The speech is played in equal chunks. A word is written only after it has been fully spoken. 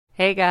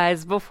Hey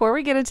guys, before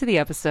we get into the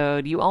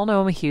episode, you all know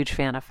I'm a huge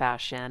fan of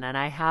fashion, and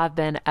I have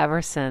been ever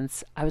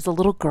since I was a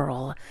little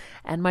girl.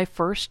 And my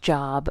first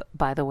job,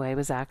 by the way,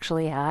 was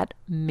actually at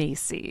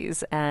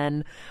Macy's.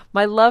 And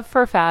my love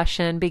for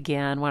fashion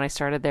began when I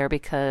started there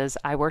because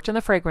I worked in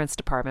the fragrance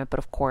department, but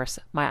of course,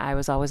 my eye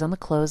was always on the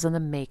clothes and the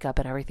makeup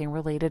and everything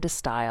related to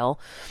style.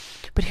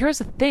 But here's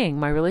the thing,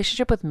 my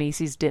relationship with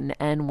Macy's didn't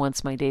end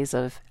once my days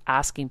of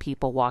asking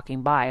people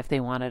walking by if they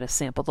wanted to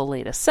sample the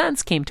latest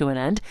scents came to an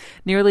end.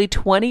 Nearly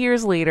 20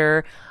 years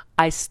later,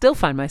 I still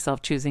find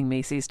myself choosing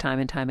Macy's time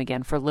and time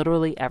again for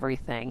literally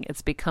everything.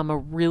 It's become a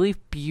really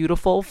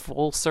beautiful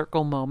full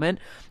circle moment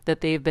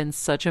that they've been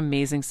such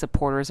amazing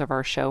supporters of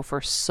our show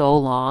for so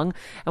long.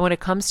 And when it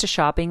comes to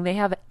shopping, they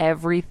have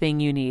everything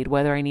you need,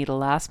 whether I need a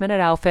last minute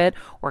outfit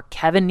or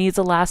Kevin needs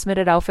a last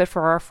minute outfit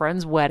for our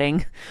friend's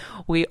wedding.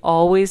 We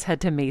always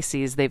head to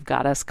Macy's. They've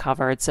got us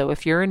covered. So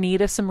if you're in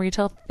need of some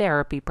retail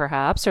therapy,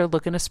 perhaps, or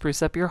looking to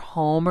spruce up your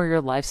home or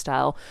your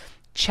lifestyle,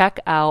 check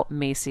out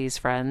Macy's,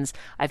 friends.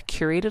 I've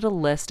curated a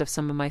list of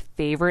some of my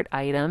favorite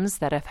items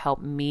that have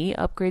helped me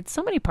upgrade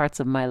so many parts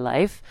of my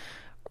life.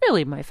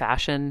 Really my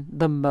fashion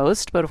the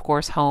most, but of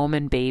course home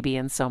and baby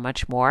and so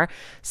much more.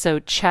 So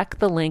check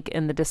the link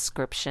in the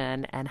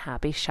description and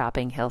happy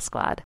shopping, Hill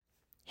Squad.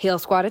 Heal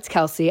Squad, it's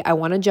Kelsey. I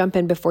want to jump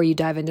in before you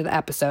dive into the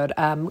episode.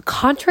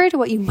 Contrary to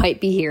what you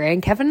might be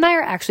hearing, Kevin and I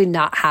are actually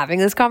not having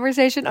this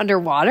conversation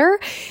underwater,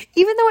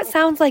 even though it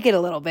sounds like it a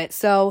little bit.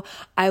 So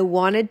I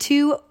wanted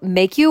to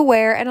make you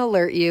aware and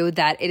alert you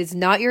that it is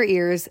not your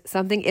ears.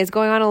 Something is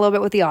going on a little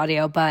bit with the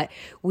audio, but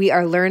we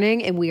are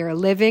learning and we are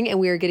living and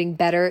we are getting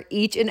better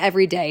each and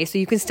every day. So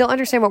you can still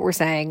understand what we're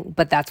saying,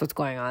 but that's what's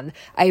going on.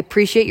 I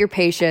appreciate your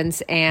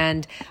patience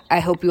and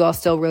I hope you all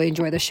still really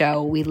enjoy the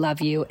show. We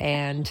love you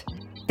and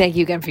thank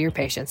you again for your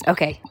patience.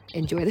 Okay,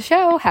 enjoy the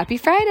show. Happy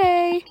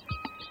Friday.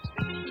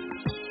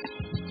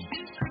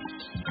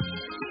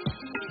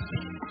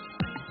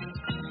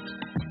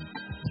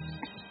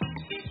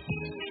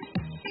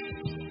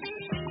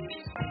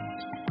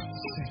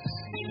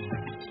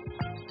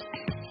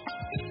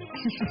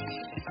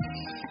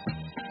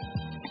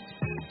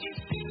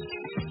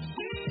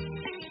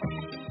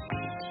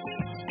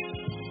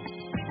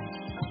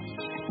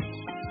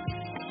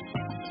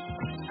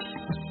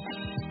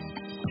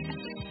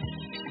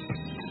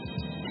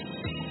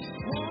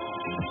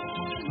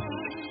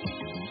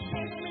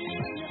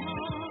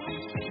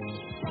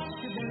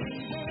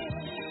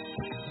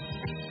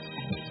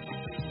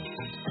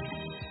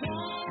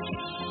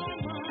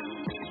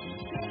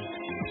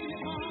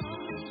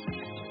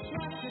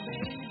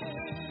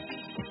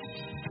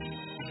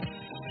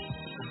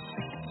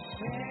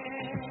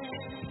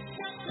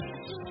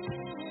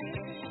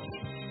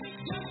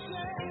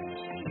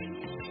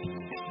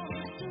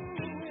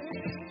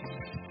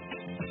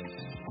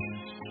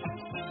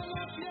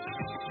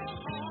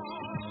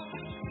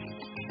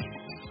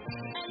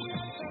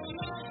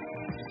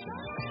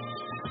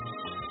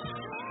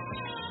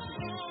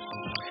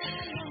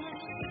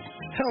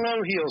 Hello,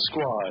 Heal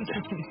Squad.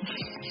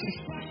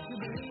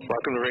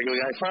 Welcome to Regular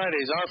Guy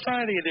Fridays, our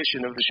Friday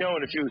edition of the show.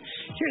 And if you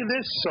hear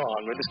this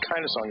song, or this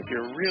kind of song, if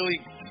you're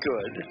really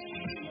good,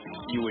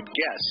 you would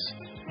guess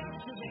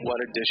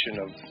what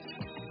edition of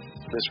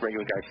this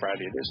Regular Guy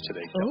Friday it is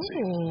today,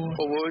 Kelsey. Ooh.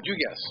 Well, what would you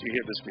guess? You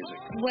hear this music.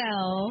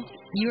 Well,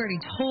 you already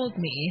told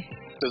me.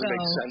 Does it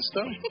make sense,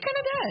 though? It kind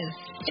of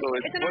does. So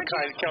it's an what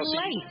kind, Kelsey?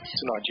 RGF-lite.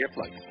 It's an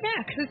RGF-lite.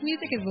 Yeah, because this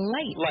music is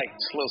light. Light,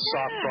 it's a little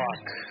soft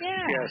rock.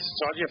 Yeah. Yes,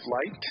 it's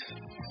RGF-lite.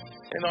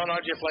 And on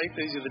RGF-lite,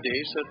 these are the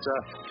days that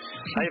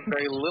I have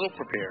very little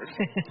prepared.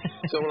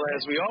 So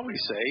as we always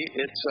say,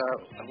 it's,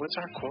 what's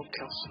our quote,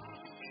 Kelsey?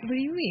 What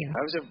do you mean?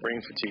 I always have brain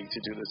fatigue to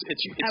do this.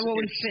 It's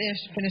what we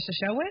finish the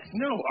show with?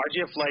 No,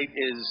 RGF-lite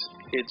is,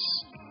 it's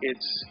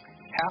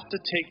half the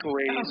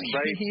takeaways,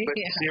 right? But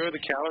zero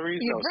the calories?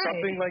 You're No, right.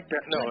 something like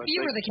that. No, it's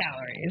fewer like, the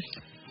calories.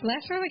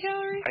 Less for the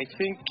calories? I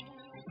think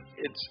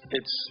it's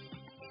It's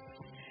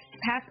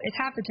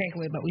half the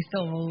takeaway, but we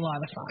still have a lot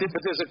of fun.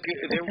 but there's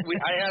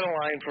I had a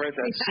line for it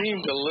that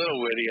seemed a little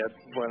witty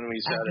when we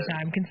said it.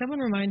 Time. Can someone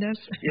remind us?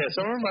 Yeah,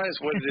 someone remind us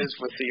what it is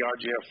with the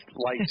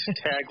RGF-lite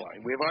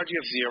tagline. We have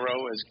RGF-0,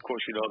 as of course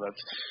you know,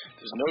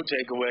 there's no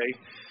takeaway.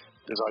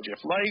 There's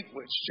RGF-lite,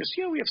 which just,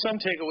 we have some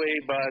takeaway,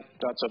 but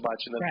not so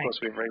much. And then, of course,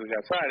 we have Regular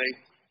Guy Friday.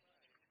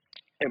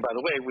 And by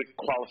the way, we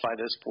qualify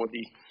this for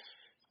the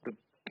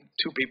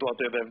two people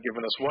out there that have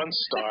given us 1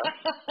 star.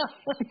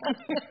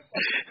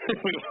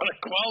 We want to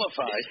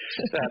qualify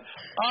that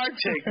our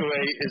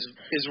takeaway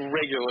is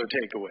regular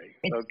takeaway.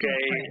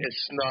 Okay,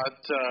 it's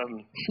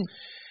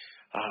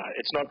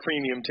not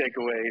premium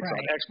takeaway. It's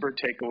not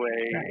expert takeaway.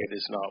 Right. It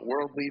is not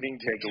world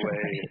leading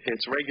takeaway. Right.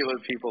 It's regular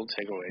people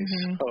takeaways.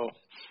 Mm-hmm. So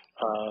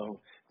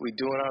we're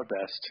doing our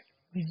best.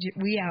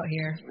 We out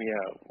here.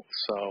 Yeah,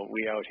 so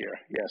we out here.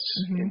 Yes,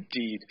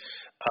 indeed.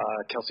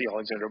 Kelsey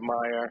Alexander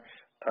Meyer.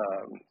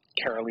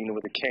 Carolina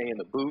with a K in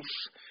the booth.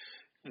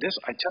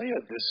 I tell you,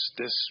 this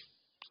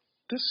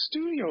this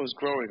studio is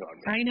growing on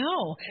me. I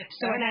know.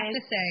 So I have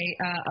to say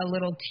a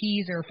little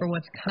teaser for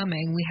what's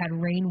coming. We had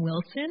Rainn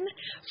Wilson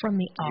from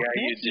The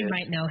Office. you did.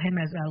 might know him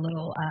as a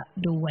little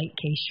Dwight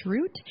K.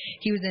 Schrute.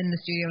 He was in the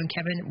studio, and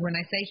Kevin, when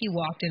I say he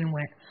walked in and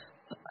went,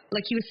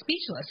 like he was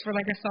speechless for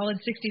like a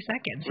solid 60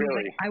 seconds. He was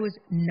Really? like, I was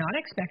not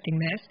expecting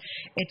this.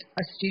 It's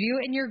a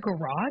studio in your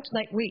garage?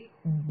 Like, wait,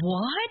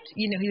 what?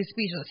 You know, he was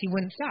speechless. He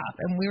wouldn't stop.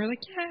 And we were like,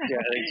 yeah. Yeah,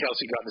 and then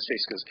Kelsey got in his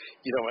face because,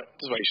 you know what,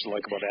 this is what you should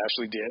like about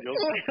Ashley Daniels.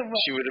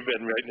 She would have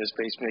been right in his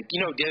face, like, you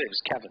know, it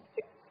was Kevin,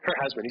 her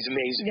husband. He's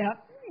amazing. Yep,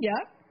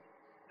 yep.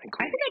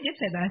 I think I did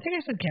say that. I think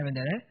I said Kevin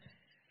did it.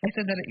 I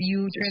said that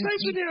you. It's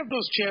nice when you have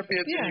those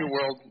champions in your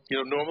world.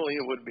 You know, normally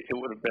it would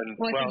have been.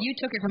 Well, I said you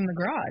took it from the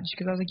garage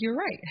because I was like, you're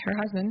right. Her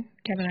husband,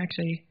 Kevin,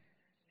 actually,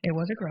 it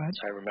was a garage.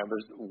 I remember.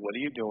 What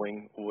are you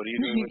doing? What are you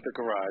doing with the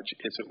garage?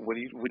 What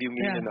do you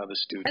mean another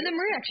studio? And then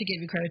Maria actually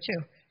gave you credit too.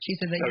 She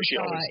said that she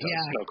saw always it. does.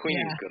 Yeah. No,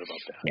 Queenie's good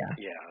about that.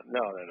 Yeah.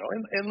 No.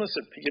 And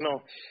listen, you know,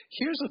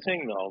 here's the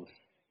thing though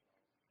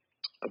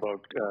about.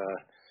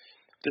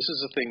 This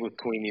is the thing with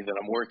Queenie that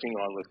I'm working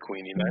on with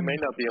Queenie. And I may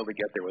not be able to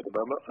get there with her,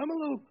 but I'm a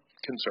little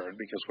concerned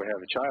because we have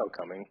a child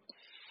coming.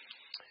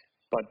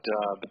 But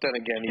then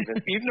again, even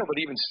it'll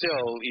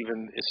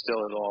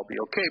all be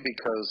okay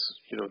because,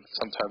 you know,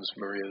 sometimes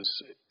Maria's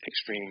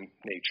extreme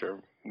nature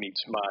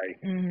meets my,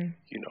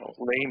 you know,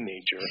 lame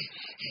nature.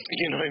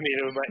 You know what I mean?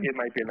 It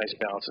might be a nice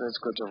balance, and it's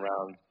good to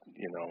round,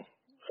 you know,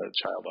 a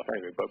child off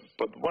anyway. But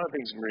one of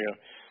the things, Maria,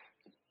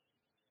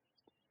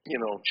 you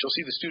know, she'll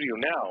see the studio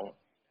now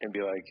and be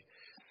like,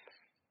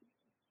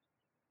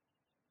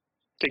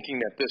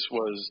 thinking that this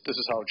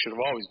is how it should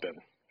have always been.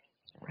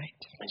 Right.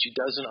 And she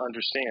doesn't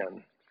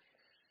understand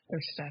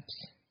there's steps.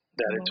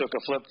 That it took a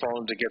flip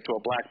phone to get to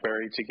a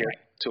BlackBerry to get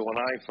to an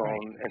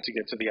iPhone and to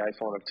get to the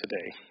iPhone of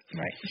today.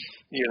 Right.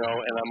 You know,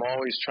 and I'm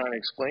always trying to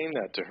explain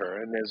that to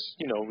her. And as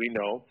you know, we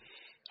know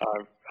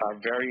our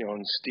very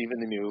own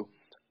Stephen Lemieux,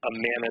 a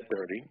man at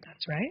 30.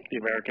 That's right. The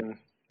American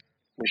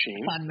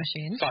machine. Fun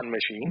machine. Fun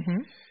machine.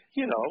 Mm-hmm.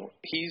 You know,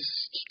 he's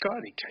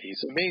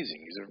amazing.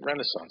 He's a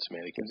Renaissance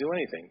man. He can do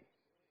anything.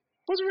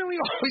 Wasn't really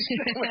always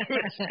that way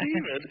with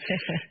Steven.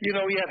 You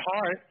know, he had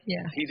heart.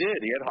 Yeah. He did.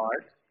 He had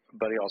heart,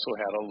 but he also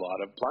had a lot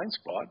of blind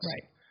spots.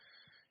 Right.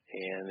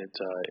 And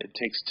it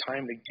takes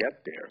time to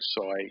get there.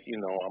 So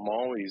I'm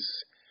always,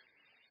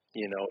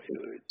 you know,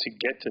 to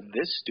get to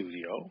this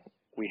studio,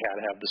 we had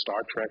to have the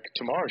Star Trek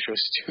Tomorrow Show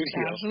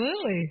studio.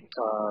 Absolutely.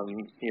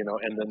 You know,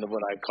 and then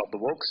what I called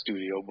the Woke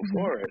studio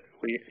before it.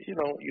 You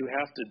know, you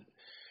have to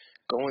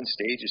go in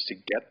stages to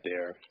get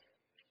there.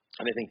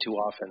 And I think too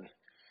often,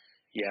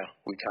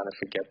 we kind of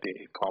forget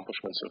the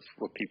accomplishments of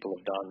what people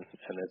have done,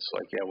 and it's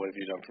like, what have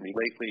you done for me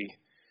lately?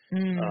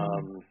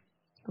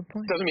 Good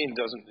point. Doesn't mean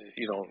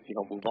you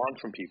don't move on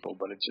from people,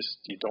 but it's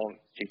just you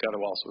got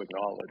to also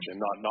acknowledge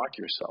and not knock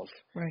yourself,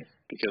 right?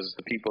 Because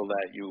the people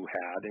that you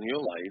had in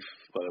your life,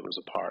 whether it was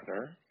a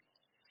partner,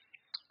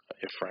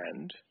 a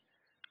friend,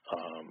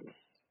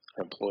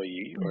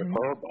 employee, or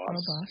a boss,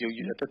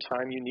 at the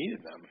time you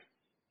needed them,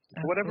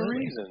 for whatever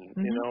reason,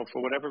 you know, for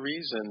whatever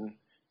reason.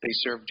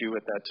 They served you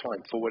at that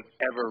time for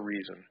whatever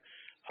reason,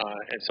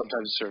 and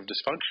sometimes served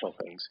dysfunctional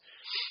things,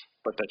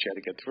 but that you had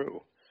to get through.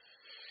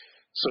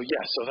 So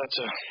that's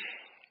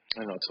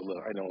I know it's a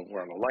little. I know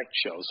we're on a light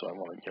show, so I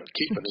want to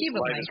keep it as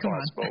light as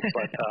possible.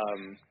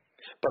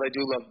 But I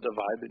do love the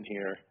vibe in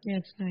here.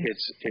 Yeah, it's nice.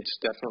 It's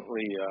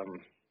definitely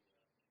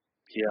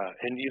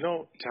and you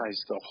know, guys,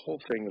 the whole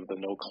thing of the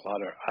no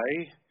clutter.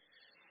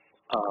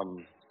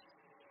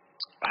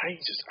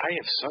 I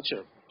have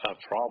such a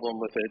problem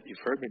with it.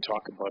 You've heard me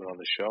talk about it on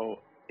the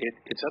show.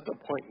 It's at the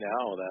point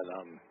now that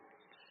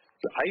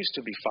I used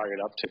to be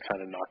fired up to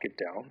kind of knock it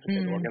down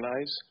and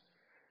organize.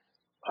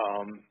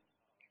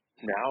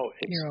 Now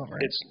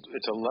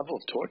it's a level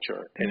of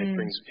torture, and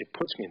it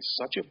puts me in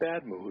such a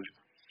bad mood.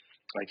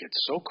 I get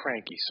so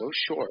cranky, so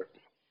short,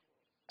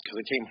 because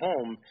I came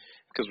home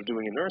because we're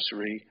doing a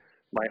nursery.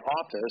 My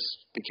office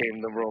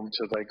became the room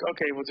to like,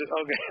 okay,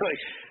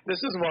 this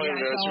is my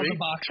nursery.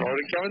 Throw it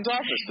in Kevin's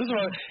office. This is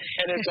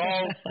and it's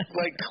all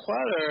like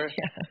clutter.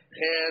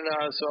 And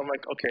so I'm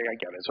like, okay, I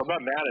get it. So I'm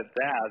not mad at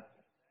that,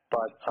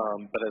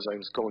 but as I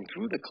was going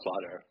through the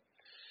clutter,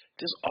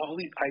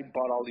 I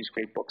bought all these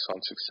great books on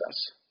success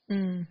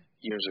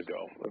years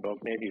ago,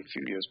 about maybe a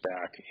few years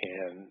back,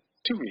 and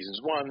two reasons.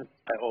 One,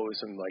 I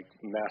always am like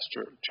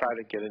try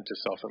to get into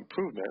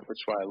self-improvement, which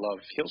is why I love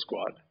Heal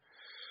Squad.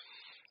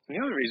 The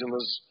other reason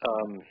was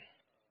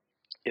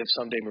if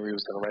someday Marie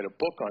was going to write a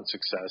book on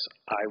success,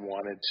 I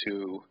wanted to,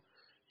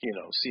 you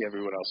know, see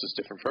everyone else's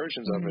different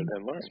versions of it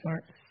and learn.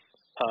 Smart.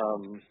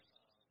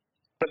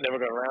 But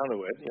never got around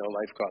to it. You know,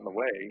 life got in the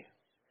way.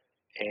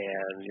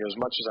 And you know, as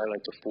much as I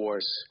like to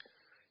force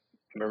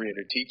Maria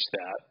to teach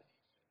that,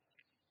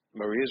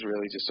 Maria is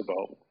really just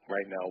about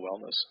right now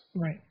wellness,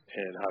 right,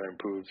 and how to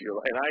improve your.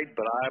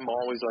 But I'm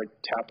always like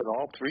tapping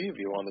all three of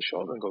you on the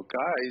shoulder and go,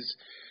 guys.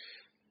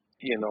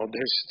 You know,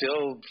 there's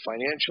still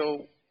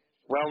financial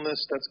wellness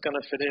that's going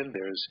to fit in.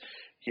 There's,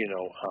 you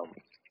know,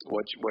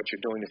 what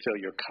you're doing to fill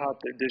your cup.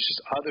 There's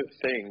just other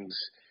things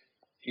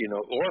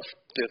or if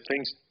the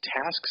things,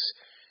 tasks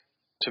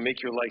to make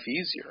your life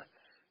easier.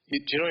 Do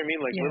you know what I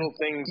mean? Like little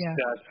things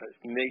that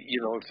make,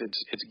 if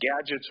it's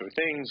gadgets or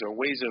things or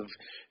ways of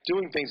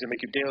doing things that make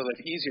your daily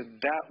life easier,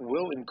 that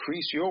will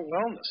increase your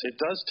wellness. It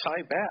does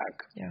tie back.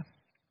 Yeah.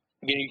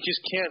 You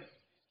just can't.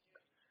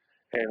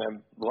 And I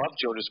love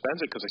Joe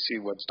Dispenza because I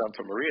see what's done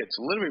for Maria. It's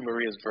literally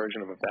Maria's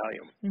version of a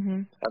Valium.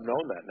 I've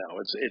known that now.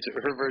 It's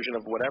her version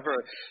of whatever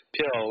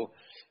pill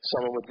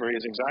someone with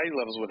Maria's anxiety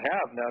levels would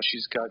have. Now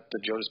she's got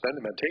the Joe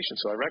Dispenza meditation,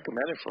 so I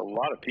recommend it for a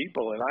lot of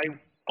people. And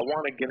I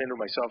want to get into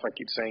myself. I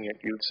keep saying it.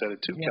 You said it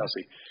too,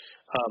 Kelsey.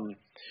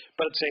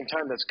 But at the same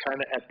time, that's kind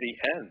of at the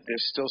end.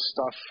 There's still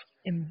stuff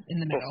in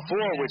the middle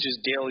before, which is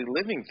daily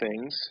living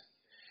things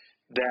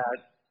that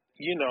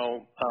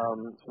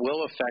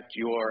will affect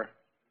your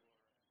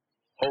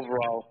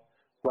overall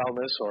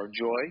wellness or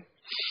joy.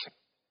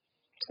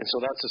 And so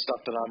that's the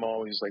stuff that I'm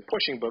always like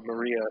pushing. But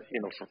Maria,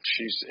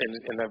 she's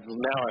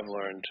now I've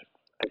learned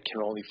I can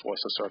only force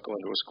a circle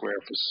into a square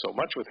for so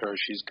much with her.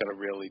 She's got to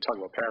really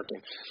talk about parenting.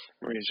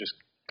 Maria's just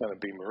going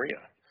to be Maria.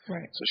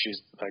 Right. So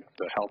she's like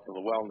the health and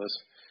the wellness.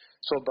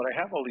 So, but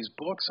I have all these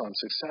books on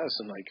success,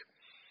 and like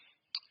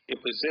it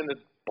was in the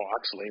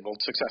box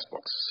labeled success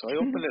books. So I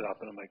opened it up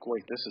and I'm like,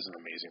 wait, this is an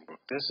amazing book.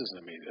 This is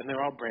an amazing, and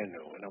they're all brand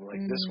new. And I'm like,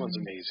 this one's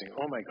amazing.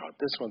 Oh my God,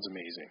 this one's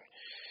amazing.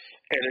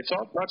 And it's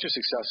all not just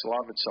success, a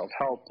lot of it's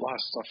self-help, a lot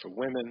of stuff for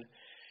women.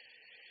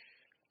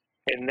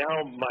 And now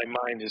my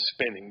mind is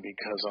spinning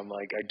because I'm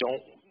like, I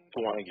don't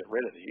want to get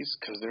rid of these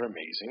because they're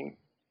amazing,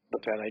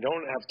 but then I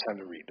don't have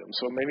time to read them.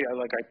 So maybe I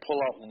pull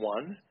out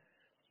one.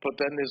 But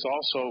then there's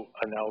also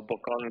now a book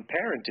on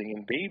parenting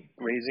and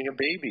raising a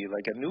baby,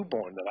 like a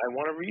newborn, that I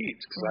want to read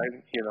because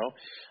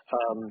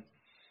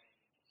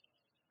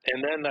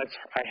and then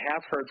I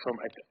have heard from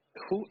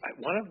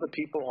one of the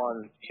people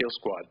on Heal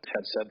Squad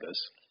had said this,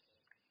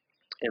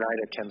 and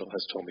Ida Kendall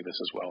has told me this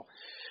as well.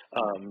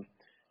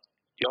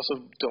 You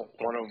also don't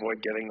want to avoid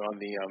getting on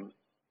the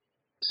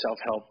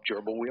self-help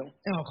gerbil wheel.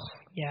 Oh,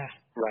 yeah.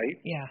 Right?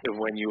 Yeah.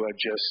 When you are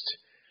just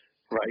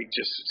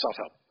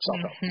self-help,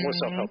 more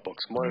self-help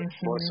books, more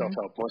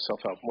self-help, more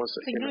self-help, more.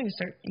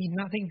 You're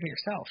not thinking for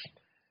yourself.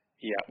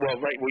 Yeah, well,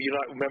 right. Well, you're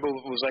not. Remember,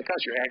 it was like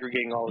us. You're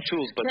aggregating all the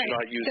tools, but you're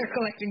not using. They're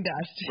collecting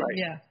dust.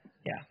 Right.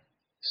 Yeah.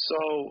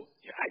 So,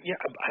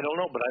 I don't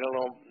know, but I don't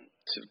know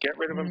to get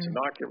rid of them, to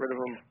not get rid of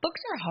them.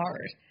 Books are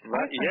hard.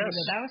 Right. Yes.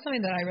 That was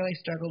something that I really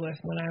struggled with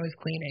when I was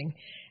cleaning,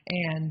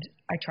 and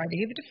I tried to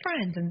give it to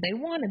friends, and they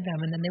wanted them,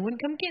 and then they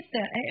wouldn't come get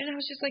them, and I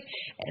was just like,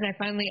 and I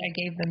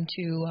gave them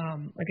to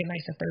like a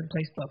nice third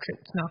place books.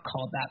 It's not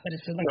called that, but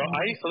it's like. No,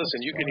 listen.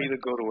 You can either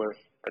go to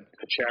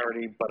a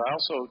charity, but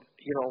also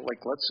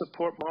let's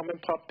support mom and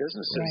pop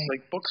businesses. Right.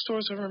 Like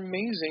bookstores are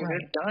amazing.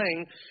 Right. They're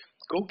dying.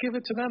 Go give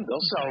it to them.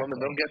 They'll sell them,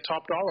 and they'll get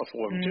top dollar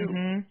for them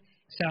too.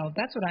 So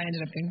that's what I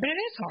ended up doing. But it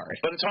is hard.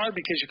 But it's hard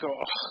because you go,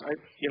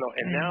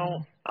 and now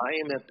I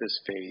am at this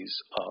phase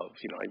of,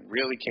 I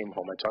really came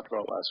home. I talked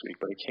about it last week,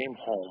 but I came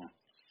home.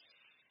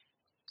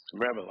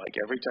 Remember, like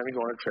every time you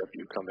go on a trip,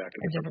 you come back a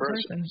different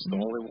person. It's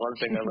the only one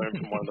thing I learned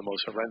from one of the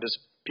most horrendous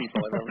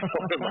people I've ever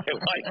known in my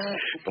life.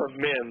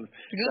 But man,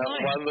 that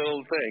one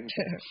little thing.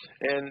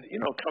 And,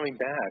 coming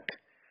back,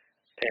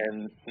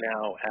 and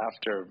now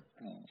after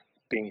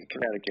being in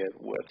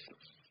Connecticut with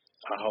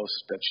a house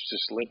that's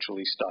just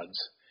literally studs,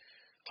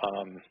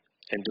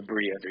 and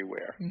debris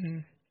everywhere.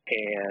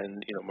 And,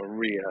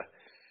 Maria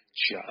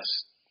just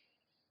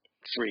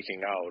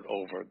freaking out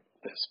over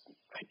this,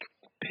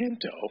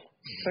 Pinto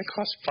that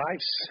cost 5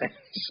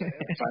 cents.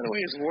 By the way,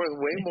 it's worth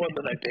way more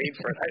than I paid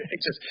for it.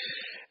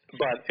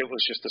 But it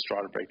was just the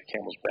straw to break the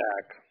camel's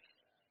back.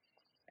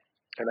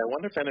 And I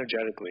wonder if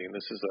energetically, and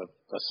this is a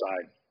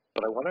aside,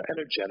 but I wonder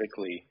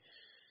energetically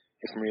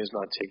if Maria's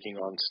not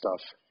taking on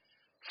stuff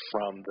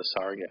from the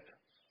surrogate.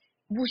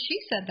 Well, she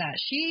said that.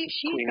 She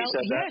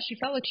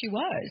felt like she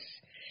was.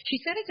 She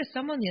said it to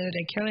someone the other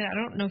day, Caroline. I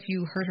don't know if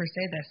you heard her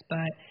say this,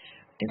 but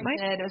it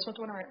was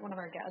with one of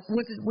our guests.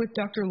 With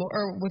Dr. Laura,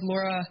 or with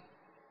Laura.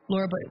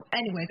 But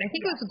anyways, I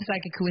think it was with the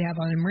psychic who we have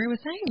on, and Maria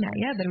was saying that.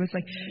 Yeah, that it was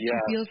like she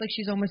feels like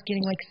she's almost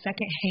getting like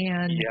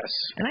secondhand. Yes.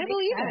 And I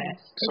believe it.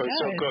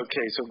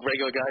 So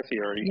regular guy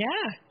theory.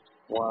 Yeah.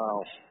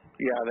 Wow.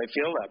 Yeah, they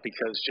feel that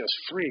because just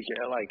freak,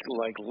 like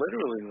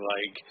literally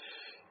like.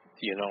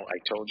 I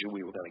told you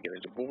we were going to get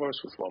a divorce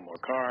with one more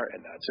car,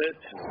 and that's it.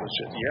 And it was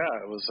just,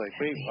 it was like,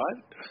 wait, what?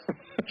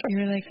 You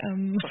were like, I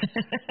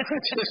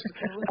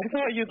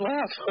thought you'd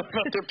laugh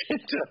about the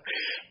pizza.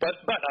 But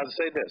I'll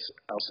say this,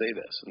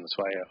 and that's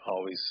why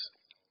I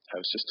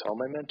was just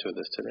telling my mentor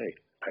this today.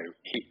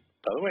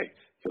 By the way,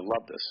 you'll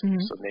love this.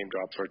 So name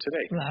drop for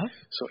today. Love.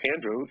 So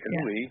Andrew and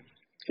Lee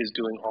is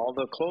doing all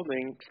the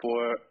clothing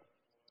for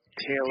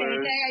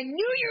Taylor's. I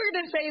knew you were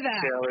going to say that.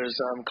 Taylor's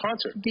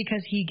concert.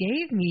 Because he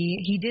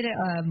did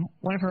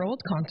one of her old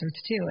concerts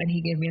too, and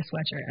he gave me a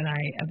sweatshirt, and I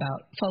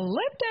about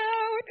flipped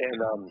out.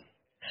 And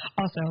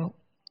also,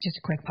 Just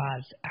a quick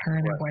pause. Her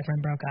and her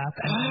boyfriend broke up.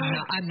 And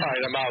I'm not. All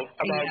right, I'm out.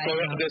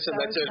 This and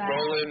that's it.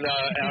 Rolling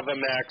Ava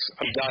Max.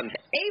 I'm done.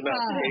 Ava.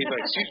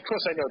 Of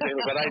course I know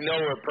Ava, but I know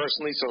her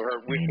personally, so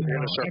we're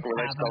in a circle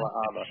where let's call her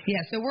Ava.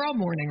 Yeah, so we're all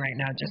mourning right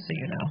now, just so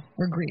you know.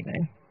 We're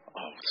grieving.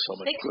 Oh, so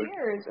much 6 good.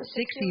 years. 6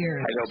 years.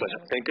 I know, but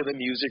think of the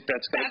music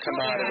that's going to come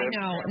out of it.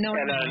 No,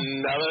 and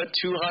another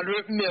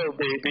 200 mil,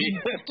 baby.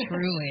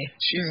 Truly.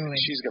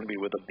 She's going to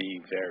be with a B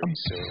very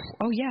soon.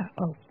 Oh, yeah.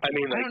 Oh. I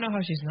mean, I don't know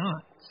how she's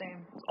not.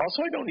 Same. Also,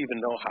 I don't even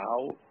know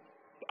how.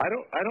 I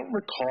don't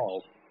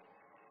recall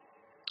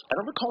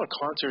a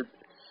concert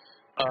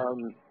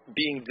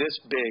being this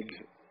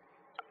big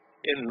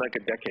in like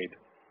a decade.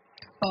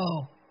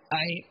 Oh,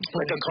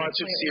 like a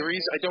concert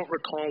series. I don't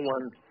recall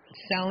one.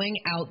 Selling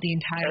out the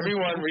entire.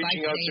 Everyone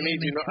reaching out to me.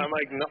 I'm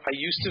like, no. I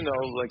used to know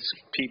like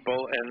people,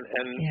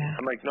 and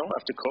I'm like, no.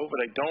 After COVID,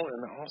 I don't.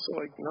 And also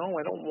like, no,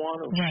 I don't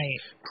want to.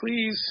 Right.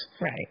 Please.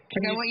 Right.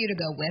 Like I want you to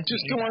go with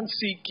just me. go on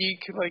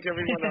SeatGeek like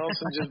everyone else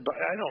and just.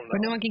 I don't know.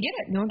 But no one can get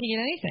it. No one can get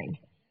anything.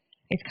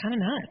 It's kind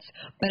of nuts.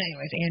 But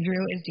anyways, Andrew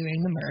is doing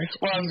the merch.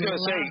 Well, I was going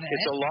to say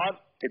it's a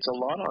lot. It's a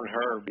lot on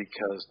her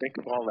because think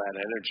of all that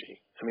energy.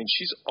 I mean,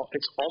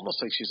 it's almost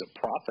like she's a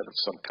prophet of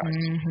some kind.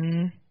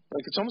 Mm-hmm.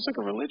 Like it's almost like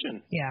a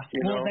religion. Yeah.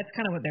 Well, that's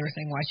kind of what they were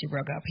saying why she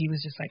broke up. He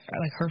was just like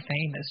her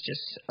fame is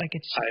just like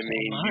it's. Just I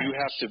mean, so much. you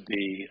have to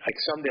be like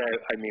someday.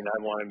 I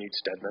want to meet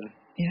Stedman.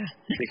 Yeah.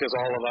 Because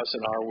all of us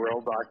in our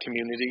world, our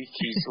community,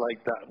 he's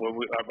like that. When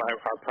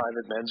our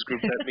private men's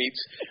group that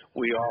meets,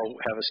 we all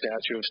have a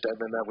statue of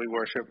Stedman that we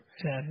worship.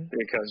 Yeah.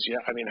 Because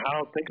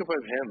think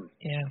about him.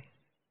 Yeah.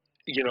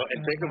 And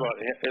think about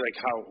like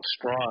how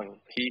strong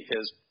he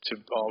is to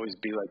always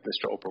be like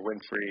Mr. Oprah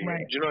Winfrey.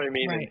 Right. Do you know what I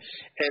mean? Right.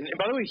 And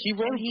by the way,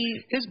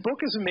 his book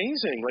is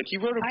amazing. Like he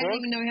wrote a book. I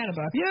didn't even know he had a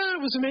book. Yeah,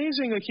 it was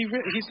amazing. Like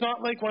he's not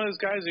like one of those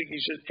guys that you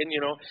should.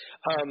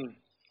 And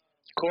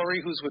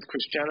Corey, who's with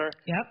Kris Jenner.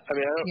 Yep. I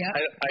mean,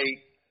 I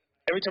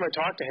every time I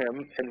talk to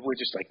him, and we're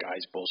just like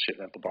guys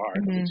bullshitting at the bar,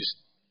 and we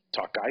just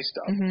talk guy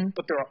stuff. Mm-hmm.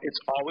 But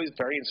it's always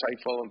very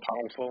insightful and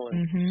powerful,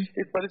 and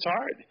but it's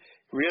hard.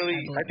 Really,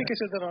 I think I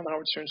said that on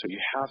Howard Stern. So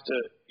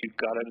you've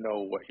got to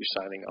know what you're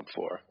signing up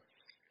for,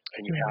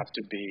 and you have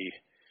to be.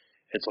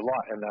 It's a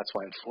lot, and that's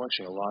why,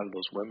 unfortunately, a lot of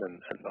those women,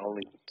 and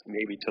only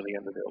maybe till the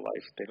end of their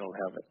life, they don't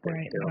have it.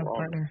 Right, they don't have a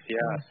partner.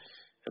 Yeah,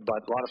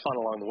 but a lot of fun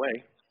along the way.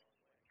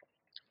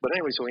 But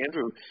anyway, so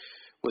Andrew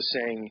was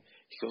saying,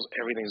 he goes,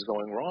 everything's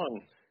going wrong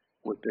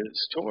with the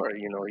store.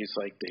 He's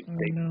like, the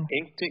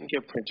ink didn't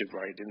get printed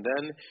right, and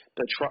then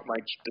the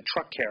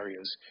truck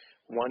carriers,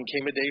 one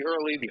came a day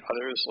early, the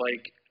others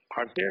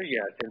aren't there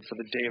yet, and for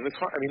the day of the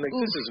car, I mean, like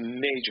this is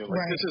major.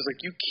 Like this is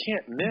like you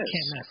can't miss. You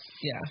can't miss.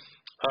 Yeah.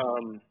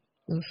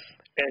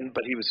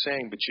 But he was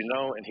saying,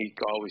 and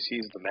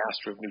he's the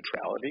master of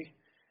neutrality,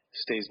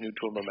 stays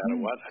neutral no matter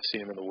what. I've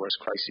seen him in the worst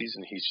crises,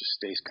 and he just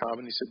stays calm.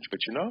 And he said,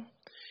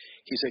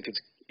 he's like,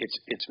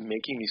 it's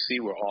making me see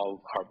where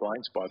all our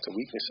blind spots and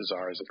weaknesses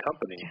are as a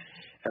company.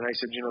 And I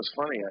said, it's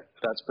funny.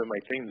 That's been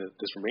my thing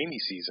this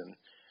rainy season,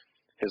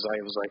 is I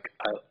was like,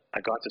 I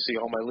got to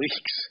see all my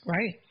leaks,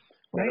 right,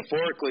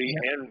 metaphorically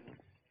and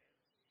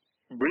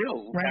real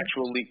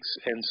actual leaks.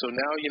 And so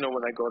now,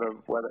 when I go to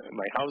whether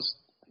my house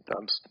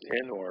I'm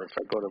in or if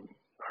I go to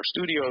our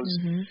studios,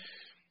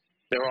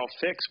 they're all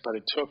fixed. But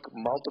it took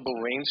multiple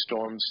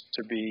rainstorms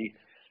to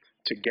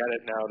get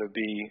it now to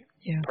be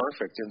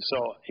perfect. And so,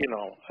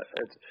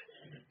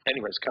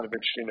 anyway, it's kind of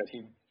interesting that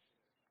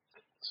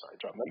sorry, I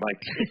dropped my mic.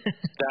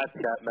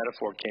 that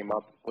metaphor came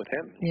up with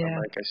him. Yeah. And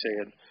like I say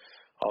it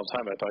all the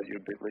time, I thought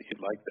you'd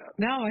like that.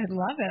 No, I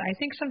love it. I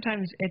think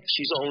sometimes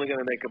she's only going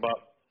to make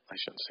about, I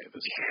shouldn't say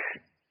this,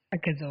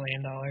 $1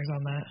 gazillion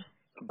on that.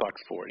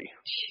 $140.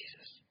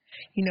 Jesus.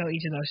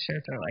 Each of those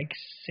shirts are like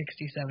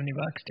 $60, $70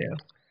 too.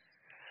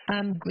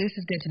 This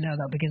is good to know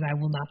though, because I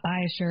will not buy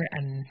a shirt.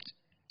 And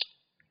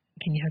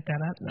can you hook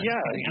that up? No,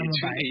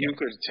 you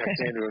could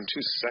text Andrew in 2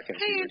 seconds.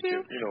 Hey,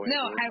 Andrew.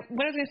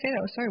 What I was gonna say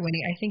though. Sorry,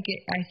 Winnie. I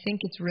think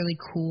it's really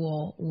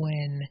cool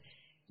when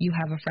you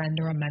have a friend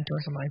or a mentor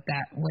or something like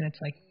that. When it's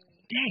like,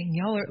 dang,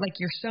 y'all are like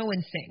you're so in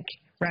sync,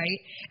 right?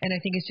 And I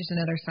think it's just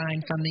another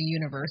sign from the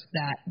universe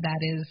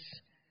that is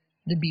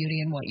the beauty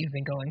in what you've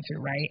been going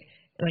through, right?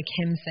 Like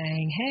him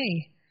saying, hey,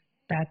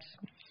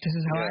 this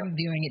is how I'm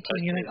viewing it too.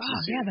 And you're like,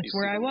 that's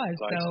where I was.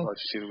 So,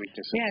 see the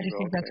weaknesses. I just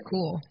think that's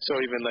cool. So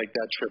even like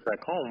that trip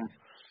back home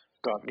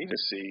got me to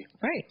see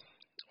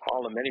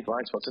all the many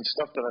blind spots and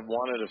stuff that I've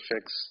wanted to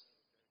fix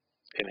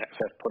and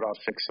have put off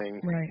fixing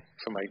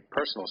for my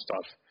personal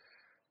stuff.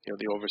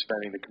 The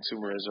overspending, the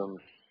consumerism,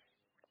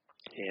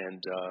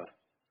 and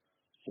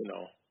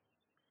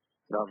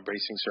not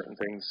embracing certain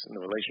things in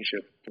the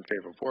relationship in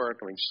favor of work.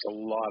 I mean, just a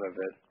lot of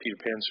it, Peter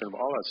Pan syndrome,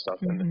 all that stuff.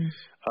 And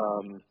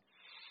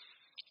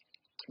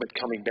but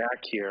coming back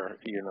here,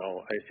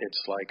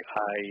 it's like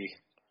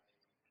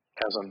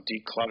as I'm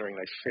decluttering,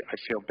 I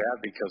feel bad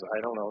because I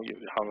don't know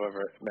however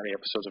many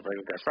episodes of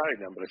Regular Guy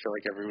Friday now, but I feel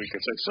like every week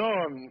it's like, so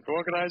I'm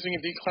organizing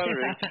and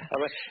decluttering.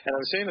 And I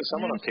was saying to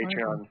someone on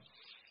Patreon,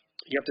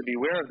 you have to be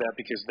aware of that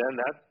because then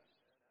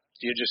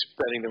you're just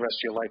spending the rest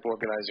of your life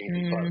organizing a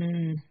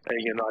declutter, and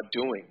you're not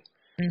doing.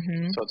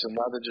 So it's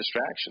another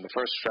distraction. The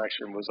first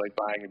distraction was like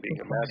buying and being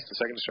a mess. The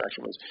second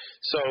distraction was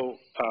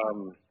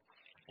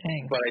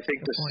but I think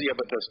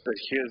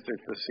here's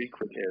the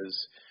secret is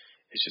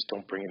just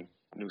don't bring in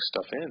new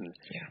stuff in.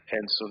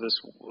 And so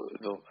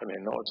I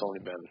know it's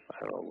only been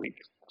a week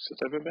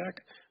since I've been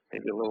back,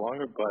 maybe a little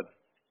longer, but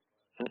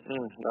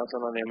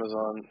nothing on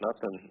Amazon,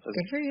 nothing.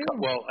 Good for you.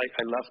 Well,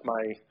 I left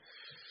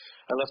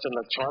an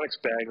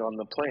electronics bag on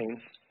the plane.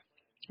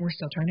 We're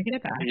still trying to get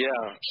it back.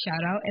 Yeah.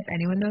 Shout out if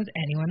anyone knows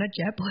anyone at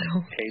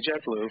JetBlue. Hey,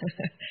 JetBlue.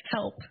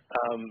 Help.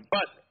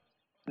 But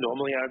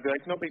normally I'd be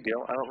like, no big deal.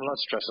 I'm not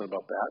stressing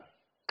about that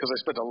because I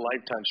spent a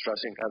lifetime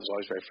stressing. I was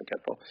always very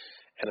forgetful,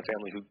 and a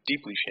family who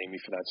deeply shamed me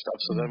for that stuff.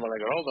 So then when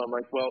I got older, I'm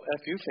like, well,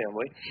 F you,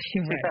 family.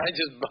 Right.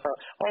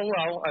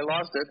 I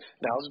lost it.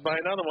 Now let's buy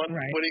another one.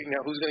 Right.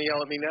 Who's going to yell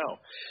at me now?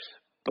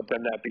 But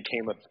then that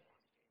became a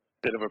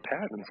bit of a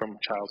pattern from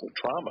childhood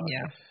trauma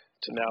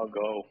to now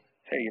go,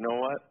 hey, you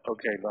know what?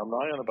 Okay, I'm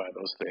not going to buy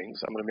those things.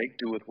 I'm going to make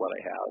do with what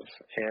I have.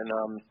 And,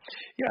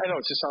 I know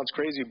it just sounds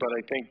crazy, but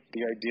I think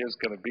the idea is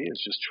going to be is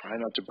just try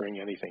not to bring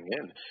anything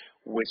in,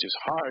 which is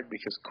hard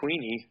because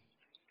Queenie,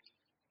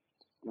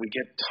 we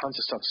get tons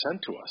of stuff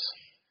sent to us.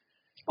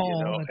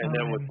 And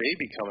then with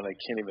baby coming, I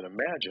can't even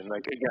imagine.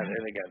 Like, again,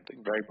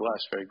 very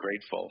blessed, very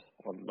grateful.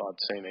 I'm not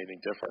saying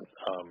anything different.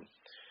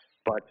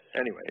 But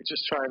anyway,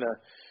 just trying to,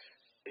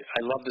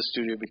 I love the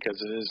studio because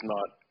it is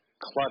not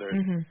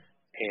cluttered.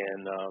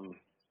 And,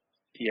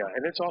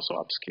 and it's also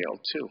upscale,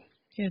 too.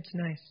 Yeah, it's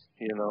nice.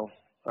 And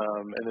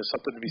there's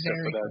something to be said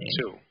for that,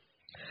 too.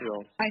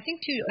 I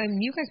think, too,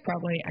 you guys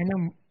probably, I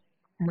know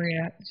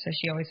Maria says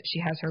she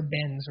has her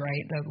bins,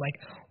 right? The, like,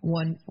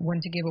 one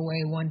to give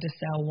away, one to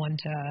sell, one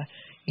to,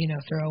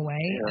 throw away.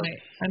 Yeah. And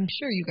I'm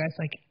sure you guys,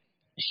 like,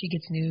 she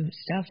gets new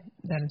stuff,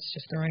 then it's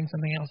just throwing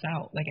something else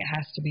out. Like, it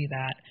has to be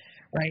that,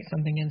 right?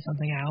 Something in,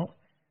 something out.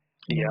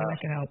 That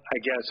can help. I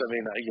guess,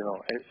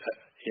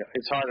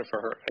 it's harder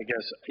for her. I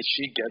guess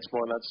she gets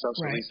more of that stuff,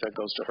 so at least that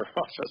goes to her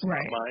office,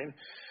 not mine.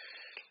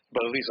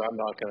 But at least I'm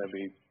not going to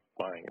be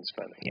buying and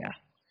spending. Yeah.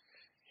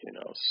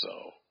 So.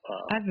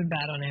 I've been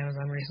bad on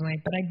Amazon recently,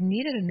 but I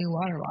needed a new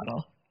water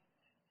bottle.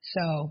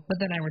 So, but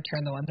then I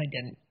returned the ones I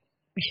didn't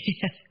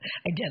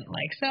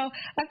like. So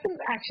I've been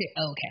actually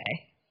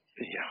okay.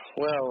 Yeah.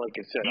 Well, like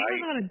I said,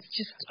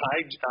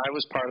 I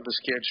was part of the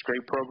Scared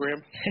Straight program.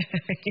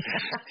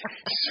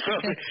 So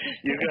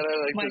you gotta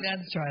my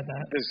dad's tried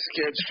that. The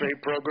Scared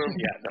Straight program.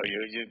 Yeah. No,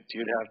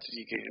 you'd have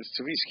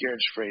to be scared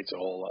straight's a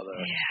whole other.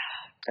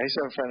 Yeah. I used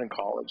to have a friend in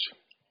college.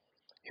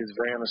 He was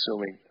very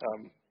unassuming.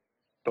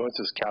 But went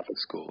to this Catholic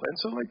school, and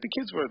so like the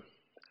kids were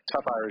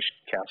tough Irish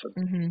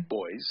Catholic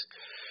boys,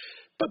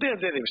 but they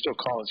were still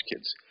college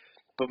kids.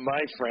 But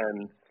my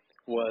friend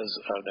was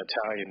an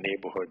Italian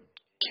neighborhood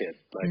kid,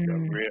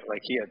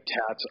 like he had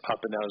tats up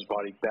and down his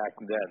body back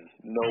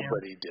then.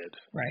 Nobody did.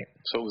 Right.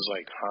 So it was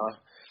like, huh?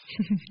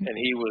 And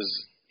he was,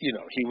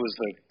 he was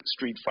the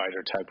Street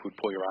Fighter type who'd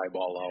pull your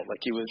eyeball out.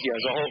 Like he was, he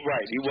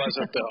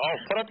wasn't the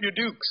put up your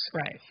dukes.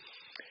 Right.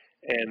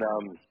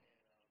 And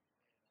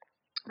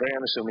very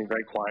unassuming,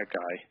 very quiet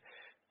guy,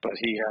 but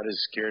he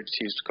used to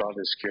call it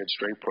his Scared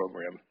Straight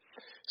program.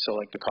 So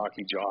like the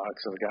cocky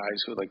jocks and the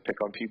guys who like pick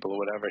on people or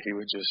whatever, he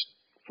would just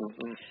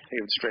he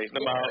would straighten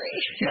them out.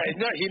 Yeah,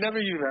 he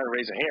never even had to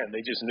raise a hand. They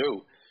just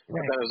knew. Right.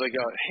 And then I was like,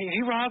 hey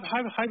Rob,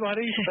 hi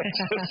buddy.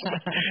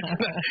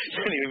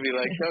 And he would be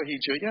like, no,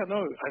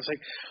 no. I was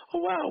like,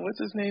 oh wow, what's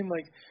his name?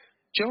 Like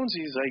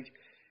Jonesy's like,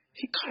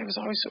 he was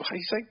always so.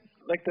 He's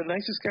like the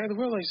nicest guy in the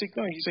world. He's like,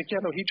 no. He's like, yeah,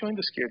 no. He joined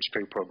the Scared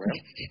Straight program. I was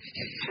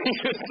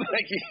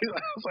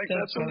like,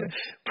 that's what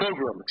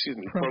program. Excuse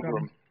me,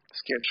 program.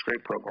 Scared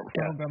Straight program.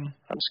 Program.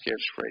 Yeah, I'm scared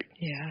straight.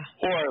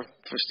 Yeah. Or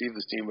for Steve the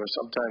Steamer,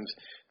 sometimes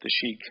the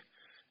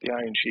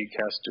Iron Sheik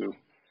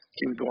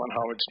he would go on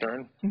Howard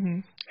Stern,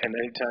 and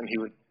anytime he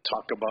would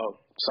talk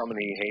about someone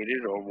he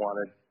hated or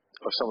wanted,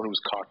 or someone who was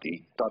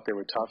cocky, thought they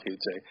were tough, he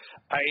would say,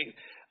 I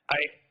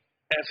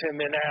F him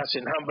in ass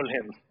and humble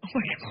him. Oh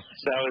my God.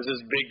 That was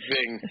his big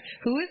thing.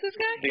 Who is this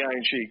guy? The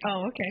Iron Sheik.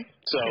 Oh, okay.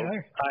 So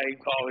I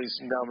always,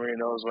 now Maria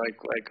knows,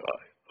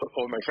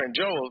 or my friend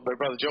Joel, my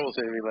brother Joel will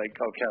say to me, like,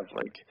 oh, Kev,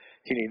 like,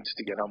 he needs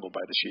to get humbled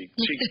by the Sheik.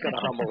 Sheik's going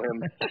to humble him.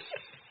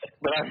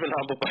 But I've been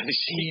humbled by the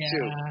Sheik,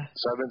 too.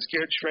 So I've been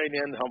scared straight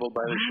and humbled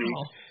by the Sheik.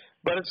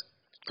 But it's,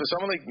 for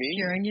someone like me.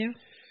 Hearing you?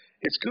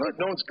 It's good.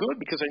 No, it's good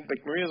because,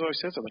 like Maria always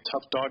says, I'm a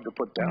tough dog to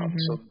put down.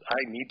 So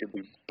I need to be,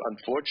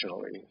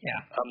 unfortunately,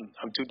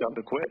 I'm too dumb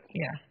to quit.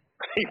 Yeah.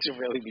 I need to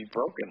really be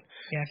broken.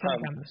 Yeah, I feel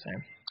like I'm the same.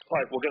 All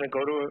right, we're going to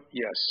go to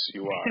yes,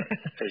 you are.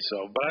 Okay,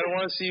 but I don't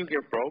want to see you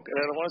get broke, and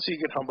I don't want to see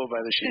you get humbled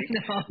by the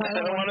Sheik. No, I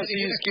don't want to see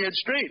you scared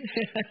straight.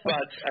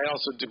 But I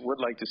also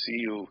would like to see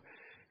you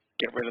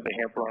get rid of the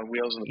hamper on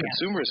wheels and the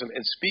consumerism.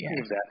 And speaking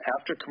of that,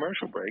 after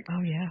commercial break,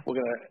 we're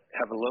going to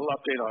have a little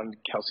update on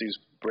Kelsey's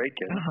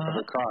break-in of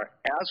her car,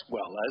 as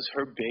well as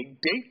her big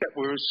date that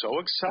we're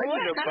so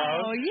excited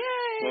about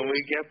when we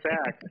get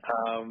back.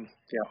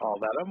 All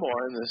that and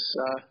more in this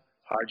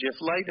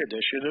RGF-lite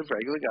edition of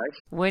Regular Guy.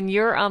 When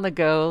you're on the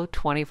go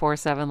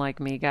 24/7 like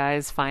me,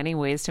 guys, finding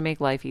ways to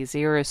make life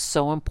easier is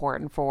so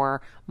important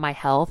for my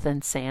health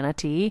and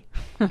sanity.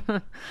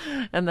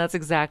 And that's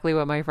exactly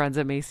what my friends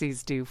at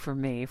Macy's do for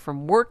me.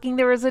 From working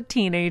there as a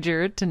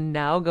teenager to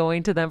now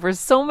going to them for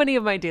so many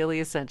of my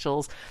daily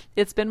essentials,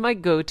 it's been my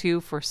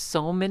go-to for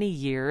so many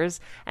years.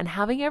 And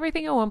having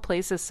everything in one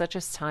place is such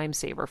a time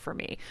saver for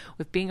me.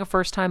 With being a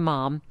first-time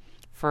mom,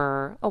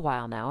 for a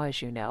while now,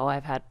 as you know,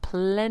 I've had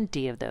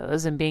plenty of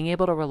those, and being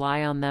able to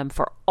rely on them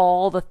for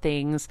all the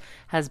things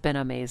has been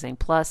amazing.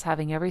 Plus,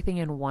 having everything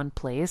in one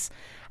place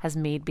has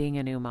made being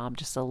a new mom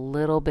just a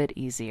little bit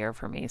easier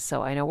for me.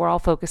 So I know we're all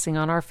focusing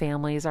on our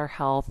families, our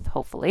health,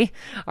 hopefully,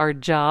 our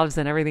jobs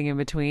and everything in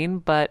between,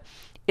 but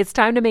it's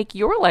time to make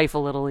your life a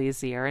little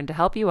easier. And to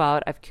help you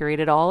out, I've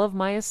curated all of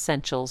my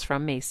essentials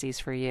from Macy's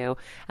for you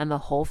and the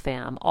whole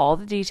fam. All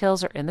the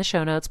details are in the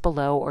show notes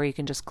below, or you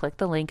can just click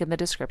the link in the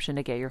description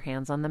to get your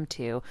hands on them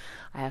too.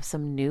 I have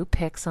some new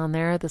picks on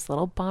there. This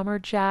little bomber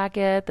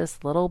jacket,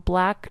 this little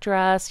black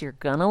dress. You're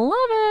gonna love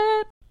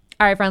it.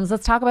 All right, friends,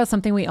 let's talk about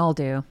something we all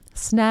do.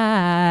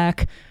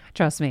 Snack.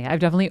 Trust me, I've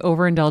definitely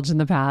overindulged in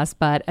the past,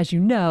 but as you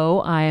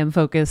know, I am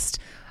focused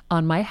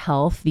on my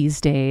health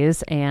these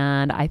days,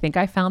 and I think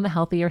I found the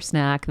healthier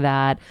snack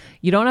that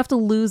you don't have to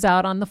lose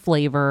out on the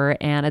flavor,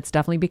 and it's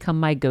definitely become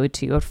my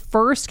go-to. It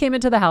first came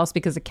into the house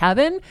because of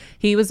Kevin.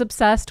 He was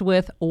obsessed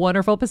with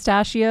wonderful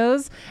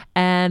pistachios,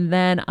 and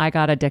then I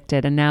got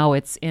addicted, and now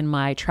it's in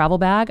my travel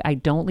bag. I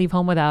don't leave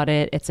home without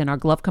it. It's in our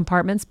glove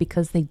compartments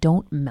because they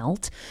don't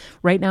melt.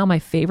 Right now, my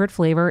favorite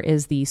flavor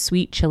is the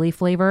sweet chili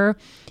flavor.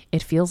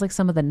 It feels like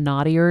some of the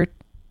naughtier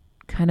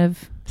kind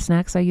of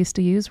snacks I used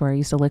to use, where I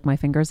used to lick my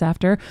fingers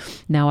after.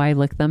 Now I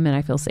lick them and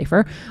I feel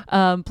safer.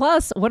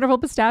 Plus, Wonderful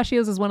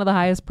Pistachios is one of the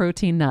highest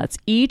protein nuts.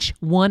 Each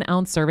 1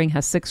 ounce serving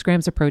has 6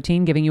 grams of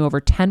protein, giving you over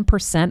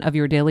 10% of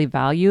your daily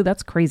value.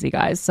 That's crazy,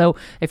 guys. So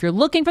if you're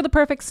looking for the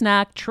perfect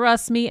snack,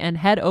 trust me and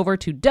head over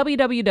to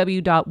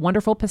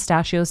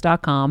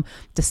www.wonderfulpistachios.com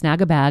to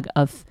snag a bag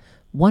of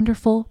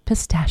wonderful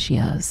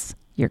pistachios.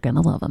 You're going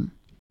to love them.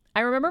 I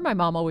remember my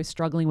mom always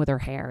struggling with her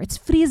hair. It's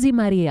frizzy,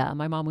 Maria,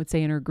 my mom would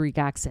say in her Greek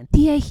accent.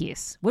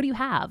 Diehis, what do you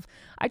have?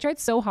 I tried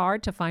so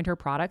hard to find her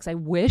products. I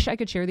wish I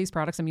could share these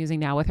products I'm using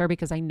now with her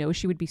because I know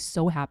she would be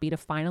so happy to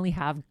finally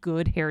have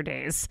good hair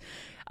days.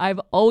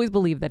 I've always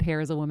believed that hair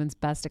is a woman's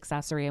best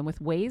accessory, and with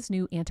Ouai's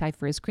new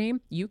anti-frizz cream,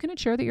 you can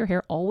ensure that your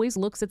hair always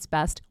looks its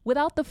best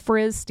without the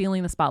frizz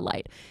stealing the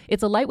spotlight.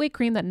 It's a lightweight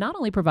cream that not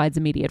only provides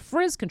immediate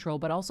frizz control,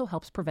 but also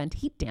helps prevent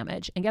heat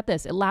damage. And get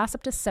this, it lasts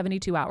up to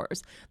 72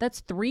 hours. That's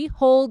 3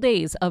 whole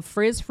days of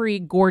frizz-free,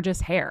 gorgeous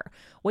hair.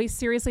 Ouai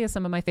seriously has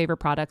some of my favorite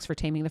products for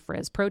taming the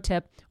frizz. Pro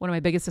tip, one of my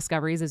biggest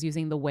discoveries is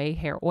using the Ouai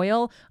hair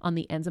oil on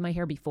the ends of my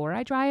hair before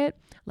I dry it.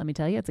 Let me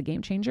tell you, it's a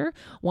game changer.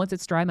 Once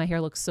it's dry, my hair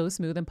looks so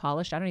smooth and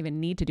polished, I don't even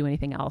need to do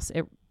anything else.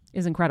 It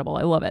is incredible.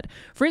 I love it.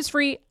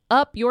 Frizz-free,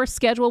 up your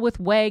schedule with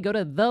Ouai. Go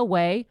to the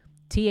Ouai,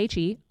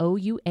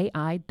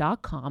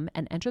 THEOUAI.com,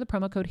 and enter the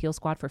promo code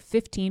HEALSQUAD for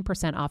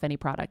 15% off any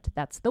product.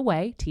 That's the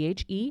Ouai,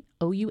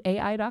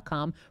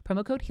 THEOUAI.com,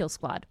 promo code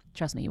HEALSQUAD.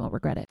 Trust me, you won't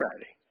regret it.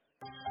 Friday.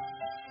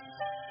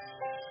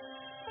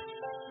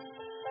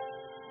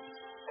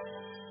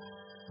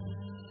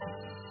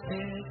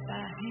 If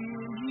I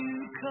hear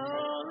you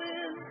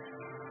calling,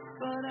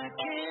 but I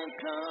can't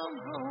come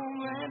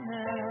home right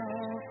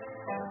now.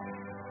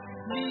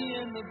 Me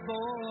and the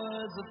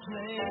boys are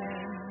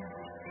playing,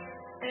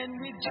 and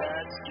we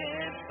just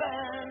can't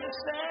find a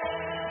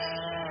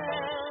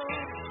sound.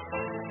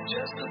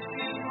 Just a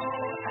few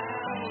more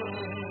hours,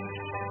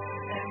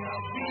 and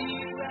I'll be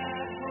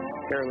back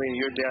home. Caroline,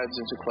 your dad's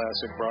into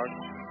classic rock.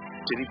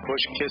 Did he push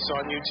Kiss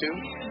on you too?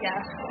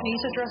 Yes. We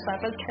used to dress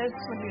up as kids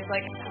when he was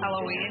like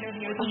Halloween or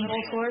he was in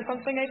middle school or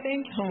something, I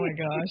think. Oh my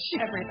gosh.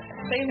 Everything.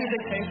 Same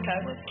music taste,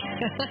 Kev.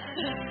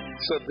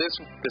 So this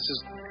is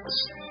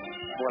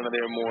one of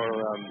their more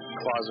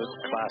closet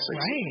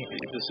classics. Right.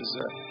 This is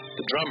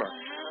the drummer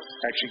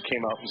actually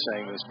came out and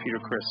sang this, Peter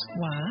Criss.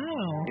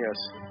 Wow. Yes.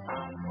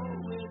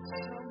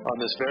 On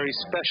this very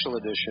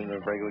special edition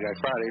of Regular Guy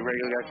Friday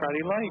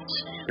Lite,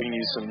 bringing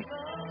you some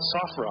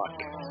soft rock.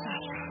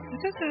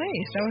 This is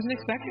nice. I wasn't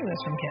expecting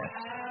this from Kiss.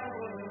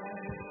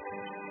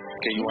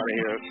 Okay, you want to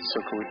hear? So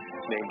could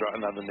we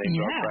another name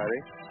drop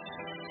Friday?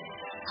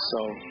 So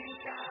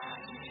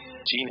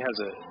Gene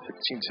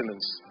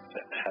Simmons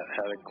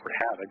had a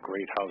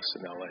great house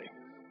in L.A.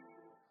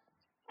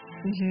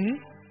 Mm-hmm.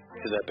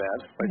 Is that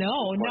bad? No,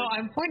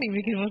 I'm pointing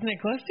because wasn't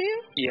it close to you?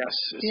 Yes.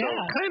 So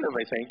kind of,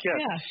 I think, yeah.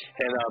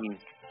 And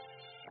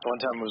one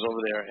time I was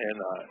over there, and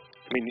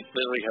it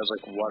literally has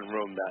like one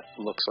room that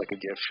looks like a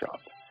gift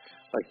shop.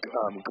 Like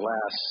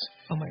glass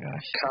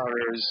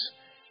counters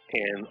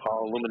and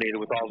all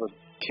illuminated with all the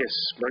Kiss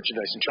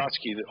merchandise and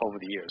Trotsky over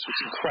the years.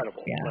 It's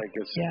incredible. Yeah. Like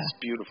it's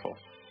beautiful.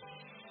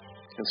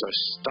 And so I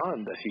was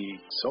stunned that he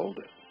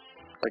sold it.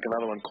 Like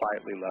another one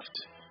quietly left.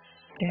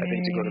 Dang. I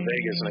think to go to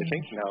Vegas, and I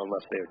think now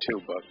left there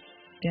too. But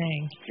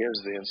here's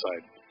the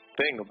inside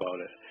thing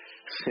about it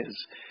is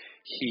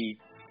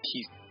he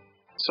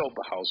sold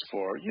the house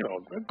for, you know,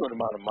 a good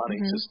amount of money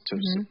to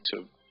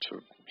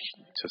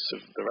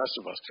the rest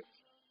of us.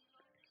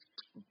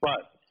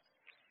 But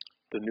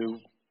the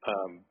new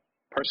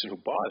person who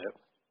bought it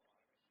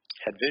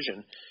had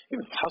vision.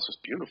 Even the house was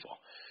beautiful,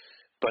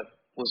 but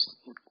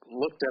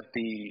looked at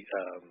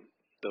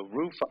the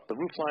roof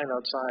line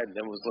outside, and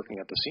then was looking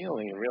at the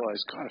ceiling and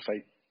realized, God, if I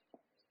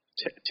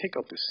take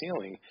out the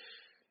ceiling,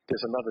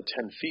 there's another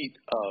 10 feet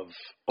of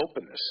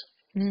openness,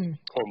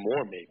 or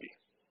more maybe.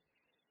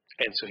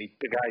 And so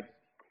the guy,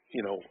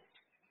 you know,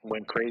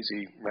 went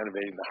crazy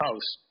renovating the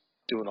house,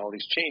 doing all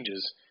these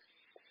changes,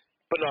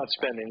 but not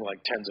spending like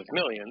tens of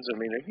millions. I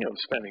mean, you know,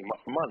 spending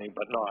money,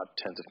 but not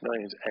tens of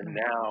millions. And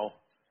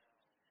now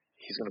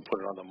he's going to put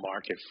it on the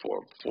market for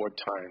 4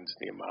 times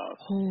the amount.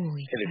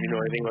 Holy and if you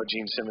know anything about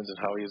Gene Simmons and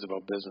how he is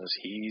about business,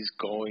 he's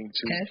going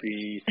to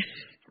be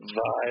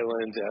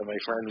violent. My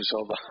friend who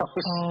sold the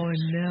house. Oh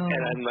no!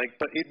 And I'm like,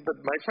 but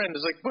my friend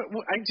is like, but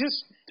I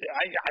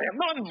am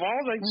not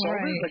involved. I sold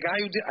it. The guy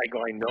who did. I go,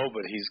 I know,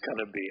 but he's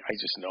gonna be. I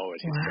just know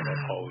it.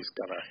 He's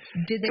gonna.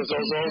 Did they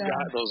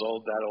those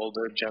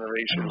older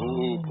generation?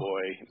 Oh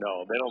boy, no,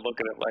 they don't look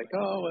at it like,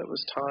 oh, it was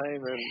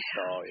time. And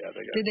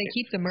Did they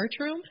keep the merch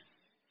room?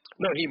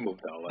 No, he moved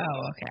out. Oh,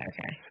 okay.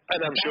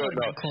 And I'm sure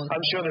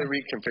they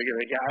reconfigured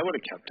it. Yeah, I would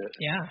have kept it.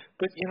 Yeah.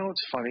 But you know,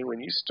 it's funny when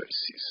you see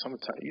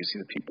you see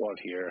the people out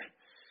here.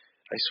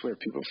 I swear,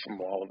 people from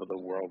all over the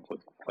world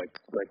with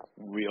like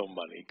real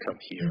money come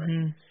here,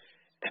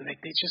 and they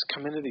just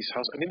come into these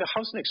houses. I mean, the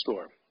house next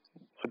door.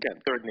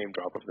 Again, third name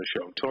drop of the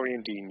show. Tori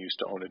and Dean used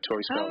to own it.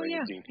 Tori Spelling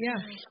and Dean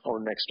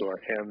owned next door,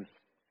 and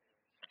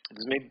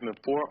there's maybe been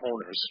 4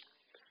 owners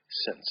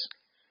since.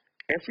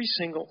 Every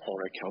single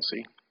owner,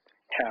 Kelsey,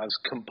 has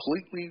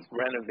completely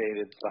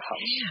renovated the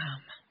house. Damn.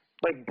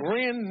 Like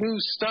brand new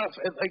stuff.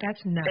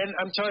 That's nuts. And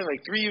I'm telling you,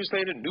 like 3 years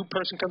later, new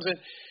person comes in,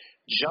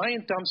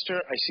 giant dumpster.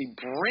 I see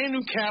brand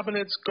new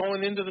cabinets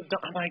going into the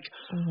I'm like,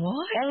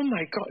 what? Oh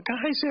my God,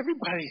 guys,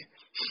 everybody.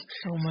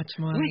 So much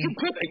money. We can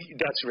put.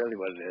 That's really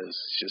what it is.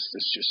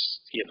 It's just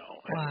you know.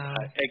 Wow.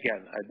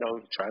 I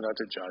don't try not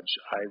to judge.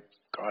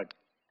 God,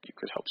 you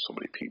could help so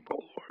many people,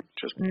 or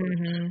just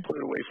put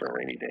it away for a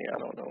rainy day. I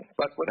don't know,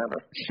 but whatever.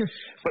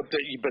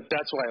 but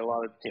that's why a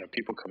lot of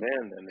people come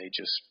in and they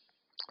just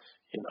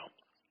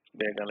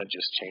they're gonna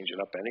just change it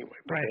up anyway.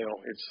 But right.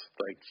 It's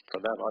like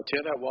for them, I'll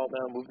tear that wall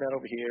down, move that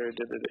over here.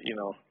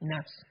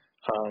 Nuts.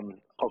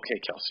 Okay,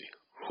 Kelsey.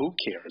 Who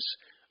cares?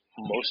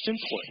 Most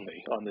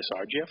importantly, on this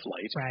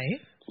RGF-lite, right?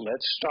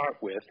 Let's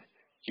start with.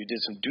 You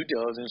did some due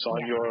diligence on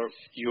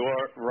your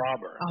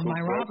robber. On my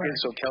robber.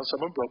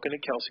 Someone broke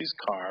into Kelsey's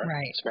car,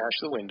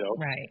 smashed the window,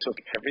 took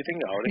everything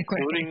out,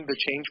 including the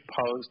change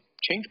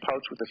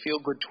pouch with the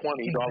Feel Good $20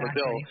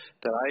 bill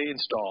that I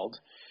installed.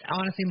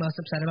 Honestly, most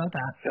upset about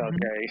that.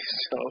 Okay,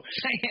 so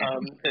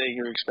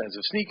your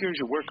expensive sneakers,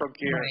 your workout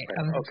gear. Right,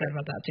 I was upset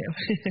about that too.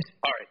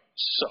 All right,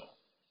 so.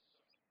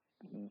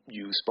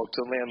 You spoke to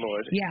the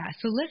landlord. Yeah.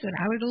 So listen,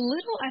 I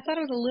thought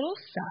it was a little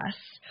sus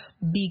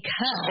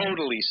because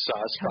totally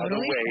sus. By the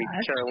way,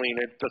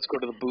 Carolina, let's go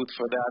to the booth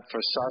for that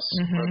for sus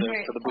for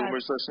the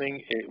boomers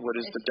listening. What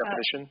is the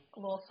definition? A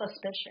little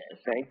suspicious.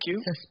 Thank you.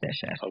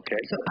 Suspicious.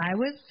 Okay. So I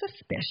was sus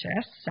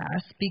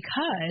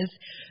because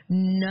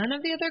none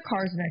of the other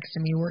cars next to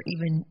me were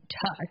even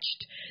touched.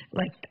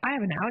 Like I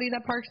have an Audi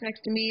that parks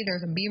next to me.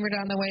 There's a Beamer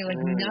down the way.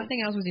 Like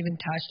nothing else was even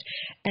touched.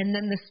 And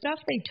then the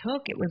stuff they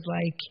took, it was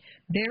like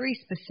very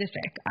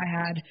specific. I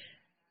had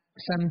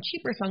some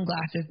cheaper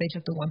sunglasses. They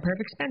took the one pair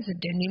of expensive,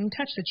 didn't even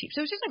touch the cheap.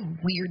 So it was just like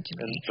weird to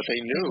me. But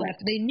they knew.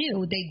 They knew.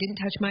 They didn't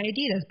touch my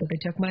Adidas, but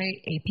they took my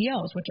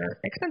APLs, which are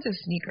expensive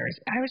sneakers.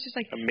 I was just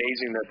like...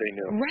 Amazing that they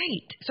knew.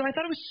 Right. So I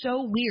thought it was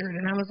so weird.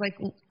 And I was like,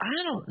 I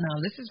don't know.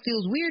 This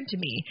feels weird to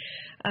me.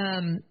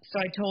 So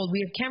we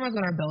have cameras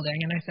on our building.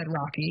 And I said,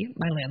 Rocky,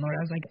 my landlord,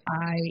 I was like,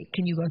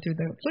 can you go through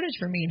the footage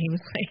for me? And he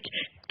was like...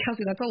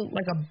 Kelsey, that's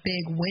like a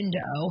big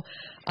window.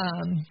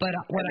 But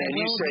what I will do... And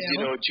you said, you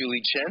know what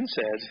Julie Chen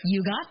said. You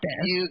got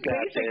this. You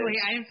got Basically,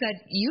 this. I said,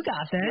 you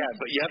got this. Yeah,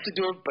 but you have to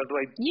do it, by the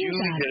way,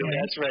 Julie did it.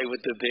 That's right,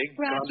 with the big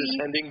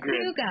condescending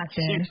grin. You got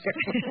this.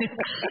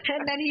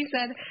 And then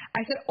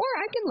I said, or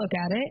I can look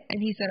at it.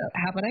 And he said,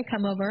 how about I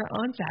come over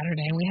on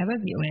Saturday and we have a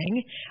viewing.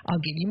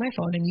 I'll give you my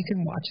phone and you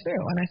can watch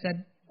through. And I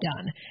said,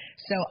 done.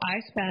 So I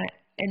spent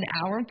an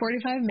hour and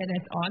 45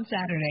 minutes on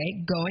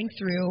Saturday going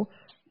through.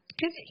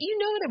 Because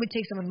that would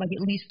take someone like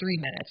at least 3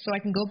 minutes. So I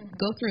can go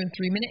through in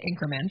 3-minute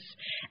increments.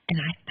 And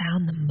I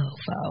found the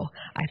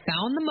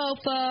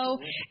mofo.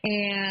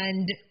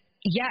 And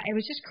yeah, it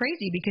was just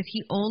crazy because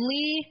he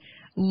only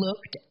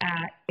looked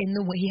at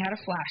he had a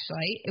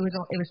flashlight. It was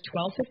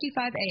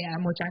 12:55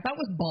 a.m., which I thought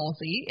was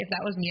ballsy. If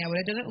that was me, I would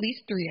have done at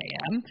least 3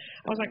 a.m.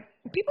 I was like,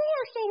 people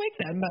are still awake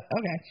then, but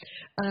okay.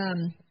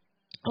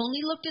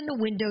 Only looked in the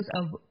windows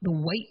of the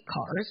white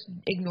cars,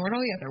 ignored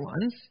all the other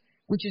ones.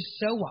 which is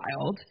so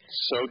wild.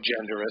 So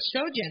generous.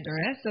 So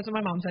generous. That's what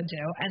my mom said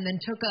too. And then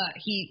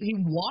he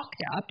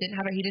walked up,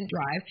 he didn't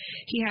drive.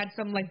 He had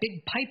some like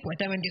big pipe with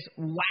him and just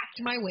whacked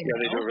my window.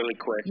 Yeah, they do it really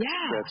quick.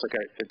 Yeah. It's like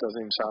it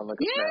doesn't even sound like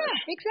a smash.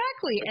 Yeah,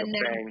 exactly. Like and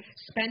then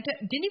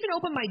didn't even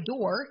open my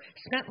door,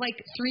 spent like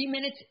 3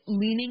 minutes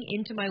leaning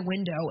into my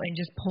window and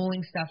just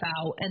pulling stuff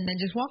out and then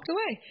just walked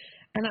away.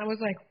 And I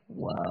was like,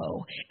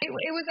 whoa.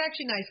 It was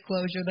actually nice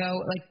closure, though.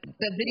 Like,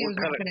 the video's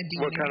not going to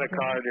do anything. What kind of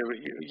car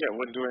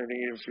wouldn't do anything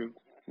if you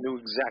knew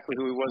exactly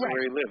who he was and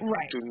where he lived.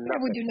 Right. Do nothing.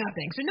 It would do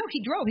nothing. So, no, he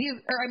drove. He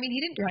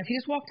didn't drive. He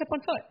just walked up on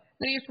foot.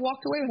 Then he just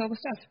walked away with all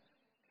the stuff.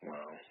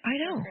 Wow. I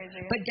know.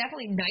 But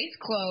definitely nice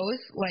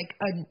clothes, like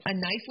a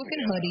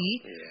nice-looking hoodie.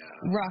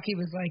 Yeah. Rocky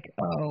was like,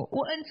 oh.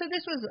 Well, and so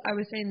I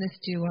was saying this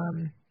to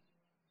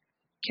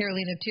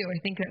Carolina, too.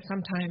 I think that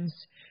sometimes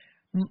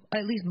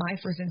at least my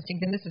first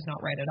instinct, and this is not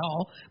right at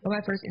all, but my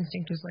first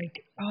instinct was like,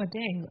 oh,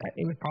 dang,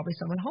 it was probably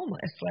someone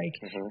homeless, like,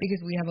 because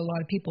we have a lot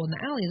of people in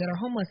the alley that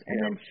are homeless. And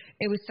then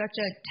it was such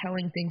a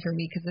telling thing for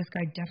me because this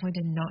guy definitely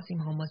did not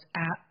seem homeless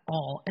at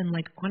all. And,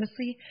 like,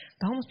 honestly,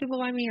 the homeless people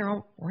by me are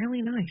all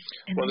really nice.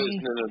 And well, there's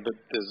a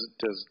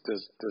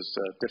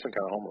different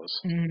kind of homeless.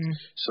 Mm-hmm.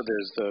 So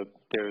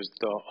there's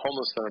the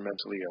homeless that are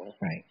mentally ill.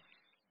 Right.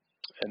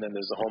 And then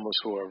there's the homeless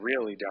who are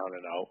really down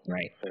and out,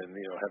 right, and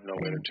have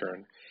nowhere to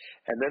turn.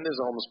 And then there's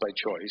the homeless by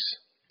choice,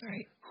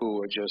 right,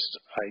 who are just,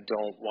 I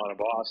don't want a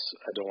boss,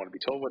 I don't want to be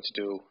told what to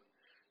do,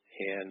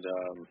 and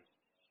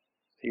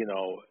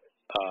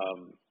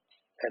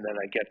and then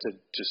I get to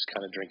just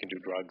kind of drink and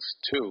do drugs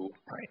too.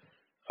 Right.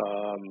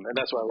 And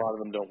that's why a lot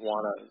of them don't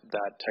want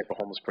that type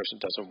of homeless person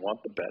doesn't want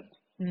the bed.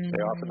 Mm-hmm.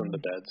 They offer them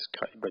the beds,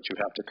 but you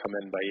have to come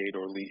in by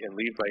 8 and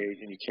leave by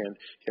 8, and you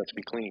have to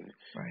be clean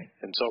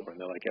and sober. And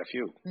they're like, F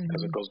you.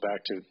 Because it goes back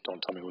to,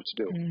 don't tell me what to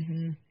do.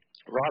 Mm-hmm.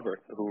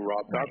 Robert, who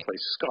robbed our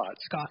place,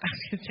 Scott.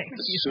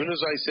 As soon as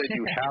I said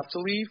you have to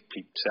leave,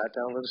 he sat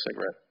down with a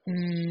cigarette.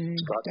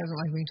 Scott doesn't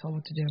like being told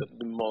what to do.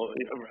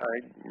 I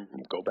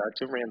go back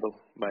to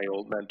Randall, my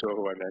old mentor,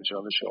 who I mention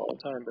on the show all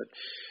the time, but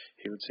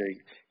he would say,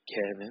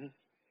 Kevin,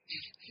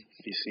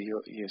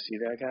 you see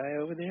that guy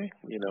over there?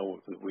 We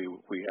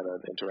had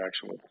an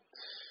interaction with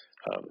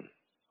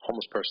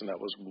homeless person that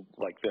was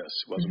like this,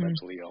 wasn't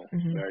mentally ill,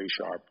 very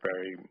sharp,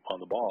 very on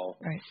the ball.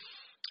 Right.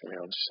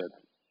 And just said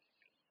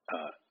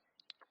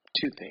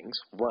 2 things.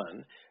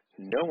 1,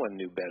 no one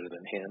knew better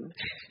than him,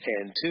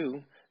 and 2,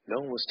 no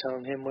one was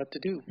telling him what to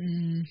do.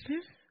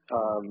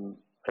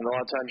 And a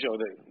lot of times,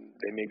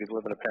 they maybe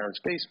live in a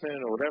parent's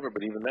basement or whatever,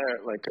 but even there,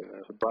 like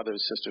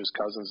brothers, sisters,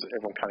 cousins,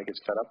 everyone kind of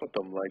gets fed up with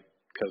them, like,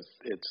 because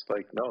it's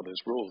like, no,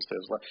 there's rules.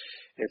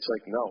 It's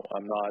like, no,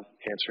 I'm not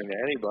answering to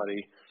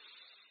anybody.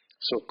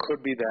 So it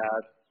could be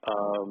that.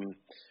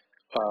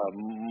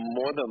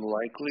 More than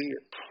likely,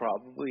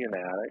 probably an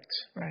addict.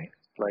 Right.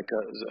 Like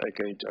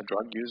a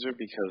drug user,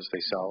 because they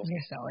sell.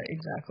 They sell it,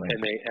 exactly.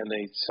 And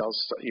they sell,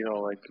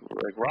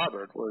 like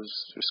Robert was,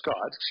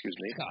 Scott, excuse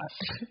me. Scott.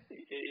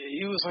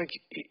 He was like,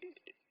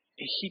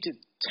 he did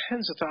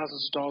tens of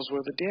thousands of dollars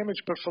worth of damage,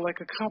 but for like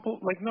a couple,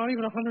 like not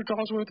even $100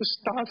 worth of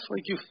stuff.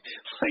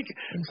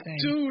 Insane.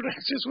 Dude, I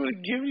just would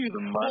have given you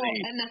the money.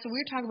 Well, and that's what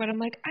we were talking about.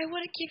 I'm like, I would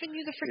have given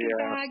you the freaking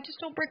bag.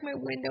 Just don't break my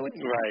window. It's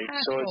right.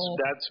 So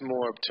that's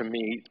more, to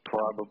me,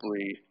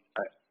 probably.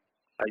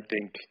 I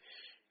think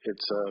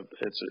it's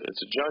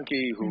a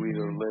junkie who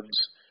either lives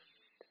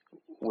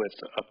with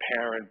a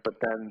parent, but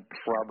then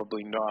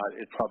probably not.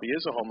 It probably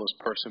is a homeless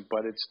person,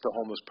 but it's the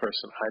homeless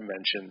person I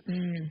mentioned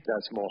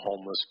that's more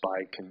homeless by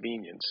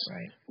convenience,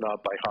 not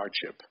by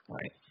hardship.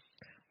 Right.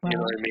 Well, you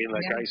know what I mean?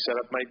 Like I set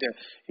up my day,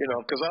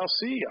 because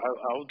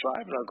I'll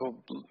drive and I'll go,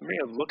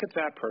 man, look at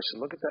that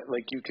person, look at that.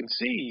 Like you can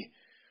see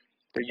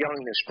they're young,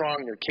 they're strong,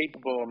 they're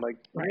capable. I'm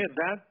like, man,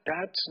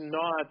 that's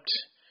not.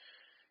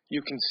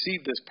 You can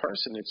see this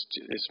person.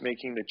 It's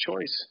making the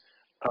choice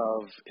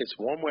of it's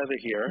warm weather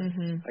here.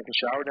 I can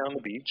shower down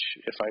the beach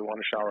if I want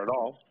to shower at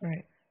all.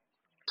 Right.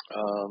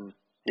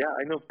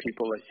 I know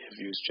people that have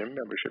used gym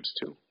memberships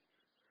too.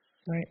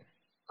 Right.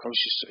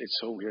 It's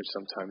so weird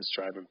sometimes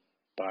driving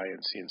by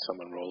and seeing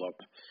someone roll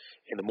up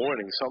in the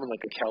morning, someone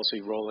like a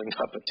Kelsey rolling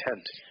up a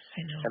tent.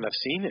 I know. And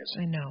I've seen it.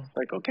 I know.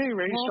 Like, okay,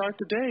 ready to start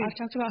the day. I've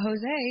talked about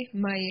Jose,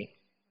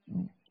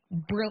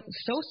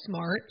 so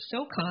smart,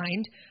 so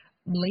kind,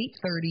 late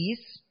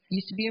 30s,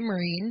 used to be a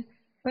Marine.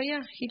 But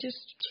yeah, he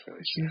just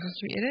chooses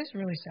to be. It is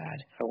really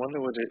sad. I wonder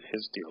what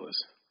his deal is.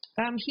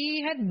 He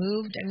had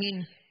moved. I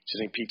mean, do you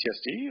think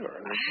PTSD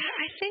or?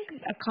 I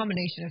think a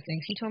combination of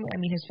things. He told me. I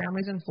mean, his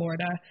family's in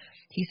Florida.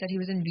 He said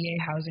he was in VA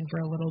housing for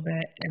a little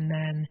bit, and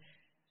then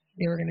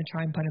they were going to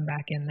try and put him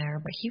back in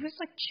there. But he was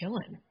like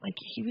chilling. Like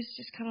he was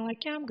just kind of like,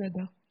 yeah, I'm good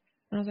though.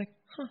 And I was like,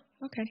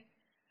 okay.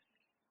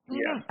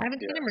 Well, I haven't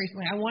seen him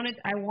recently. I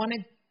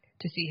wanted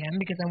to see him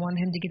because I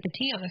wanted him to get the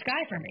tea on this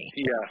guy for me.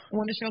 Yeah. I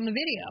wanted to show him the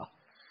video.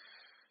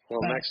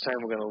 Well, next time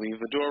we're going to leave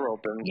the door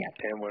open, Yep.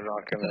 and we're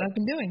not going That's what I've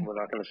been doing.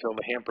 to fill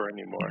the hamper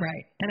anymore.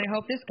 Right. And I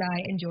hope this guy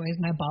enjoys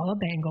my ball of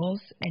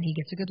bangles and he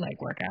gets a good leg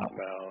workout.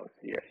 Well,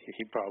 yeah,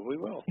 he probably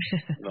will.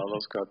 And all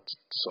those got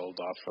sold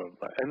off of,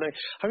 and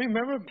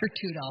remember For $2.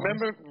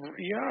 Remember,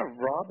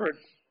 Robert,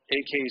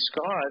 a.k.a.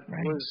 Scott,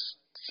 Right.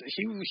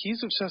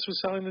 he's obsessed with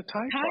selling the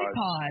Tide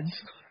Pods.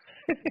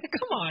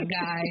 Come on,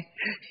 guy.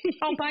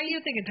 I'll buy you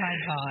a thing of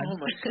Tide Pods. Oh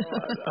my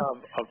God.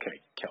 Okay,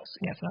 Kelsey.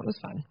 Yes, that was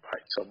fun. All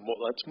right, so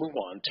let's move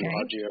on to Okay.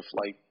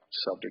 RGF-lite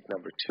subject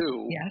number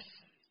 2. Yes.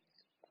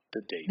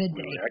 The date. The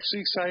We date. were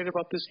actually excited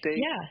about this date.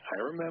 Yeah. I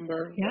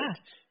remember. Yeah. Like,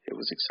 it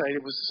was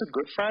exciting. Was this a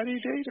Good Friday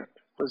date? Or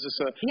was this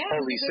a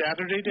Holy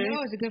Saturday date? No,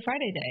 it was a Good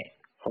Friday date.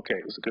 Okay,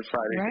 it was a Good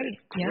Friday Right. date.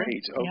 Yeah.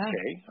 Great. Yeah.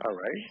 Okay. All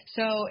right.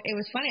 So it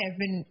was funny.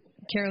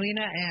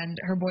 Carolina and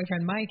her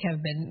boyfriend Mike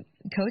have been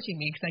coaching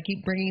me because I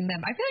keep bringing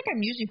them. I feel like I'm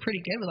usually pretty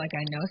good with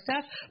I know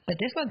stuff, but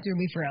this one threw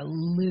me for a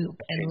loop.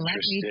 And let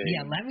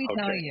me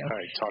tell you. All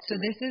right, talk to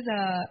me. This is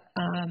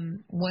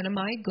one of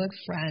my good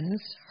friends,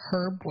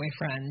 her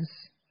boyfriend's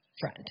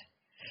friend.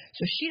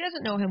 So she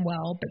doesn't know him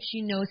well, but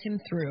she knows him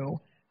through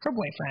her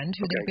boyfriend,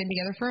 who they've been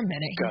together for a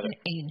minute. He's an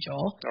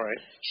angel. All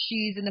right.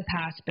 She's in the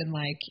past been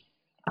like,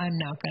 I'm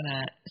not going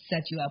to set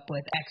you up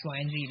with X, Y,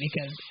 and Z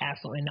because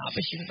absolutely not.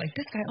 But she was like,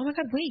 this guy, oh my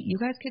God, wait, you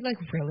guys could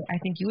really, I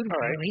think you would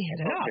really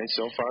hit it up. Okay,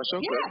 so far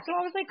so good. Yeah,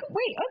 so I was like,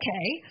 wait,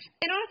 okay.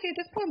 And honestly, at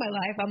this point in my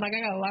life, I'm like,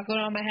 I got a lot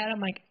going on in my head.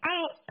 I'm like,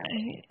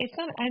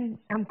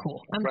 I'm cool.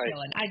 I'm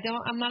chilling.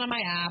 I'm not on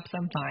my apps.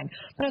 I'm fine.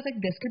 But I was like,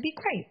 this could be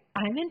great.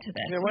 I'm into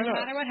this. Yeah, why no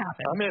not? matter what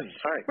happens. I'm in.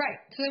 All right. Right.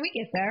 So then we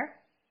get there,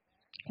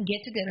 get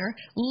to dinner.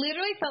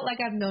 Literally felt like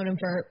I've known him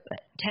for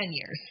 10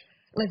 years.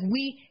 Like,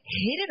 we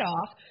hit it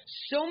off,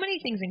 so many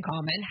things in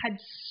common, had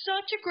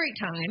such a great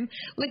time,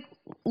 like,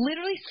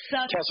 literally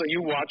such... Tess, are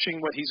you watching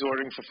what he's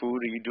ordering for food?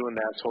 Are you doing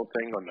that whole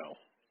thing or no?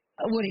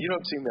 What do you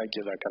don't seem like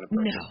you're that kind of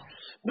person.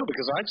 No,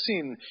 because I've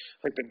seen,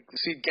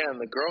 again,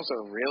 the girls that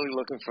are really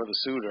looking for the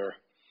suitor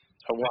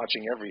are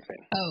watching everything.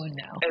 Oh,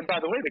 no. And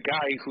by the way, the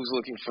guy who's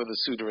looking for the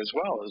suitor as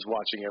well is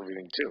watching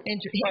everything too.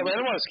 I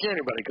don't want to scare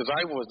anybody because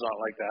I was not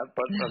like that,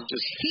 but I'm just.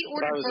 He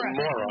ordered I was for a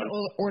us. moron.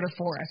 Order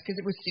for us because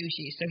it was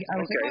sushi. So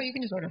I was like, oh, you can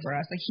just order for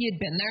us. Like, he had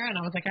been there, and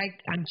I was like,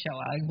 I'm chill.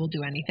 I will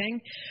do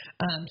anything.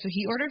 So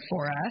he ordered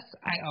for us.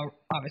 I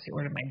obviously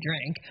ordered my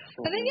drink.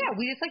 But then,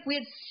 we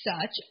had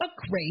such a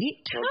great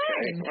time.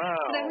 Okay. Wow.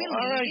 So then we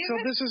all right. So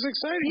this is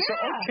exciting.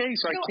 Yeah.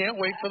 So I can't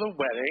wait for the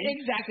wedding.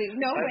 Exactly.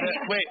 No, wait.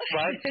 Wait,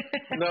 what?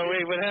 No,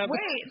 wait, what happened?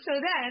 Wait. So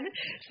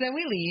then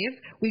we leave.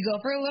 We go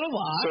for a little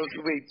walk. So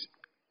wait,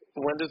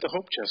 when did the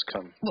hope chest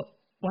come?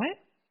 What?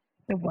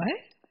 The what?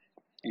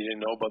 You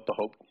didn't know about the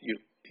hope?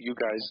 You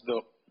guys,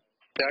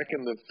 back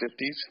in the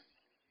 50s,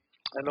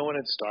 I know when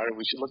it started.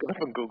 We should look it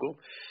up on Google.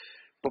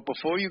 But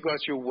before you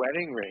got your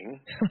wedding ring,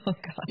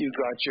 you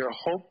got your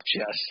hope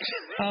chest.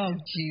 Oh,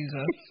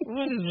 Jesus.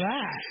 What is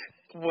that?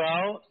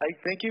 Well, I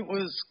think it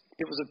was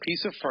a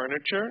piece of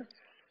furniture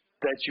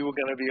that you were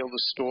going to be able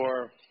to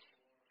store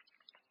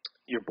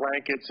your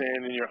blankets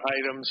in and your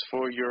items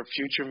for your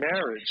future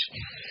marriage.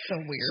 So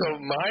weird. So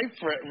my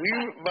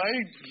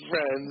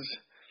friends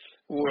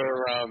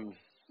were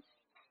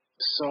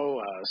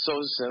so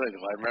cynical.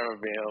 I remember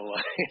being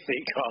like,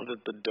 they called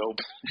it the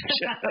dope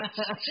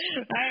chest.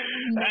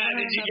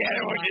 Did you get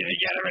her? Did you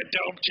get her a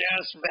dope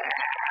chest?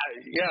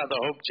 Yeah, the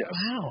hope chest.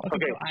 Wow.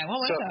 Okay. So I want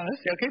one of those.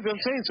 Okay, but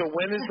I'm saying, so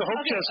when is the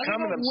hope chest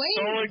coming? I'm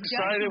so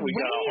excited. We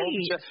got a hope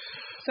chest.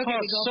 So can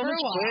we go so for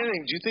much a walk? planning.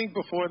 Do you think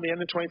before the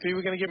end of 23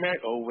 we're going to get married?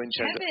 Oh,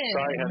 Winchester.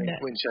 Sorry, honey.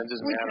 Winchester's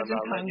mad.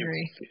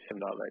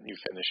 I'm not letting you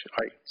finish.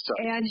 All right,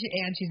 sorry. And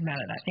she's mad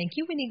at that. Thank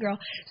you, Winnie girl.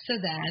 So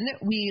then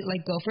we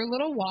go for a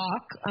little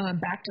walk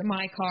back to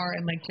my car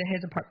and to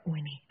his apartment.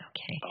 Winnie,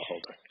 okay. I'll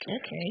hold her.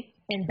 Okay.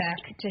 And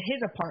back to his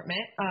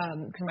apartment,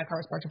 because my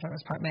car was parked in front of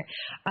his apartment.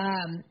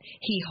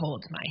 He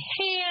holds my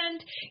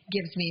hand,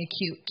 gives me a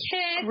cute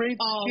kiss. Great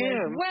all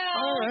is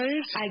well. All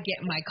right. I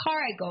get in my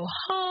car, I go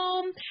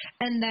home,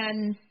 and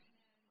then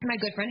my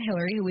good friend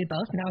Hillary, who we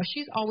both know,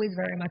 she's always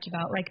very much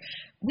about,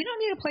 we don't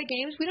need to play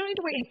games. We don't need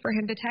to wait for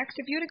him to text.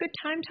 If you had a good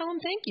time, tell him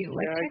thank you.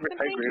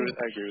 I agree with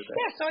that.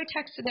 Yeah, so I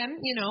texted him,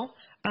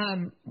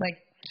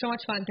 so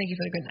much fun. Thank you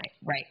for the good night.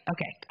 Right.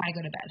 Okay. I go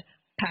to bed.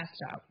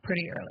 Passed out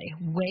pretty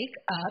early. Wake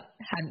up.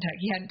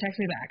 He hadn't texted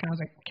me back. And I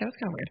was like, okay, that's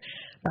kind of weird.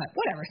 But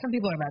whatever. Some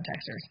people are bad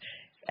texters.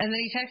 And then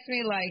he texted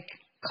me a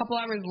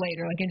couple hours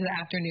later, into the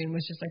afternoon,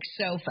 was just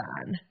so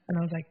fun. And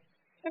I was like,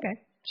 okay,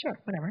 sure,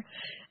 whatever.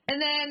 And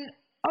then,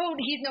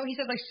 he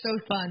said so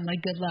fun,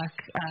 good luck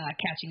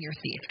catching your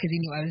thief, because he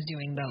knew I was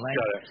doing the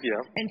Got it,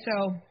 yeah. And so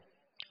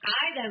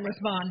I then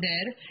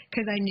responded,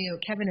 because I knew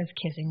Kevin is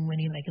kissing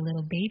Winnie like a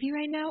little baby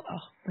right now.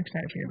 Oh, I'm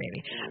excited for your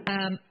baby.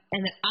 And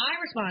then I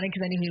responded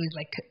because I knew he was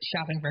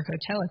shopping for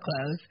Coachella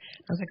clothes.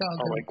 I was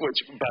like, which,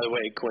 by the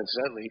way,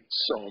 coincidentally,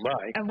 so am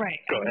I.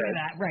 Right. Go ahead.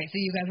 That. Right. So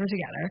you guys were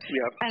together.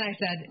 Yep. And I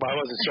said, well, I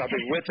wasn't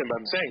shopping with him.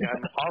 I'm saying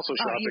I'm also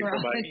shopping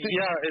for my.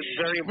 Yeah, it's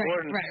very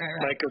important.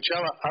 Right. My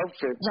Coachella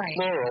outfit,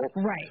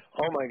 plural. Right.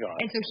 Oh my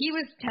God. And so he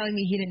was telling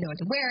me he didn't know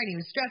what to wear and he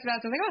was stressed about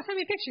it. So I was like, send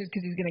me pictures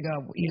because he's going to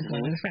go. He's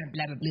going with his friend.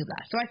 Blah blah blah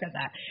blah. So I said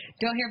that.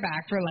 Don't hear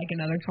back for like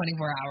another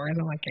 24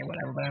 hours. I'm like, okay,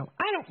 whatever. But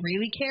I don't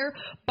really care.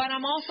 But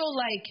I'm also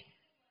like,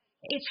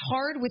 it's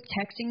hard with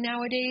texting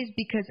nowadays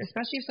because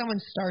especially if someone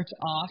starts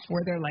off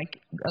where they're like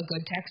a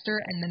good texter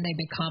and then they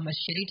become a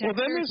shitty texter.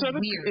 Well, then there's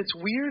weird. It's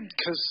weird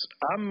because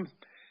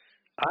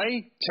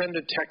I tend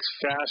to text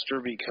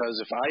faster because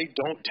if I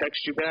don't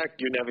text you back,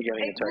 you're never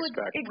getting a text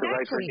back because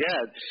I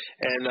forget.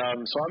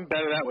 And so I'm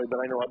better that way.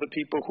 But I know other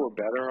people who are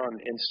better on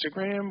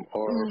Instagram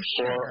or on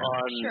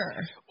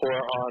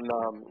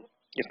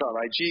if not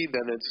IG,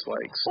 then it's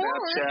like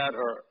Snapchat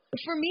or.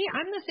 For me,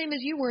 I'm the same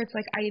as you where it's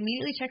like I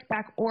immediately text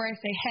back or I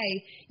say,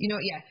 hey,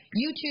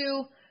 you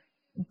two.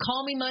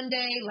 Call me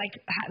Monday, like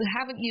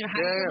have a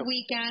good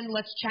weekend.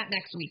 Let's chat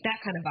next week.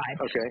 That kind of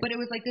vibe. Okay. But it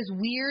was like this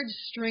weird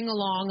string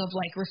along of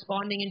like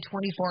responding in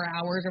 24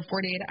 hours or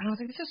 48. And I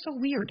was like, this is so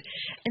weird.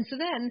 And so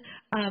then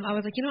I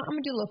was like, I'm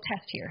gonna do a little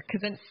test here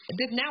because then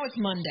now it's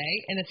Monday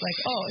and it's like,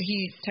 oh,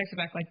 he texted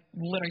back like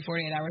literally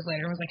 48 hours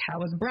later. I was like, how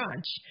was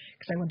brunch?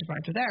 Because I went to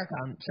brunch with Eric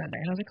on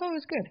Sunday, and I was like, oh,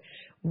 it was good.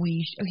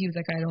 He was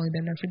like, I'd only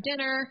been there for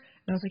dinner.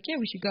 And I was like, yeah,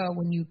 we should go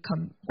when you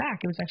come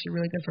back. It was actually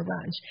really good for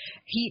brunch.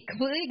 He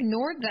completely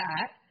ignored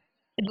that,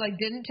 like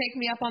didn't take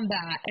me up on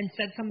that, and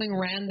said something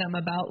random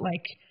about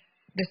like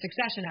the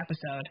Succession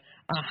episode.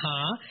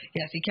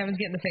 Yeah, see, Kevin's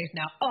getting the face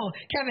now. Oh,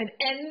 Kevin.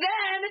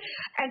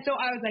 And so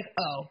I was like,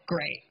 oh,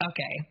 great.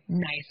 Okay,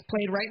 nice.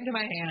 Played right into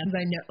my hands.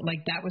 I know, like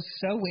that was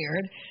so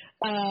weird.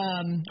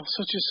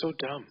 Also just so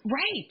dumb.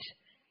 Right.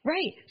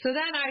 So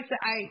then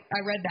I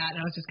read that and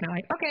I was just kind of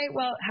like, okay,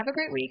 well, have a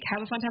great week.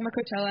 Have a fun time at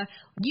Coachella.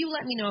 You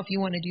let me know if you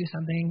want to do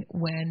something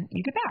when you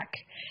get back.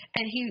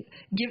 And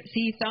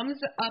he thumbs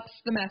ups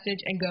the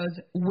message and goes,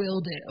 will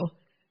do.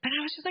 And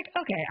I was just like,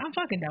 okay, I'm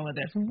fucking done with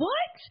this.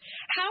 What?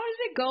 How does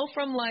it go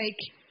from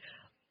like,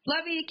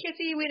 lovey,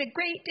 kissy, we had a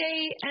great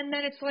date, and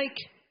then it's like,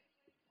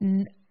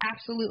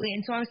 absolutely.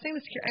 And so I was saying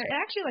this, it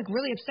actually like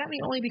really upset me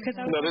only because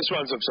I was. No, this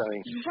one's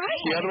upsetting.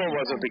 Right. The other one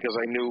wasn't because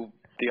I knew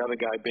the other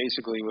guy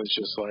basically was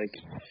just like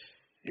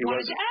he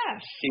wanted to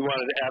F, and he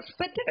wanted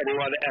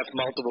to F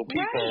multiple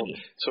people. Right.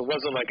 So it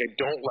wasn't like I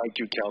don't like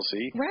you,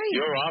 Kelsey. Right.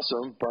 You're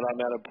awesome, but I'm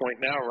at a point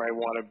now where I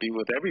want to be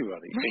with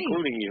everybody,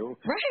 including you.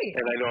 Right.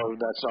 And I know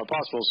that's not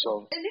possible.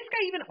 So. And this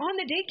guy even on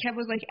the date, Kev,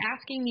 was like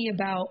asking me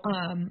about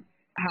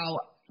how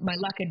my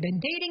luck had been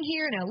dating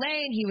here in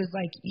LA, and he's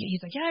like,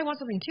 yeah, I want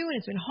something too, and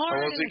it's been hard.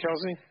 How old is he,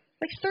 Kelsey?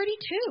 Like 32.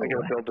 I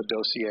gotta build the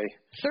dossier.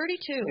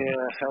 32.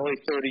 Yeah, LA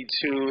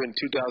 32 in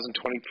 2023.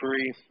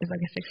 It's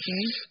like a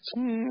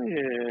 16?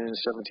 Yeah, 17,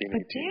 18.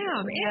 But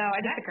damn. No,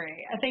 I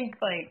disagree. I think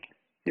like.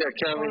 Yeah,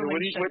 Kevin,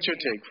 what's your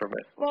take from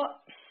it? Well,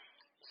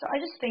 so I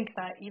just think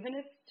that even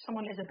if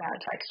someone is a bad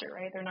texter,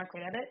 right, they're not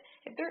great at it,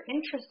 if they're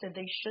interested,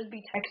 they should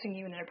be texting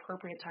you in an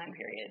appropriate time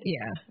period.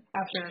 Yeah.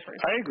 After a first.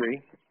 I agree.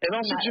 And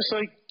also just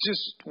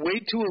way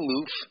too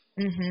aloof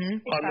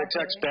on the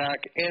text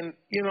back. And,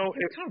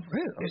 it's kind of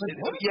rude. I was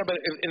like, what? Yeah, but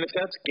if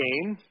that's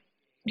game.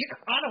 Yeah,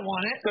 I don't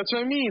want it. That's what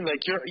I mean. Like,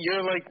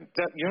 you're like,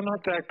 that. You're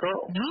not that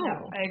girl.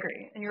 No. I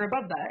agree. And you're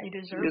above that. You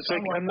deserve it's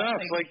like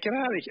enough. Like, get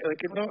out of here.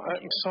 Like, no,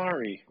 I'm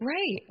sorry.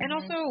 Right. And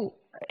also,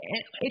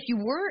 if you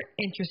were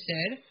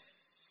interested,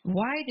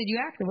 why did you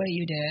act the way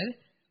you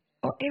did?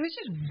 It was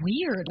just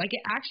weird. Like,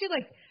 it actually,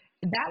 like,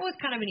 that was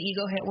kind of an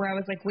ego hit where I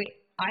was like, wait,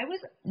 I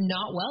was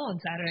not well on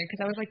Saturday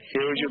because I was like,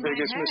 here was your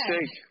biggest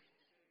mistake.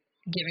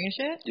 Giving a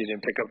shit? You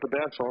didn't pick up the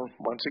bad phone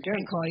once again.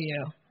 I call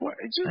you. What?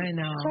 I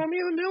know. Call me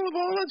in the middle of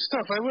all that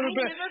stuff. I would have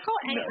been. Never call.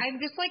 No. I'm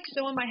just like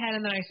so in my head,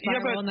 and then I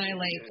spiral, and then I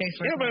like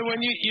Facebook. Yeah, but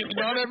when you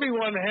not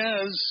everyone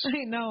has.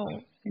 I know.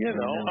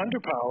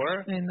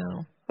 Underpower. I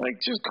know. Like,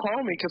 just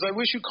call me because I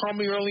wish you called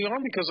me early on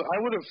because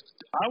I would have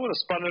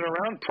spun it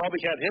around,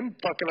 probably had him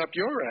fucking up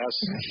your ass.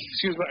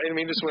 Excuse me, I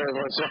didn't mean to swear,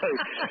 everyone. Sorry,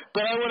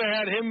 but I would have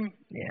had him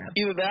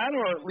either that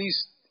or at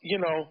least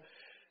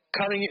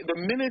cutting it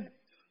the minute.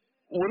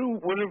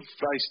 What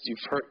advice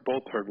you've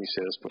both heard me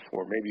say this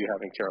before? Maybe you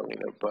haven't,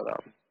 Carolina, but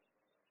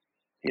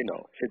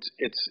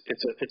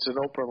it's an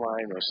Oprah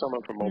line or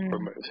someone from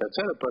Oprah had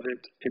said it, but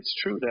it's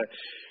true that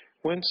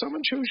when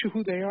someone shows you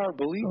who they are,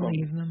 believe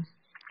them.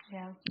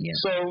 Yeah.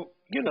 So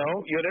you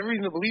had every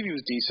reason to believe he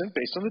was decent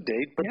based on the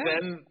date, but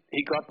then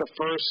he got the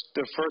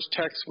first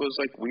text was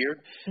like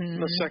weird,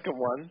 and the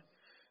second one.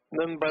 And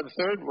then by the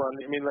third one,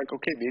 I mean, like,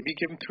 okay, maybe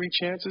give him 3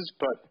 chances,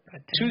 but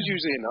 2's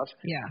usually enough.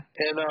 Yeah.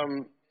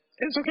 And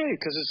it's okay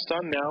because it's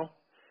done now.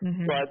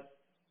 But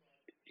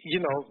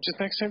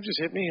just next time, just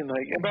hit me and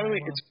like. And by the way,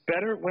 it's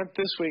better it went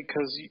this way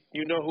because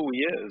you know who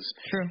he is.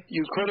 True.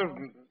 You could have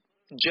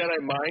Jedi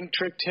mind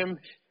tricked him,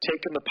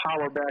 taken the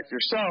power back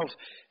yourself,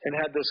 and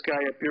had this guy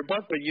up your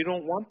butt. But you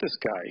don't want this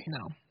guy.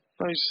 No.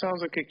 No, he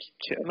sounds like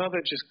another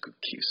just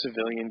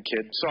civilian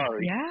kid.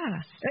 Sorry. Yeah,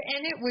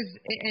 and it was,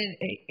 and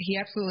he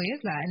absolutely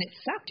is that, and it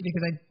sucked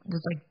because I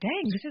was like,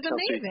 dang, this is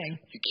amazing.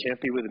 You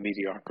can't be with a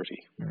mediocrity.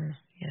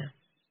 Yeah.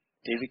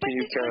 Neither can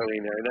you,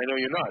 Carolina, and I know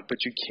you're not, but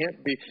you can't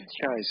be,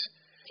 guys.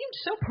 Seemed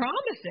so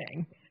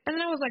promising, and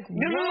then I was like,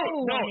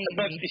 no,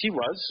 but he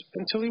was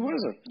until he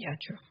wasn't. Yeah,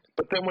 true.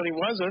 But then when he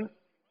wasn't,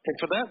 and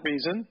for that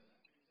reason,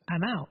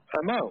 I'm out.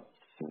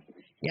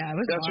 Yeah, it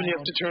was That's when you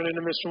have wild. to turn into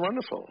Mr.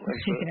 Wonderful.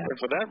 And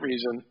for that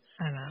reason,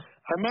 I know.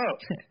 I'm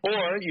out.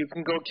 Or you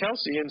can go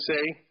Kelsey and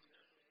say,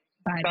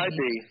 Bye, B.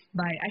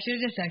 Bye. I should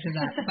have just texted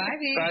that. Bye,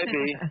 B. Bye, B.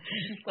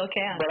 Still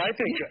can. But I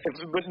think,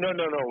 but no.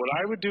 What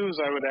I would do is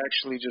I would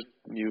actually just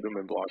mute them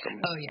and block them.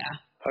 Oh, yeah.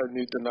 I would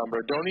mute the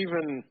number. Don't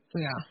even,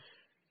 Yeah.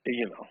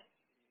 you know.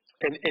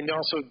 And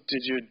also,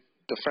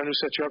 the friend who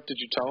set you up, did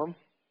you tell him?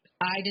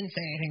 I didn't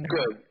say anything to her.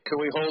 Good. Can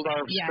we hold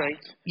our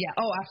strength? Yeah.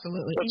 Oh,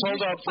 absolutely.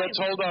 Let's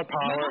hold our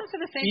power. My mom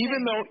said the same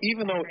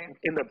Even though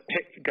in the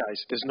guys,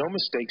 there's no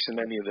mistakes in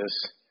any of this.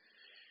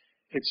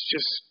 It's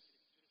just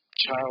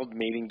child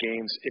mating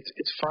games.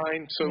 It's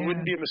fine. So it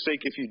wouldn't be a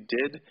mistake if you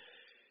did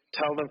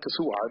tell them, because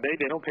who are they?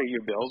 They don't pay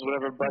your bills,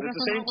 whatever. But at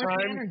the same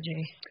time,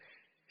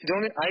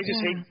 I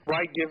just hate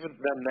why give them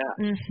that.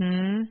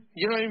 Mm-hmm.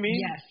 You know what I mean?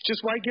 Yes.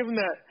 Just why give them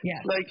that?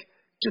 Yes. Like,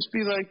 just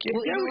be like,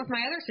 well, even with my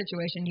other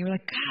situation, you were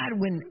like,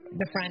 God, when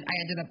the friend, I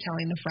ended up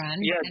telling the friend.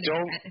 Yeah, no.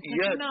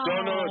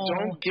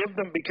 don't give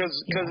them because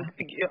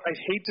I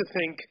hate to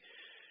think.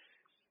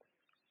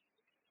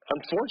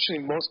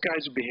 Unfortunately, most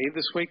guys who behave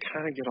this way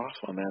kind of get off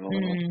on that a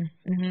little.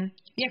 Mm-hmm.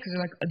 Yeah, because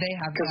they're like they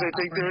have. Because they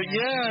think they're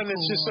and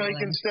it's just like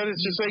instead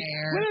it's just like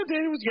we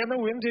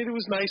haven't dated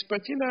was nice, but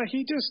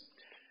he just.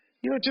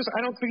 I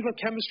don't think the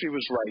chemistry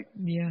was right.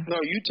 Yeah. No,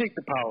 you take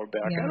the power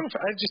back. Yeah.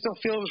 I just don't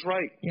feel it was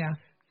right. Yeah.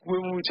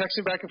 When we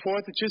texted back and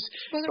forth, it just.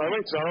 By the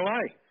way, it's not a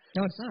lie.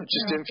 No, it's not. It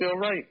just didn't feel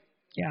right.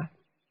 Yeah.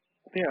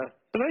 Yeah.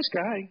 A nice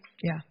guy.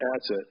 Yeah.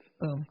 That's it.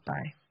 Boom.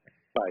 Bye.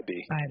 Bye, B.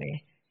 Bye, B.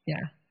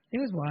 Yeah. It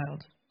was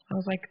wild. I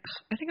was like,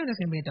 I think I'm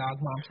just gonna be a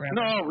dog mom forever.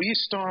 No, will you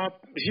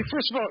stop?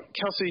 First of all,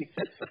 Kelsey.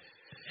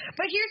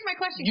 But here's my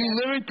question. You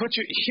literally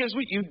here's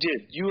what you did.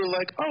 You were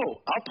like,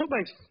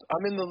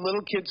 I'm in the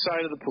little kid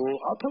side of the pool.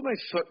 I'll put my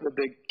foot in the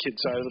big kid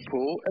side of the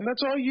pool, and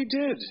that's all you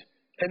did.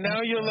 And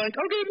now you're like,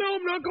 okay, no,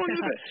 I'm not going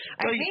to that.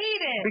 I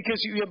hate it. Because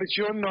but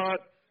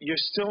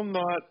you're still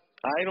not,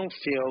 I don't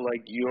feel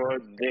like you're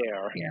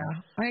there.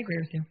 Yeah, I agree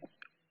with you.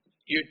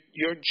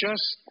 You're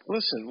just,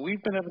 listen,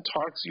 we've been having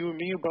talks, you and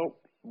me, about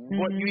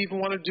what you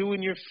even want to do in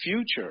your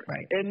future.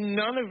 Right. And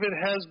none of it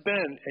has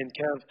been. And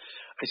Kev,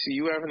 I see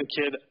you having a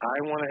kid. I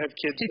want to have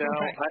kids now.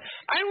 Right.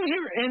 I don't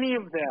hear any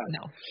of that.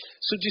 No.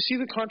 So do you see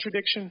the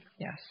contradiction?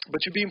 Yes.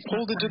 But you're being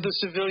pulled into the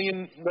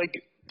civilian,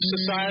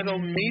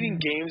 societal mating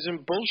games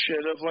and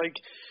bullshit of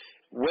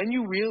when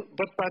you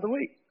but by the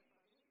way,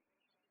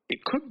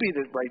 it could be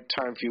the right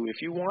time for you if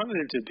you wanted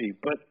it to be,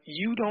 but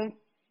you don't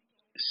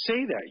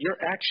say that. Your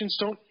actions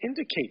don't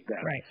indicate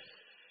that. Right.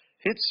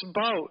 It's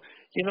about,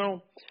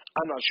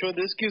 I'm not sure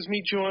this gives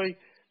me joy,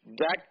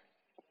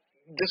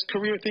 this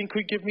career thing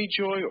could give me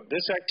joy, or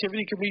this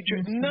activity could be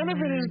joy. None of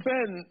it has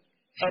been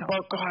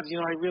about, God,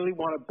 I really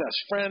want a best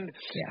friend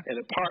and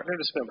a partner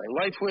to spend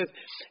my life with,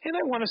 and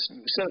I want to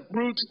set up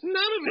roots.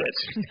 None of it.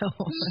 No.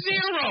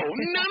 Zero.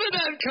 None of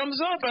that comes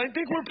up. I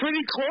think we're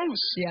pretty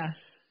close. Yeah.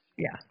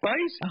 Yeah.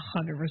 Right?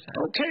 100%.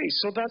 Okay,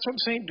 so that's what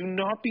I'm saying. Do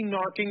not be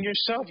knocking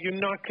yourself.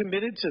 You're not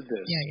committed to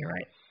this. Yeah, you're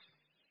right.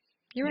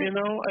 You're right.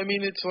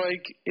 It's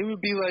like, it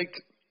would be like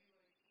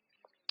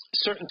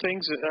certain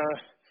things. I'm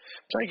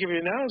trying to give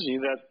you an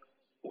analogy that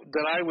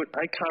I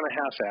kind of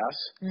half-ass.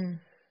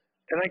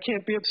 And I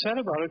can't be upset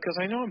about it because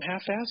I know I'm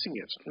half-assing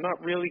it. I'm not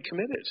really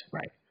committed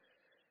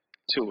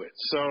to it.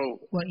 So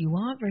what you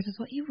want versus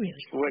what you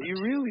really want. What you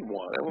really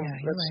want.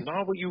 That's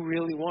not what you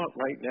really want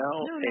right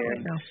now.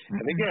 No.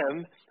 And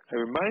again, I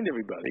remind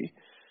everybody,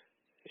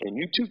 and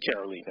you too,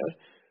 Carolina,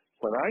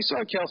 when I saw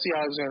Kelsey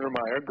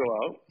Alexander-Meyer go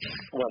out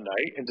one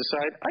night and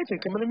decide, I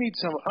think I'm going to meet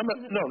someone.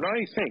 Not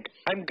I think.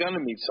 I'm going to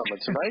meet someone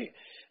tonight.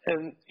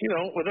 And,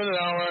 within an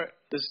hour,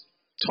 this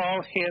tall,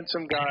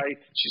 handsome guy,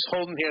 she's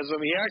holding hands with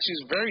him. He actually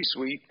is very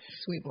sweet.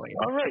 Sweet boy.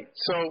 All right.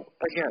 So,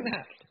 again,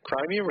 cry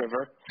me a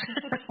river.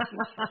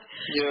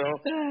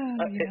 Again,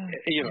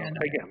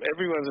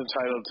 everyone's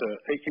entitled to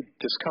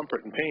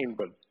discomfort and pain,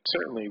 but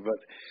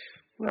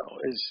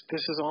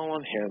this is all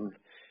on him.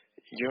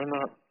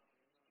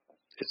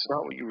 It's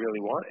not what you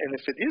really want. And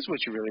if it is what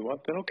you really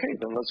want, then okay,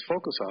 then let's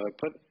focus on it.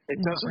 But it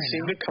doesn't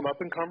seem to come up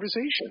in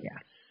conversation. Yeah.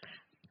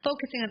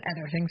 Focusing on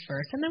other things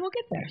first, and then we'll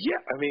get there. Yeah,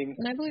 I mean,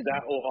 that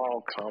will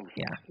all come.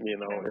 Yeah.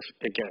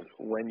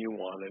 When you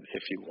want it,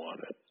 if you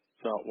want it.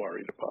 Not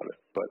worried about it.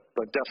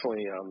 But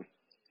definitely,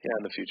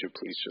 in the future,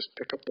 please just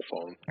pick up the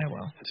phone. I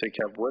will. And say,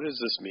 Kev, what does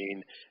this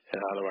mean, and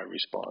how do I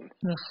respond?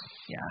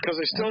 Yeah. Because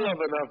I still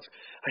have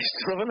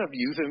enough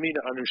youth in me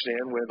to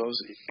understand where those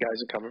guys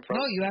are coming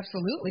from. No, you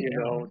absolutely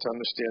do. To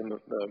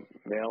understand the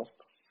male.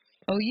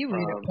 Oh, you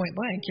read it point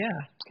blank, yeah.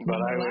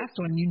 But the last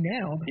one you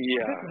nailed.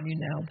 Yeah. The one you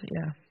nailed,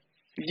 yeah.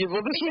 Yeah,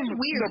 well, this one's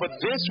weird. No, but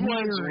this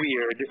one's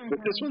weird. But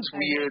this one's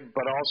weird,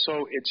 but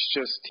also it's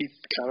just he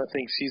kind of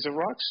thinks he's a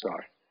rock star.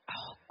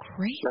 Oh,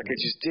 great. Like I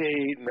just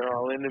date and they're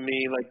all into me.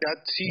 Like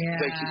that.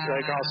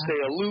 Like I'll stay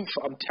aloof.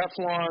 I'm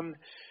Teflon.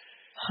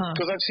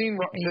 Because I've seen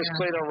this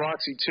played on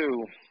Roxy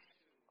too,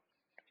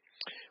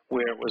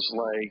 where it was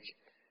like,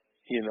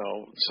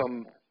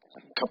 some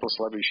couple of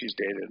celebrities she's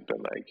dated have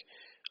been like,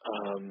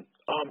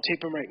 I'm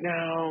taping right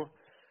now.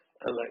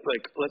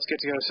 like, let's get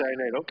together Saturday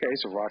night. Okay,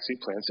 so Roxy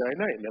plans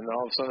Saturday night. And then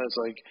all of a sudden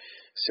it's like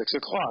 6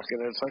 o'clock.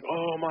 And it's like,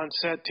 oh, I'm on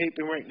set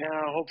taping right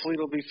now.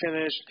 Hopefully it'll be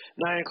finished.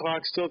 9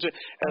 o'clock still.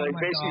 And like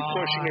basically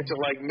pushing it to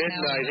like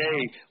midnight. Hey,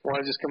 want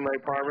to just come to my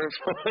apartment?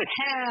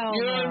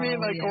 You know what I mean?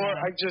 Like, or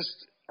I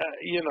just,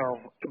 you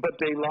know, but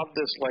they love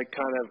this like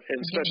kind of,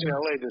 and especially in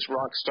LA, this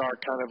rock star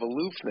kind of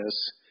aloofness.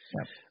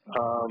 Yep.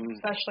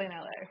 Especially in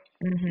LA.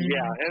 Mm-hmm.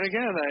 Yeah, and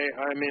again,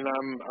 I mean,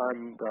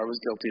 I was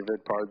guilty of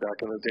it probably back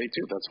in the day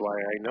too. That's why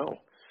I know.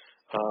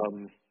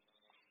 I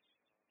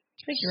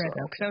think you're right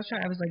though, because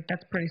I was like,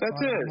 that's pretty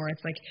spot on. Where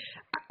it's like,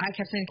 I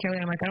kept saying to Kelly,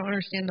 I'm like, I don't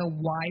understand the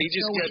why. He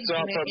just gets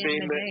off on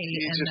being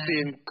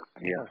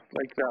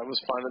like that was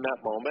fun in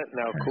that moment.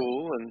 Now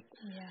cool, and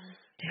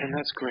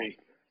that's great.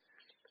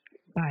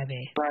 Bye,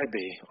 B. Bye, B.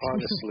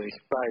 Honestly,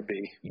 bye, B.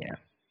 Yeah,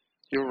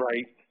 you're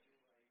right.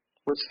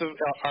 What's the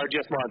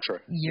RGF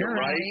mantra? You're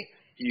right.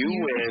 You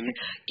win.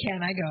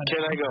 Can I go now?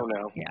 Can I go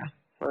now? Yeah.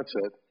 That's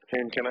it.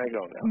 And can I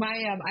go now?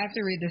 I have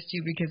to read this to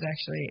you because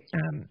actually,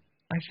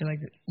 I feel like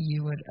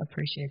you would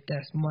appreciate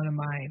this. One of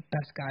my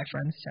best guy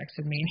friends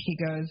texted me and he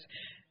goes,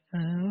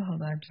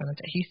 hold on,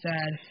 he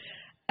said,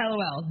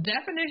 LOL,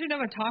 definition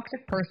of a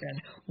toxic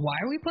person. Why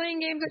are we playing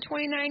games at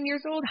 29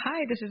 years old?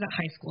 Hi, this isn't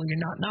high school.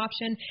 You're not an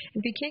option. If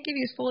he can't give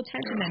you his full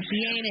attention, then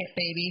he ain't it,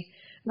 baby.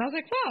 And I was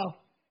like,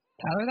 wow.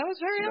 Tyler, that was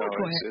very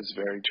eloquent. It's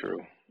very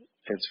true.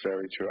 It's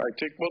very true.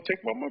 We'll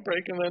take one more break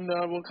and then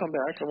we'll come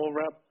back and we'll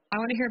wrap. I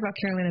want to hear about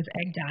Carolina's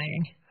egg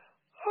dying.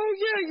 Oh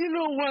yeah, you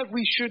know what?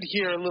 We should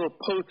hear a little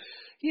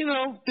You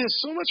know, there's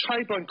so much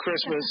hype on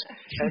Christmas,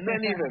 and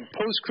then even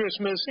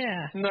post-Christmas,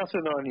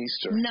 nothing on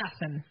Easter.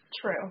 Nothing.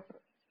 True.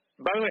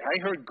 By the way,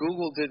 I heard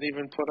Google didn't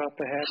even put up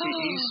the Happy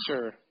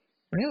Easter.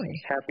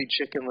 Really? Happy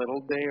Chicken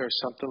Little Day or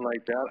something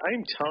like that. I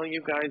am telling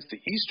you guys, the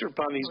Easter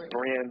Bunny's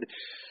brand.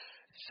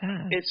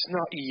 Sad. It's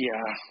not.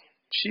 Yeah,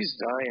 she's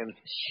dying.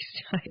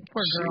 She's dying.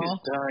 Poor girl. She's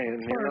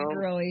dying. Poor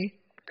girlie.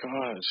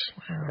 Gosh.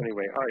 Wow.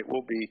 Anyway, all right,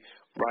 we'll be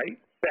right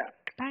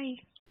back. Bye.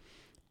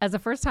 As a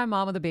first-time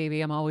mom with a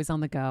baby, I'm always on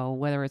the go,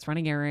 whether it's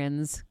running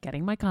errands,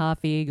 getting my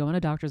coffee, going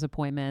to doctor's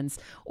appointments,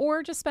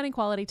 or just spending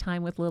quality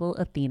time with little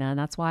Athena. And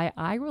that's why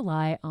I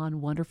rely on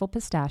wonderful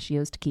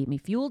pistachios to keep me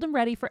fueled and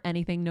ready for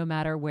anything, no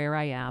matter where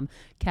I am.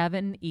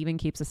 Kevin even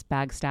keeps a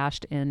bag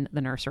stashed in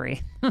the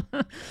nursery.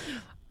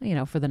 You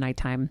know, for the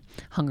nighttime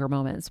hunger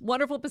moments.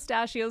 Wonderful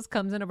Pistachios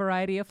comes in a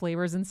variety of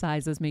flavors and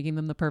sizes, making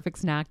them the perfect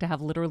snack to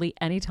have literally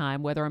any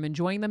time, whether I'm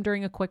enjoying them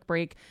during a quick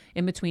break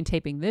in between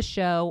taping this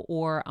show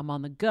or I'm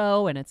on the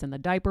go and it's in the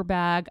diaper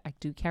bag. I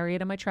do carry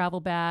it in my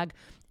travel bag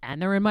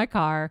and they're in my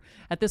car.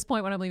 At this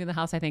point, when I'm leaving the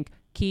house, I think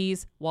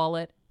keys,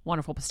 wallet,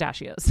 Wonderful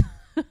Pistachios.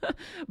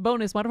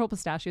 Bonus, Wonderful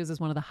Pistachios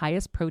is one of the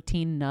highest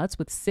protein nuts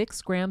with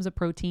 6 grams of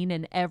protein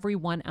in every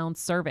 1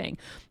 ounce serving.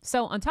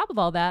 So on top of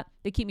all that,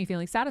 they keep me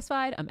feeling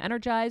satisfied. I'm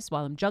energized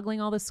while I'm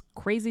juggling all this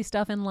crazy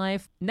stuff in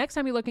life. Next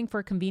time you're looking for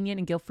a convenient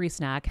and guilt-free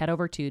snack, head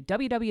over to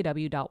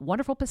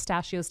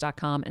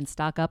www.wonderfulpistachios.com and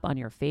stock up on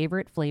your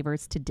favorite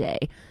flavors today,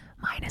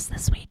 minus the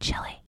sweet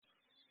chili.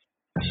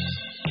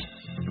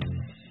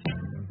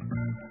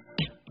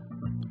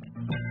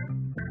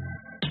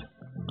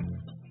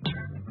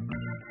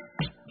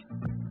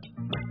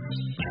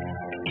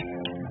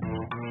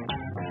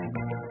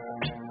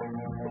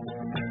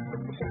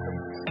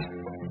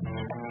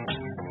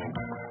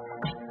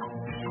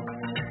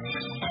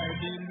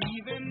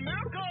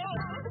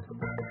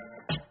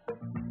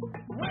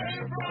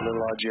 A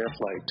little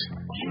RGF-lite.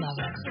 Love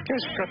it.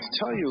 Guys, I forgot to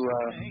tell you,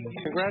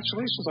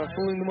 congratulations on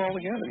fooling them all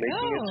again and making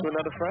it to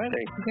another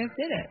Friday. You guys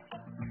did it.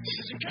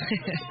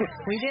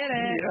 We did it.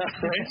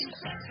 Yeah, right?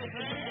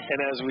 And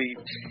as we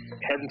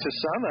head into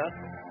summer,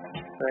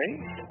 right?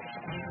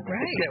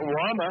 Right. Get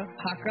warmer.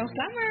 Hot girl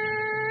summer.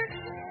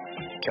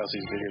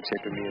 Kelsey's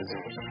videotaping me as a...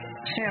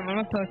 Hey, I'm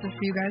going to post this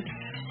for you guys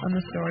on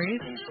the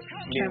stories.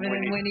 Kevin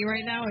and Winnie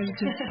right now is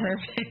just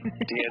perfect.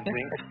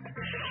 Dancing.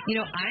 You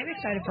know, I'm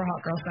excited for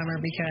Hot Girl Summer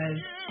because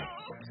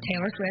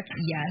Taylor Swift,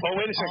 yes. Oh,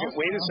 wait a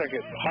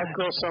second. Hot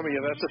Girl Summer,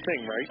 yeah, that's a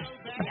thing, right?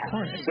 Of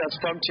course. That's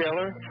from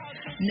Taylor?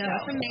 No,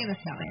 that's from Megan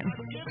Thee Stallion.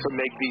 From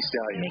Make Thee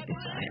Stallion. Make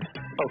Thee Stallion.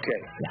 Okay.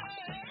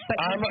 Yeah.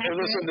 But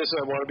listen,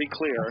 I want to be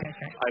clear.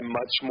 Okay. I'm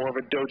much more of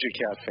a Doja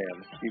Cat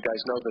fan. You guys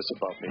know this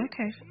about me.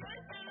 Okay.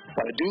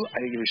 But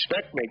I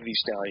respect Meg Thee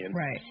Stallion.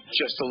 Right.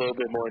 Just a little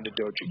bit more into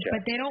Doja Cat.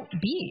 But they don't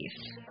beef.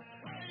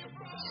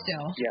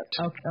 Still.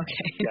 Yet.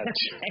 Okay. Yet.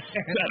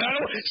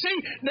 See,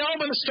 now I'm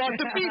going to start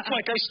the beef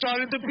like I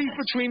started the beef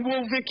between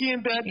Will Vicky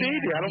and Bad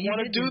Baby. I don't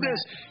want to do this.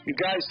 You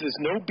guys,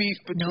 there's no beef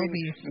between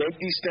Meg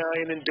Thee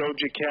Stallion and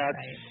Doja Cat.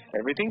 Right.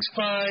 Everything's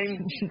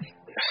fine.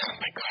 Oh,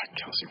 my God,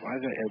 Kelsey, why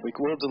did I?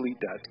 We'll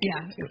delete that.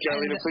 Yeah.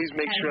 Carolina, please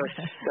make sure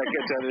that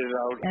gets edited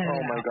out.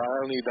 Oh, my God,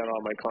 I don't need that on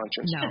my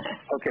conscience. No.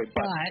 Okay,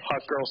 but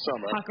Hot Girl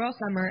Summer. Hot Girl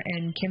Summer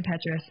and Kim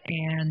Petras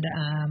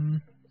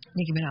and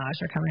Nicki Minaj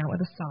are coming out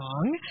with a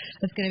song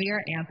that's going to be our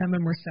anthem,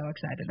 and we're so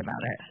excited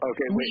about it.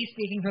 Okay, we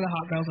speaking for the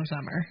Hot Girls of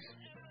Summer.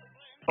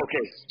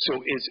 Okay, so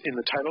is in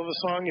the title of the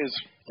song is?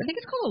 I think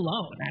it's called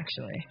Alone,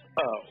 actually.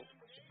 Oh.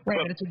 Right,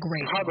 but it's a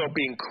great How about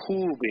being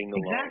cool being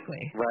alone?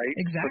 Exactly. Right?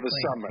 Exactly. For the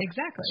summer.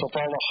 Exactly. So for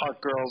all the hot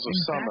girls of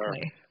summer,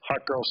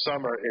 hot girl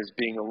summer is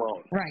being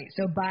alone. Right.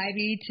 So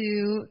bye-bye to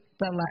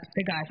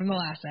the guy from the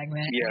last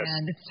segment. Yes.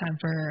 And it's time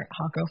for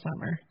hot girl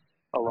summer.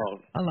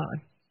 Alone.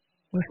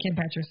 With Kim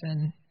Petras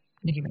and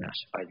Nicki Minaj.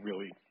 I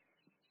really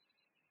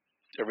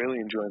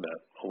enjoy that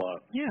a lot.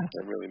 Yeah.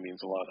 That really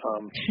means a lot.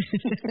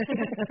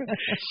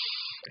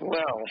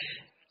 Well,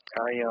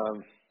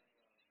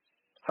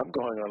 I'm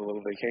going on a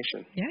little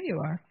vacation. Yeah, you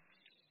are.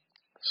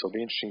 So it'll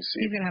be interesting to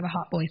see. He's going to have a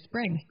hot boy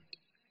spring.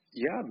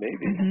 Yeah,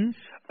 maybe. Mm-hmm.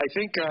 I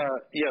think,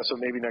 so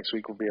maybe next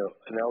week will be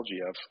an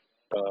LGF.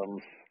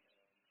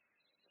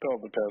 It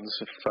all depends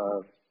if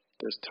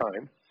there's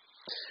time.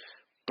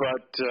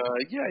 But,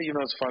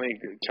 it's funny.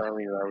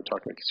 Caroline and I were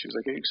talking, because she was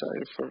like, "Are you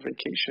excited for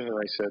vacation?" And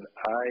I said,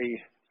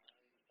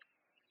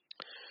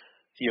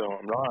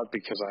 I'm not,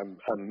 because I'm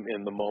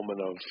in the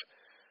moment of,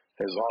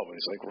 as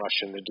always, like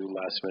rushing to do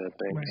last-minute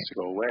things to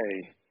go away.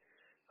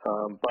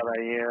 But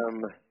I am,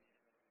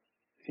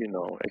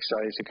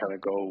 excited to kind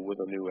of go with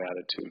a new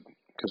attitude.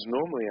 Because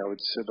normally I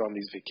would sit on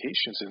these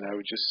vacations and I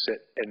would just sit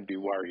and be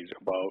worried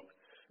about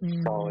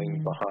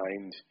falling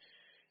behind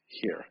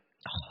here.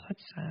 Oh,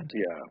 that's sad.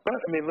 Yeah. But,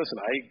 listen,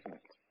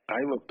 I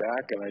look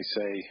back and I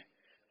say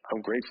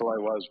I'm grateful I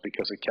was,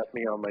 because it kept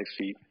me on my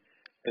feet.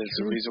 And it's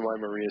the reason why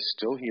Maria's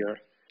still here.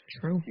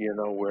 True.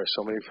 Where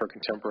so many of her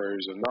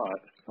contemporaries are not.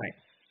 Right.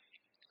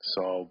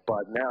 So,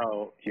 but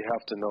now you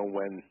have to know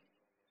when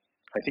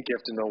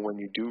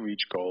you do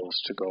reach goals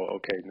to go,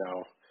 okay,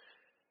 now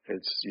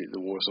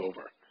the war's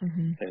over.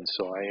 Mm-hmm. And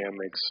so I am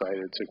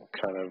excited to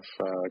kind of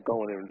go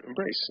and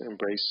embrace and,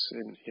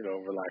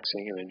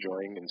 relaxing and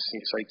enjoying and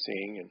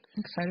sightseeing and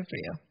excited for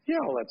you.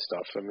 Yeah, all that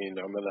stuff. I'm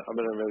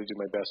gonna really do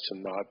my best to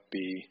not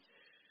be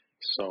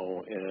so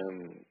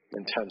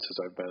intense as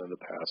I've been in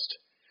the past,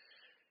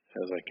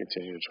 as I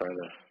continue to try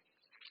to,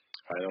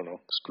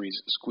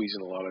 squeeze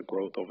in a lot of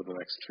growth over the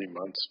next 3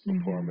 months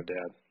before I'm a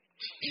dad.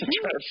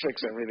 Try to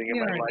fix everything in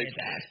my life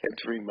in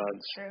 3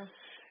 months. True.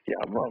 Yeah,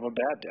 I'm a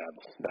bad dad.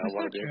 Now I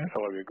want to be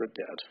a good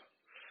dad.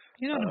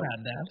 You're not a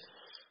bad dad.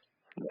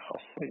 No,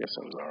 I guess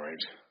I was all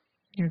right.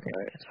 You're good.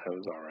 I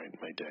was all right in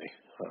my day.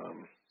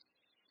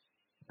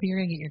 But you're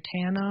going to get your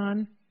tan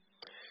on?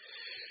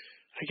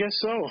 I guess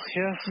so,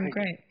 yeah.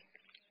 Great.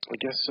 I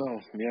guess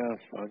so, yeah.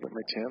 I'll get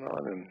my tan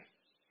on, and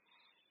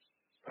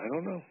I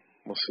don't know.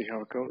 We'll see how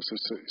it goes.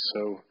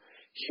 So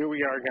here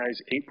we are, guys.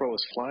 April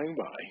is flying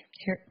by.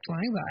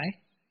 Flying by.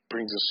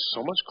 Brings us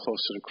so much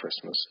closer to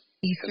Christmas.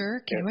 Easter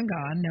came and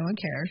gone. No one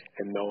cared.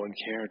 And no one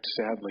cared,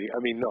 sadly.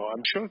 No,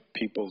 I'm sure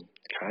people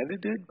kind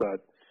of did,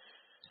 but...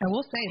 I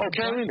will say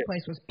the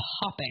place was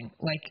popping.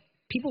 Like,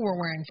 people were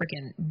wearing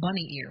freaking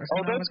bunny ears.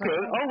 Oh, that's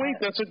good. Oh, wait,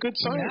 that's a good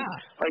sign.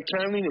 Yeah.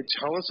 Caroline,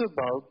 tell us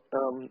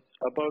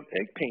about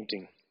egg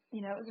painting.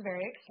 It was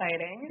very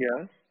exciting.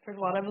 Yeah. There's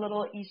a lot of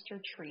little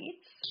Easter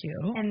treats.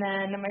 Cute. And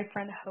then my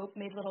friend Hope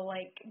made little,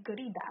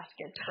 goodie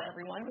baskets for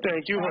everyone.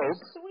 Thank you,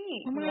 Hope.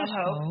 Sweet. Oh, my gosh,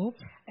 Hope.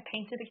 I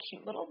painted a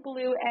cute little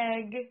blue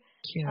egg.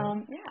 Cute.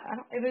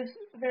 It was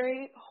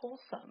very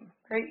wholesome.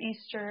 Very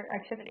Easter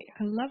activity.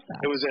 I love that.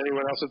 Was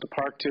anyone else at the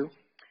park, too?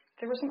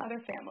 There were some other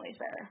families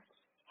there.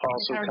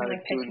 Also kind of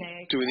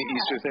doing the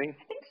Easter thing?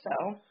 I think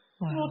so.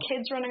 Wow. Little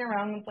kids running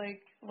around with,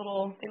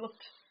 they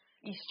looked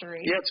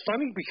Eastery. Yeah, it's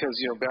funny because,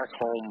 back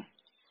home,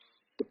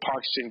 the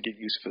parks didn't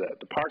get used for that.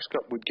 The parks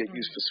would get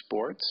used for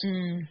sports,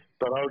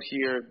 but out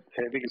here,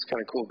 I think it's kind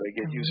of cool. They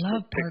get used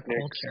for picnics. Park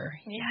culture.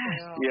 Yes.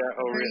 Yeah.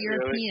 Oh, very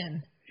really? European.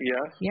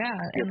 Yeah. Yeah.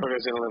 Yeah,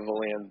 because they don't have the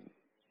land,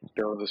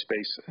 they don't have the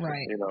space.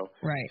 Right.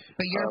 Right.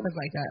 But Europe was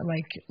like that.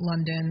 Like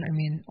London.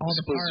 All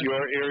the parks. Was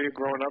your area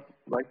growing up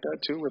like that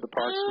too, where the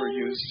parks were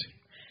used?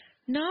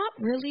 Not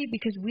really,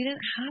 because we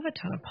didn't have a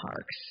ton of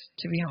parks,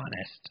 to be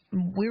honest.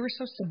 We were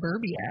so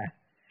suburbia.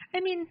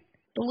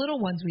 The little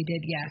ones we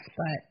did, yes,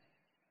 but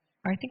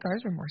I think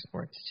ours were more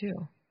sports too.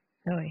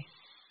 Really.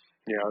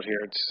 Yeah, out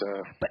here it's.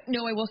 But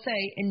no, I will say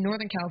in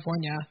Northern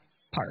California,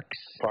 parks.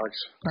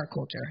 Park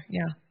culture,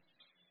 yeah.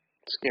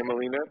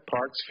 Scamalina,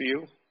 parks for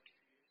you?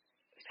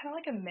 It's kind of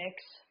like a mix.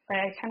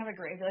 I kind of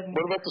agree. What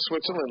about the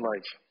Switzerland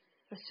life?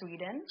 The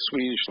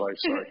Swedish life,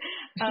 sorry.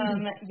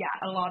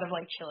 A lot of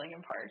chilling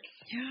in parks.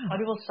 Yeah. A lot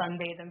of people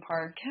sunbathe in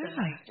parks and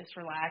Yeah. just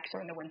relax,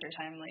 or in the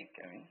wintertime,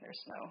 there's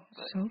snow.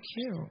 But So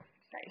cute.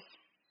 nice.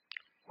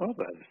 Well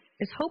then.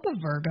 Is Hope a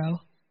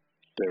Virgo?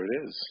 There it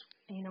is.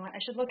 You know what?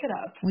 I should look it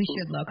up. We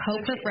should look.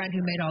 Hope, her friend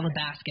who made all the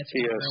baskets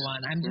for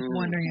everyone. I'm just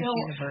wondering if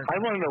she's a Virgo. I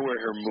want to know where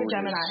her moon is.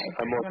 Gemini.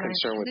 I'm more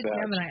concerned with that.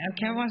 Gemini. I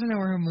kind of want to know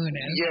where her moon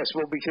is. Yes,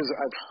 well, because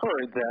I've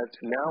heard that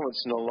now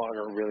it's no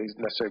longer really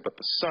necessarily about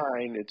the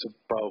sign, it's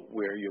about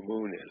where your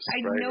moon is.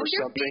 I know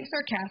you're being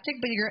sarcastic,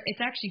 but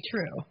it's actually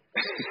true.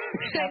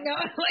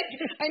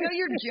 I know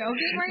you're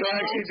joking right now. No,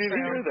 I actually did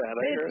hear that.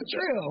 It's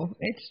true.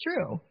 It's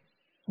true.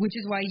 Which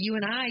is why you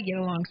and I get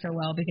along so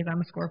well, because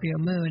I'm a Scorpio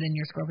moon and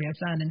you're Scorpio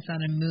sun, and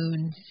sun and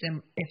moon,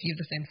 if you have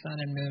the same sun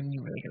and moon,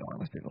 you really get along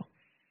with people.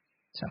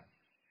 So.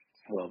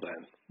 Well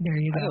then. There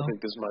you I go. don't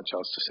think there's much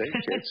else to say,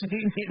 kids.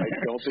 I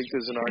don't think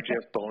there's an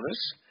RGF bonus.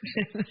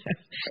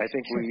 I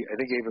think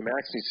Ava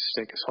Max needs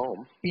to take us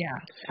home. Yeah,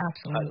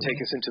 absolutely.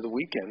 Take us into the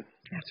weekend.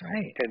 That's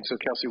right. And so,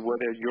 Kelsey, what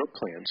are your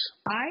plans?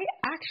 I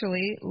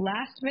actually,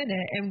 last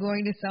minute, am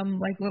going to some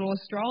little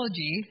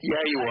astrology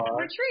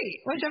retreat,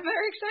 which I'm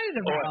very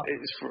excited about.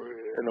 Is for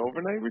an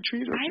overnight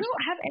retreat? Or I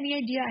don't have any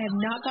idea. I have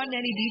not gotten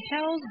any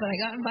details, but I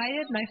got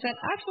invited, and I said,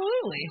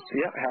 absolutely.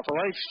 Yeah, half a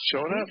life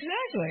showing up.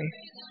 Exactly.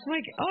 I'm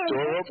like, I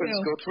door would opens,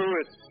 to. go through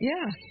it.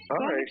 Yeah. So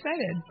I'm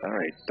excited. All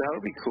right,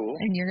 that'll be cool.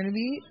 And you're going to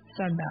be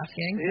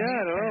sunbasking. Yeah,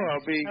 I know.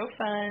 I'll be. So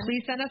fun.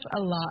 Please send us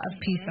a lot of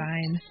peace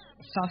signs.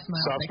 Soft smile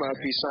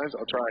peace signs.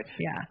 I'll try.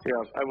 Yeah.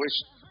 I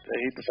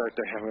hate the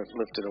fact I haven't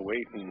lifted a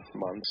weight in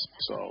months,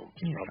 so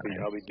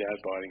I'll be dad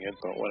bodding it,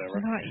 but whatever.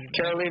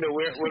 Carolina,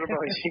 what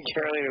about you?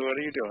 Carolina, what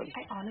are you doing?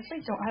 I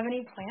honestly don't have any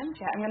plans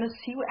yet. I'm gonna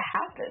see what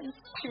happens.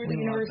 See where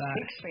the universe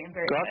takes me. I'm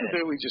very God excited.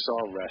 forbid we just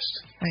all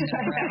rest. I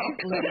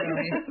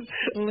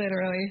know.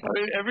 Literally. I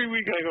mean, every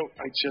week I go.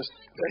 I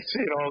say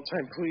it all the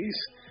time. Please,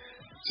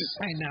 just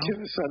give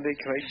me Sunday.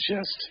 Can I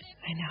just?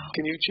 I know.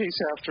 Can you chase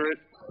after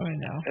it? I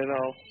know. And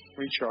I'll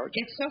recharge.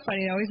 It's so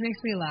funny. It always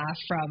makes me laugh.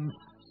 From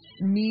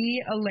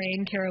me,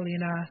 Elaine,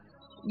 Carolina,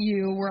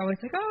 you were always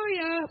like, oh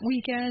yeah,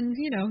 weekends,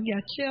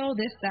 chill,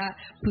 this, that.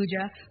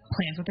 Pooja,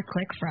 plans with a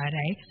click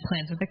Friday,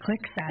 plans with a click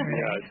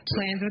Saturday,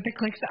 plans with a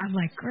click. I'm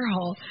like,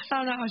 girl,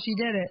 I don't know how she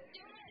did it.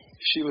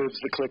 She lives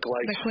the click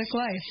life. The click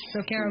life.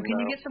 So, Carol, can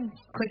you get some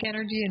click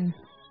energy and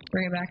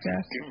bring it back to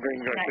us?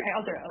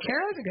 I'll do it.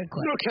 Carol's a good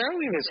click. No,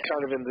 Carolina's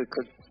kind of in the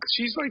click.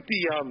 She's like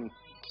the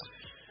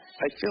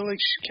I feel like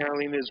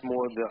Carolina is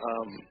more the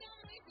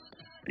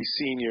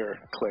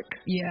senior clique.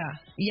 Yeah.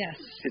 Yes.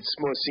 It's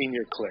more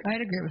senior clique.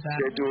 I'd agree with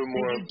that. They're doing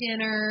more they do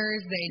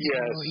dinners. They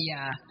do.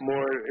 Yeah.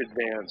 More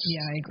advanced.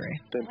 Yeah, I agree.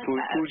 Than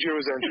Pooja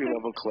was entry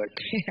level clique.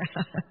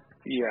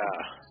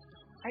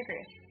 Yeah. I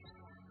agree.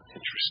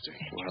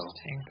 Interesting. Well,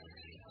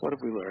 what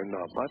have we learned?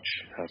 Not much.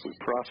 Have we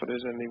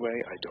profited anyway?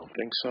 I don't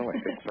think so. I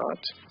think not.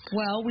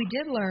 Well, we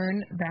did learn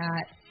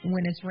that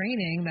when it's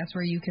raining, that's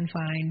where you can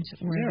find.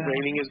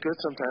 Raining is good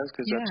sometimes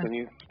because that's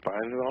when you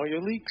find all your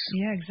leaks.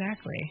 Yeah,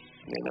 exactly.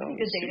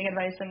 Good dating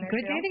advice in there.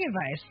 Good dating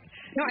advice.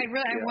 No, I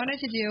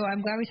wanted to do.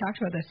 I'm glad we talked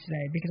about this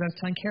today because I was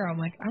telling Carol,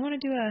 I'm like, I want to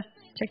do a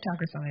TikTok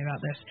or something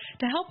about this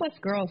to help us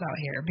girls out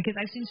here because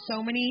I've seen so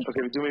many.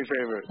 Okay, do me a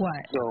favor.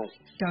 What?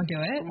 Don't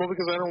do it. Well,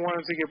 because I don't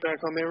want it to get back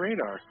on their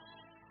radar.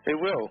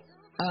 It will.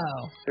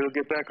 Oh. It'll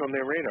get back on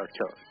their radar,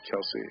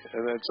 Kelsey.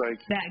 And that's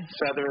like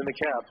feather in the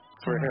cap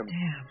for him.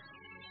 Damn.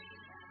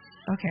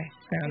 Okay,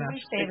 fair enough.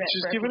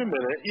 Just give it a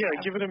minute. Yeah,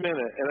 give it a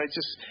minute. And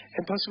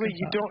and plus,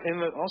 you don't, and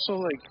also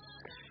like,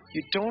 you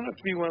don't have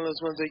to be one of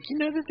those ones like,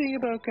 the thing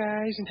about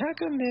guys, and how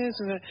come this,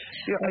 and that.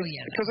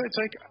 Because it's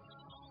like,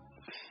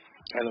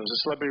 I don't know, the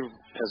celebrity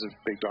has a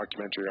big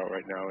documentary out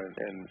right now,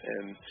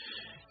 and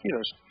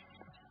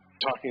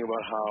talking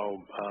about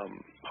how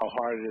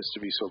hard it is to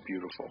be so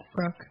beautiful.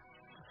 Brooke.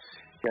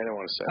 Yeah, I don't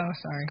want to say. Oh,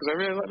 sorry. Because I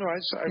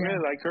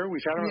really like her.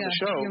 We've had her on the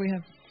show. Yeah, we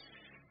have.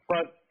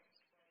 But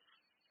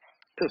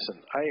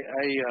listen,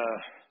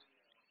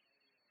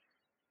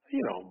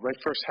 my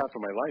first half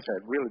of my life, I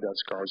had really bad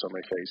scars on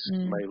my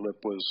face. My lip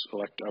was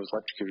I was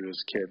electrocuted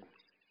as a kid.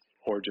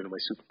 Origin of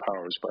my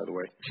superpowers, by the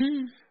way.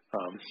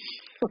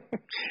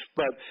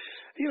 But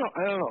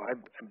I don't know. I'm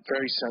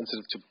very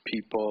sensitive to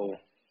people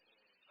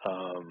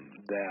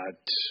that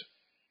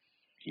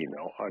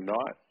are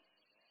not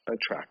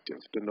attractive.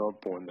 They're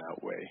not born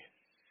that way.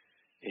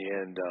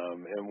 And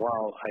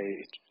while I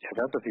have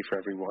empathy for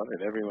everyone,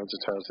 and everyone's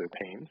entitled to their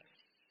pain,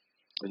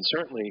 and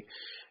certainly,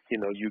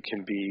 you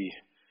can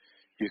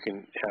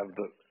have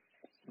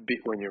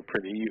when you're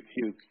pretty,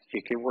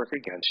 it can work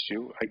against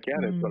you. I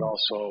get it, but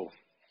also,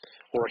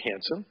 or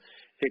handsome,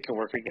 it can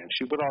work against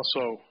you. But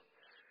also,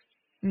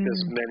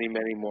 there's many,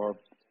 many more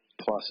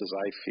pluses.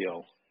 I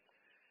feel.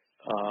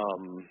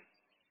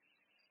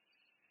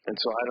 And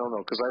so I don't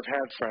know, because I've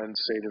had friends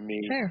say to me,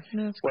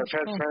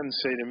 friends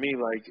say to me,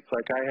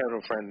 like I had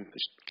a friend, a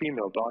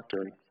female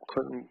doctor,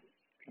 couldn't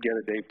get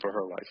a date for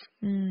her life.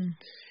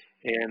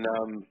 And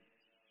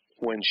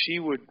when she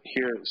would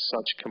hear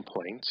such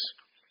complaints,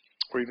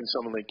 or even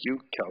someone like you,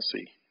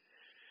 Kelsey,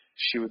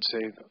 she would say,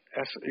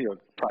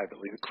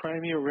 privately, the cry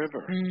me a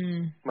river.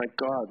 My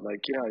God, I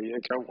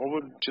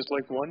would just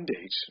like one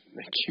date.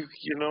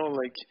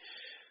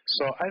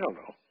 So I don't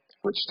know.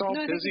 We're just all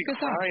busy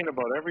crying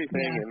about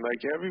everything, and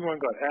everyone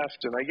got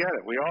effed, and I get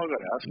it. We all got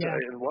effed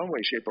in one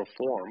way, shape, or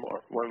form,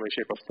 or one way,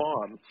 shape, or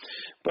form.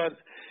 But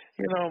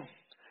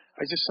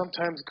I just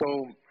sometimes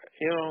go,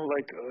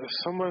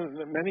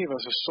 many of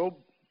us are so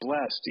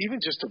blessed, even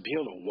just to be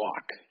able to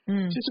walk,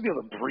 just to be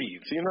able to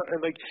breathe.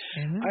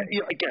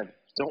 Again,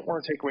 don't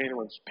want to take away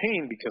anyone's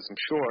pain because I'm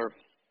sure.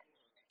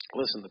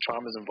 Listen, the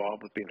trauma's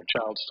involved with being a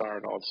child star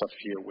and all that stuff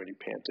here, witty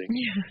panting.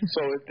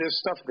 So there's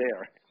stuff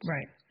there.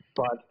 Right.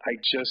 But I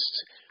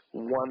just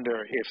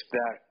wonder if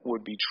that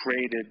would be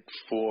traded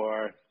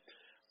for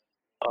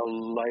a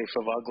life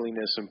of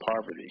ugliness and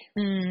poverty.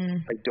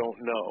 I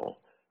don't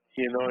know.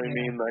 You know what I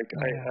mean? Like,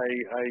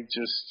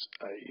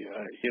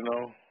 you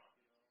know.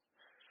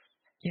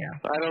 Yeah.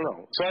 I don't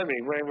know. So, I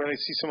mean, when I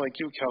see someone like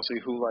you, Kelsey,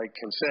 who, like,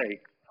 can say,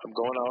 I'm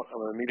going out, I'm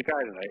going to meet a guy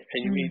tonight, and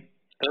you meet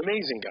an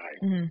amazing guy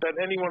that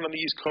anyone on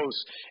the East Coast,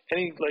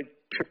 any, like,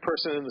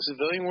 person in the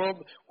civilian world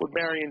would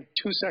marry in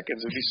 2 seconds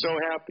and be so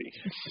happy.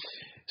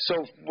 So,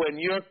 when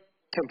you're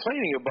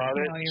complaining about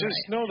it,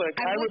 just know that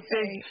I would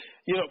think,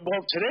 you know,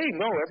 well, today,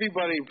 no,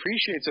 everybody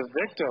appreciates a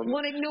victim.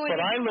 Well,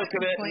 but I look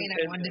at it and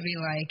I wanted to be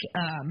like,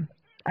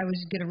 I was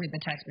going to read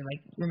the text, be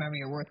like, remember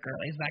your worth,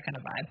 girlies, that kind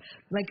of vibe.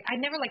 Like, I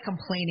never like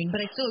complaining,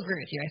 but I still agree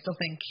with you. I still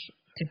think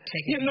to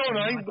take it. You know,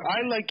 and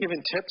I like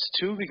giving tips,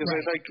 too, because I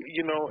like,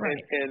 you know,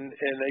 and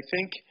I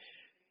think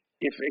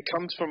if it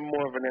comes from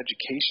more of an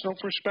educational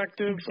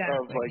perspective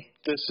of, like,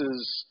 this is,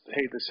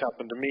 hey, this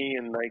happened to me,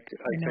 and, like,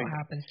 I think it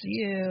happens to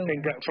you.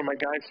 And for my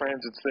guy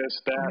friends, it's this,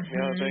 that, and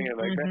the other thing, and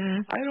like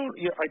that. I don't,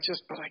 you know, I guess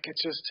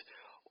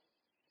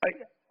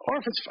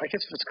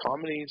if it's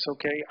comedy, it's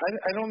okay.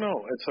 I don't know.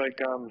 It's like,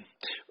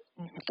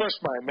 first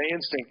my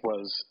instinct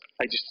was,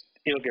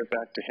 it'll get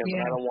back to him,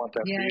 and I don't want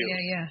that for you.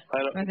 Yeah.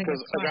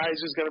 Because a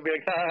guy's just going to be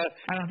like,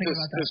 I don't think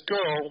about that. This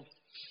girl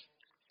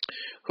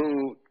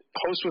who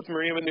hosts with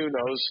Maria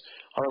Menounos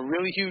on a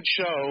really huge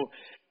show.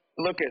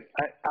 Look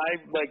I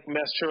like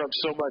messed her up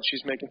so much.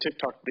 She's making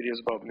TikTok videos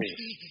about me.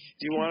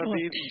 Do you want to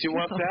be? Do you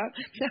want that?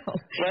 No.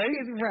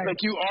 Right?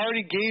 Like you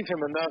already gave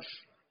him enough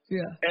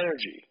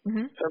energy.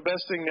 The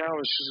best thing now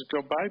is just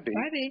go bye, B.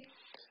 Bye, B.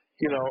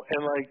 You know,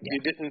 and like you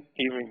didn't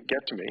even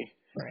get to me.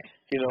 Right.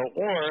 You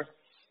know, or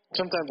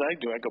sometimes I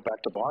do. I go back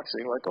to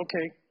boxing. Like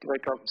okay,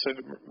 like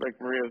like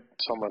Maria,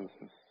 someone.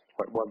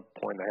 At one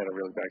point, I had a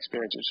really bad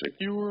experience. She's like,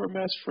 "You were a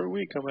mess for a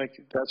week." I'm like,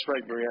 "That's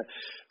right, Maria."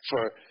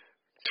 For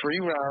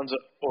 3 rounds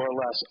or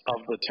less of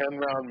the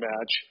 10-round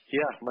match,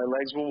 my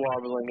legs were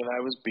wobbling and I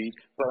was beat,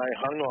 but I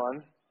hung on,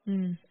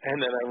 and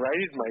then I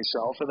righted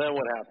myself, and then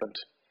what happened?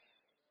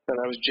 Then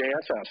I was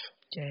JFF.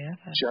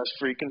 Just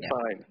freaking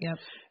fine. Yep.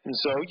 And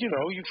so, you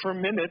know, for a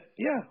minute,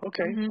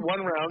 okay, 1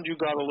 round you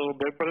got a little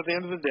bit, but at the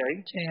end of the day,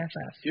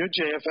 JFF. You're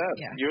JFF.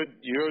 Yeah.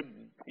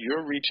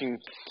 You're reaching,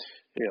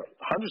 you know,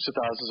 hundreds of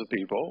thousands of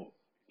people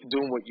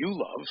doing what you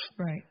love.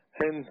 Right.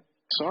 And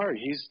sorry,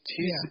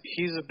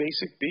 he's a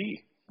basic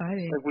B. Like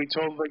we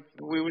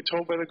were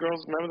told by the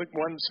girls. Remember the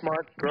one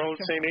smart girl at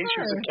St. A? She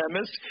was a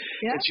chemist,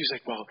 and she's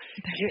like, "Well,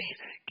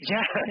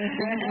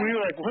 we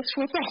were like, what's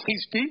with all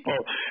these people?"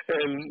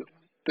 And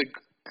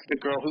the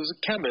girl who's a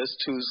chemist,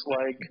 who's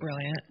like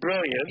brilliant,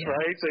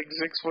 right? Like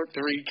 6'3"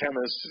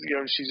 chemist. You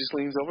know, she just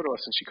leans over to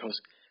us and she goes,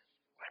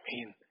 "I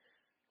mean,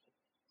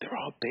 they're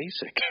all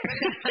basic."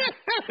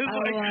 It's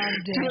like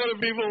 200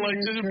 people like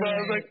just. I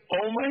was like,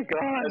 "Oh my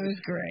god!" It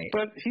was great.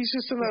 But he's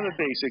just another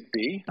basic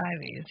B. Bye,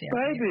 B.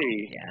 Bye, B.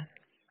 Yeah,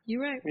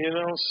 you're right. You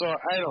know, so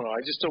I don't know.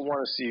 I just don't want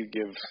to see you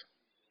give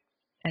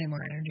any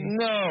more energy.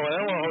 No, I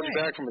don't want to hold you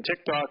back from a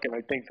TikTok, and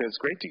I think that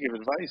it's great to give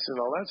advice and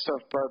all that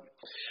stuff. But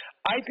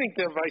I think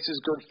the advice is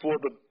good for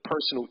the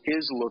person who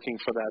is looking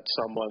for that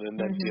someone and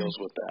then deals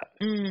with that.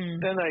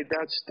 Then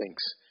that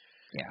stinks.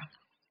 Yeah.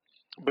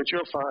 But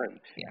you're fine.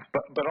 Yeah.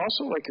 But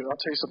also, like, I'll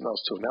tell you something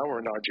else, too. Now we're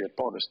in RGF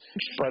Bonus,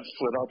 but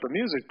without the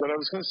music. But I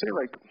was going to say,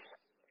 like,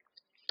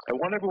 I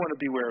want everyone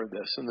to be aware of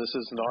this, and this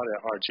is not an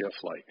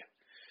RGF-lite.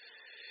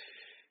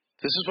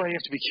 This is why you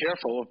have to be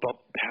careful about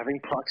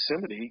having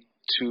proximity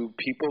to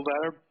people that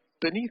are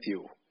beneath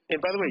you.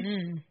 And by the way,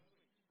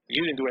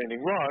 you didn't do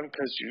anything wrong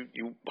because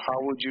you how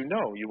would you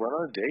know? You went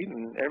on a date,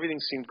 and everything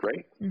seemed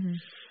great.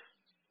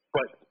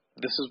 But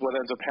this is what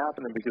ends up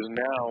happening because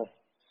now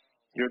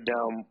you're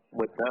down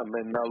with them,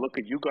 and now look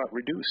at you got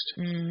reduced.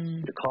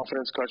 Your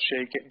confidence got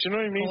shaken. Do you know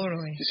what I mean?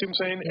 Totally. You see what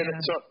I'm saying? Yeah. And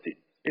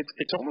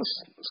it's almost,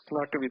 it's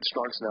not going to be the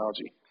strongest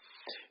analogy,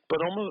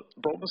 but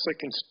almost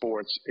like in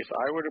sports, if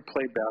I were to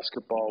play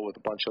basketball with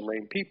a bunch of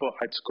lame people,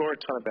 I'd score a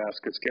ton of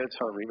baskets, get a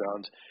ton of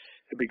rebounds.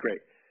 It'd be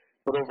great.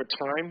 But over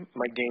time,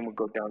 my game would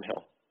go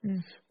downhill.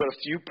 But if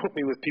you put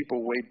me with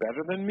people way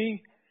better than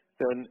me,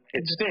 then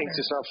it stinks.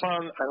 It's not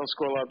fun. I don't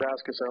score a lot of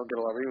baskets. I don't get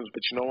a lot of rebounds.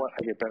 But you know what? I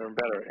get better and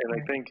better. And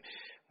I think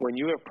when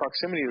you have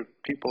proximity to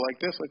people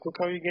like this, like, look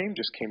how your game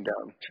just came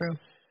down. True.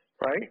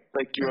 Right?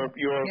 Like you're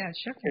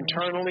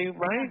internally,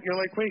 right? You're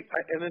like, wait,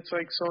 and it's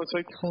like, so it's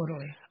like,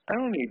 totally. I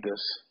don't need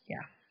this.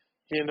 Yeah.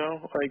 You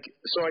know, like,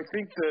 so I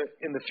think that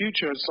in the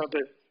future, it's not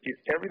that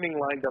everything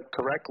lined up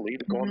correctly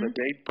to go on the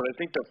date, but I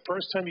think the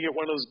first time you get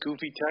one of those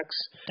goofy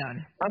texts, done.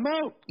 I'm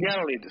out. Yeah, I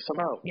don't need this.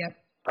 I'm out. Yep.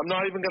 I'm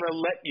not even going to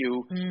let you,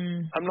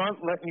 I'm not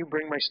letting you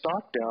bring my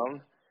stock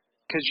down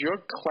because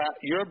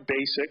you're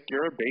basic.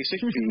 You're a basic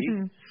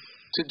B.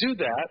 To do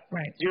that,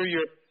 you're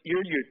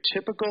your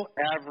typical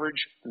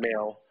average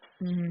male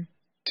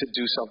to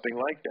do something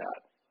like that.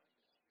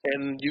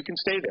 And you can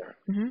stay there.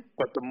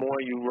 But the more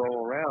you roll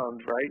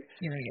around, right?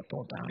 You're going to get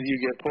pulled down. You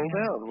get pulled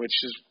down, which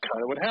is kind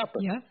of what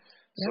happened. Yeah.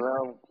 So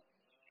now,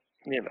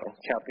 you know,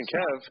 Captain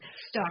Kev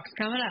stock's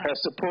coming up. has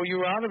to pull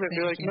you out of it and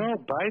be like, no,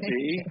 bye,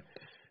 B.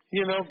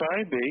 You know,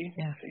 bye, B.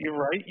 Yeah. You're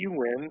right. You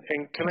win.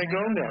 And can I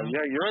go now?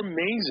 Yeah, you're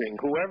amazing.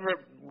 Whoever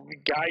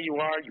guy you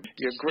are.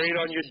 You're great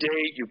on your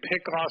date. You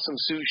pick awesome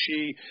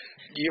sushi.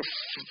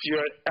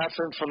 You're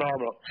effing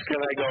phenomenal.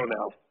 Can I go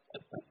now?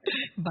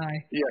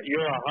 Bye. Yeah,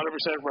 you're 100%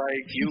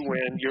 right. You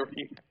win.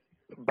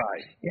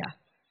 Bye. Yeah.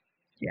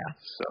 Yeah.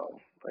 So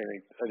I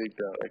think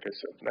that, like I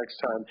said, next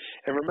time.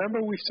 And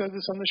remember, we said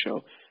this on the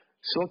show.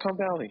 Silicon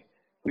Valley.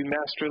 We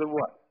master the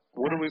what?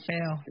 What do we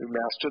fail? We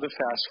master the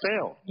fast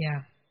fail.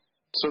 Yeah.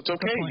 So it's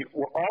okay.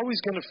 We're always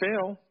going to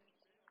fail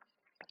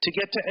to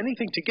get to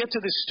anything, to get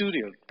to this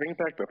studio. Bring it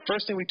back to the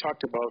first thing we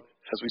talked about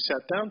as we sat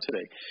down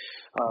today.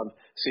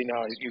 See,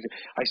 now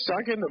I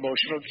start getting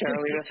emotional,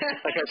 Carolina.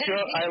 Like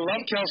I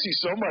love Kelsey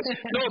so much.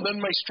 No,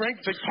 then my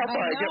strength, like Papa,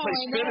 I get my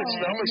spinach.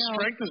 Now my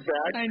strength is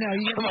back. I know,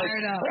 you get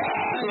fired up.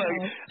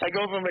 I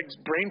go from like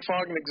brain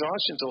fog and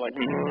exhaustion to like,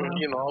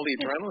 all the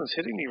adrenaline's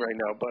hitting me right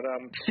now. But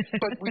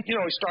we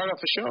start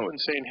off the show and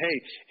saying, hey,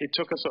 it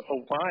took us a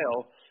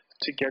while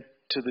to get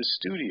to the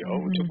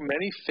studio. We took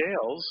many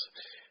fails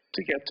to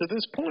get to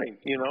this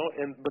point,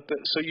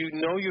 so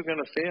you're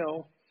going to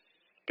fail,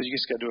 but you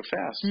just got to do it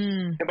fast.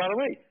 And by the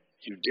way,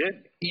 you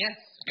did. Yes.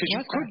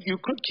 Because you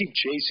could keep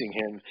chasing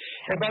him.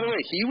 And by the way,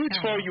 he would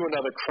throw you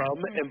another crumb.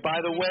 And by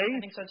the way,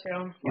 I think so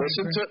too.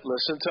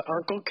 Listen to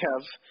Uncle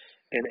Kev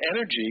and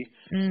energy.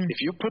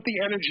 If you put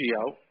the energy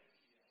out,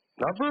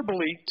 not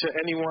verbally to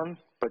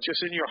anyone, but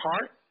just in your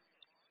heart,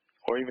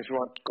 or even if you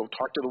want to go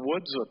talk to the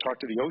woods or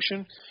talk to the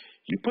ocean,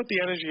 you put the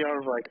energy out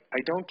of like,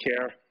 I don't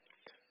care.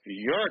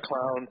 You're a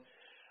clown.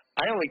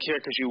 I only care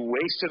because you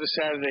wasted a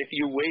Saturday.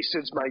 You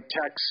wasted my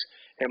texts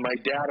and my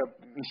data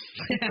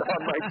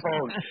on my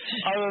phone.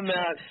 Other than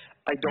that,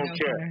 I don't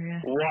care.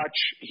 Watch,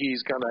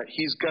 he's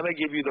gonna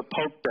give you the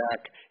poke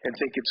back and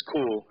think it's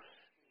cool.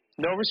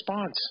 No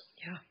response.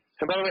 Yeah.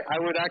 And by the way,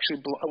 I would actually.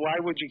 Why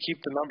would you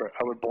keep the number?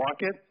 I would block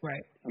it.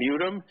 Right.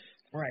 Mute him.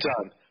 Right.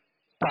 Done.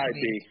 Bye,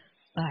 B.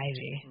 Bye,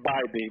 B.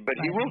 Bye, B. But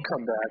he will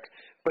come back.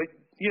 But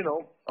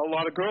a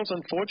lot of girls,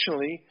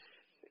 unfortunately,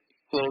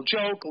 little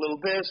joke, little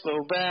this,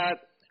 little that.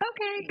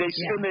 Okay. They're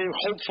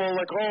hopeful,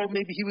 like, oh,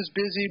 maybe he was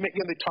busy.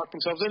 Maybe they talk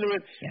themselves into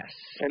it. Yes.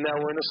 And now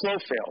we're in a slow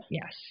fail.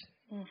 Yes.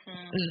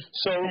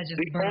 So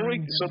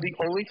the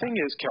only thing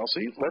is,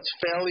 Kelsey, let's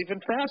fail even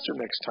faster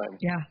next time.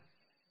 Yeah.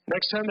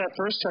 Next time that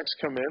first text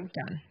come in.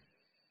 Done.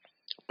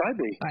 Bye,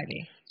 B. Bye,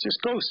 B.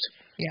 Just ghost.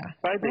 Yeah.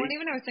 Bye, B. Well, and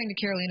even I was saying to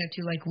Carolina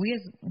too, like we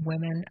as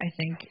women, I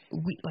think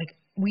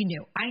we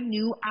knew. I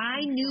knew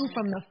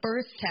from the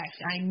first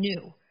text. I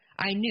knew.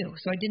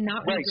 So I did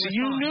not. Right. So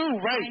you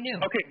knew, right? I knew.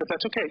 Okay, but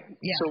that's okay.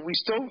 Yeah. So we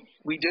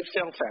did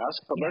fail fast,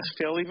 but let's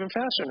fail even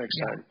faster next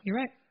time.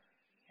 You're right.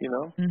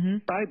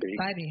 Bye, B.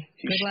 Bye, B.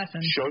 Good lesson.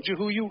 Showed you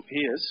who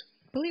he is.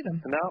 Believe him.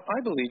 And now I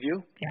believe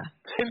you.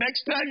 Yeah. And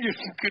next time you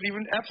could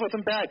even F with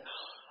him back.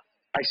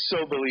 I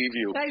so believe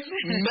you.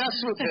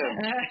 Mess with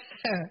him.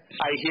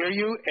 I hear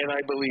you and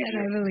I believe you.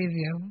 And I believe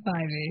you.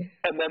 Bye, B.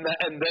 And then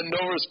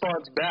no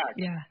response back.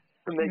 Yeah.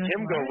 And make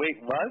him go,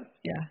 wait, what?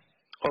 Yeah.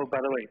 Oh, by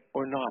the way,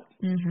 or not.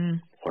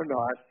 Or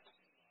not.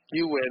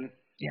 You win.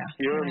 Yeah.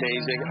 You're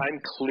amazing. I'm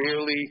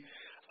clearly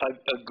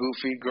a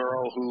goofy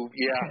girl who,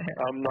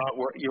 I'm not.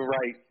 You're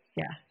right.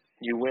 Yeah.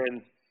 You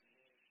win.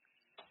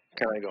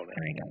 Can I go now?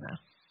 Can I go now?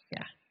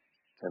 Yeah.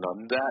 And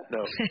on that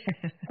note,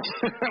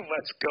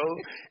 let's go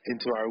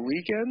into our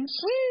weekends.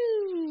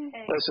 Woo!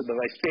 Listen,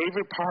 my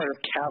favorite part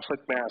of Catholic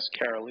Mass,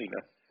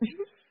 Carolina,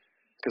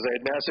 because I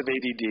had massive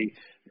ADD.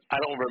 I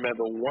don't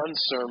remember one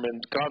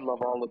sermon. God love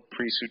all the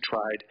priests who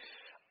tried.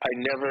 I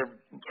never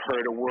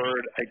heard a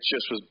word. I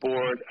just was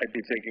bored. I'd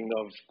be thinking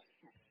of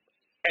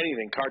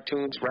anything,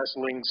 cartoons,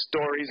 wrestling,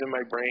 stories in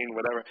my brain,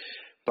 whatever.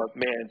 But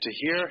man, to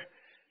hear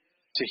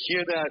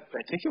that,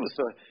 I think it was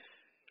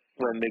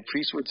when the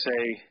priest would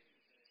say,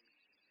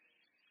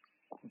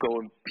 go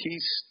in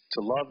peace to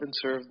love and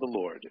serve the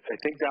Lord. I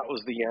think that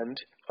was the end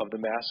of the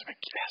Mass. I'm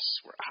like, yes,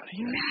 we're out of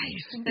here.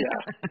 Nice.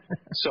 Yeah.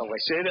 So I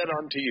say that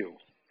unto you,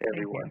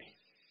 everyone,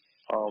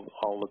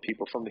 all the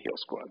people from the Heal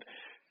Squad.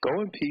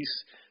 Go in peace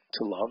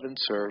to love and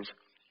serve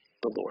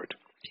the Lord.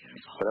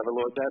 Beautiful. Whatever,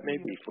 Lord, that may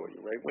be for you.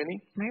 Right,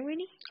 Winnie? Right,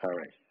 Winnie? All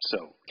right.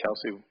 So,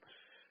 Kelsey,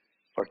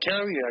 or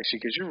Carolina,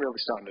 actually, because you're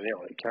really starting to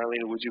nail it.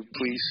 Carolina, would you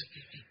please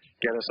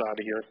get us out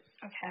of here?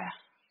 Okay.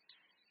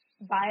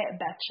 Buy at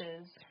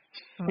Betches.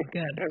 Oh,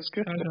 good. That's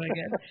good. That was really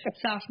good.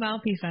 Soft smile,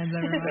 peace signs,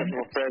 everyone.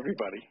 Well, for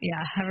everybody.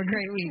 Yeah, have a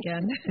great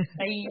weekend.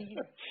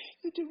 Bye.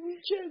 It's a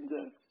weekend.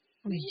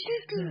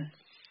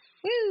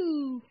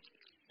 Woo!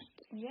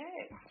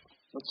 Yay.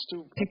 Let's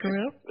do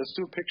Pickaroo? Let's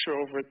do a picture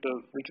over at the.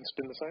 We can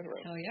spin the sign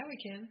around. Oh yeah, we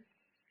can.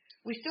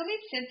 We still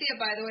need Cynthia,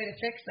 by the way, to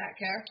fix that,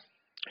 Care.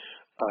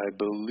 I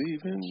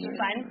believe in you.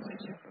 Sign?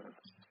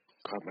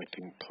 God, my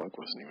thing plug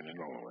wasn't even in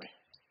all the way.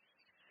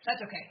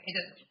 That's okay. It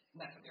doesn't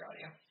mess with your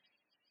audio.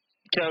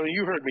 Kelly,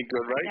 you heard me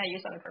good, right? Yeah, you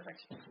sounded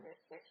perfect.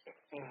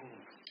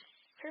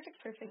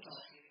 Perfect.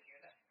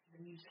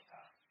 The music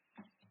off.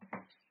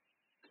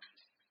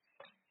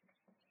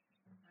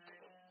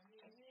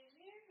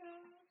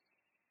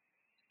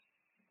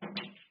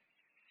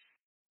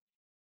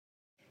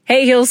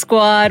 Hey, Heal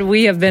Squad,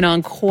 we have been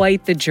on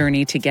quite the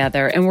journey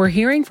together, and we're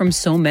hearing from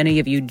so many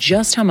of you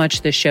just how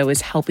much this show is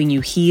helping you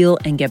heal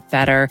and get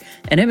better,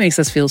 and it makes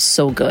us feel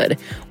so good.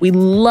 We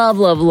love,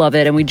 love, love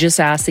it, and we just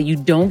ask that you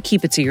don't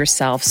keep it to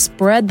yourself.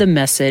 Spread the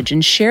message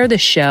and share the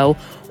show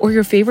or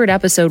your favorite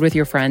episode with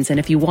your friends. And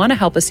if you want to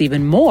help us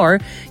even more,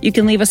 you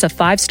can leave us a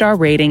 5-star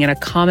rating and a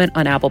comment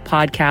on Apple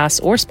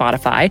Podcasts or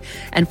Spotify,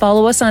 and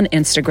follow us on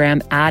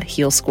Instagram at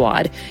Heal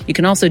Squad. You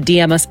can also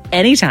DM us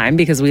anytime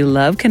because we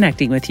love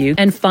connecting with you.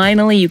 And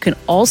finally, you can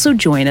also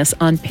join us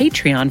on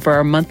Patreon for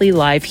our monthly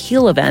live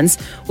heal events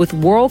with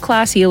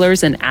world-class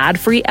healers and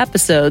ad-free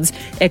episodes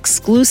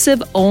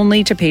exclusive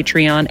only to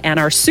Patreon and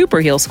our Super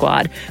Heal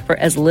Squad for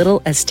as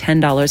little as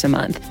 $10 a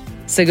month.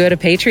 So go to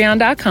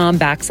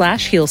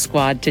patreon.com/Heal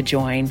Squad to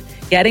join.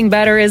 Getting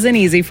better isn't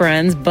easy,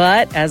 friends,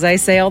 but as I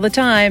say all the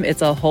time,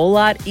 it's a whole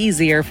lot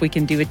easier if we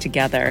can do it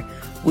together.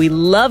 We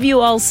love you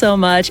all so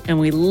much, and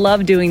we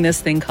love doing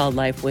this thing called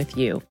life with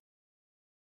you.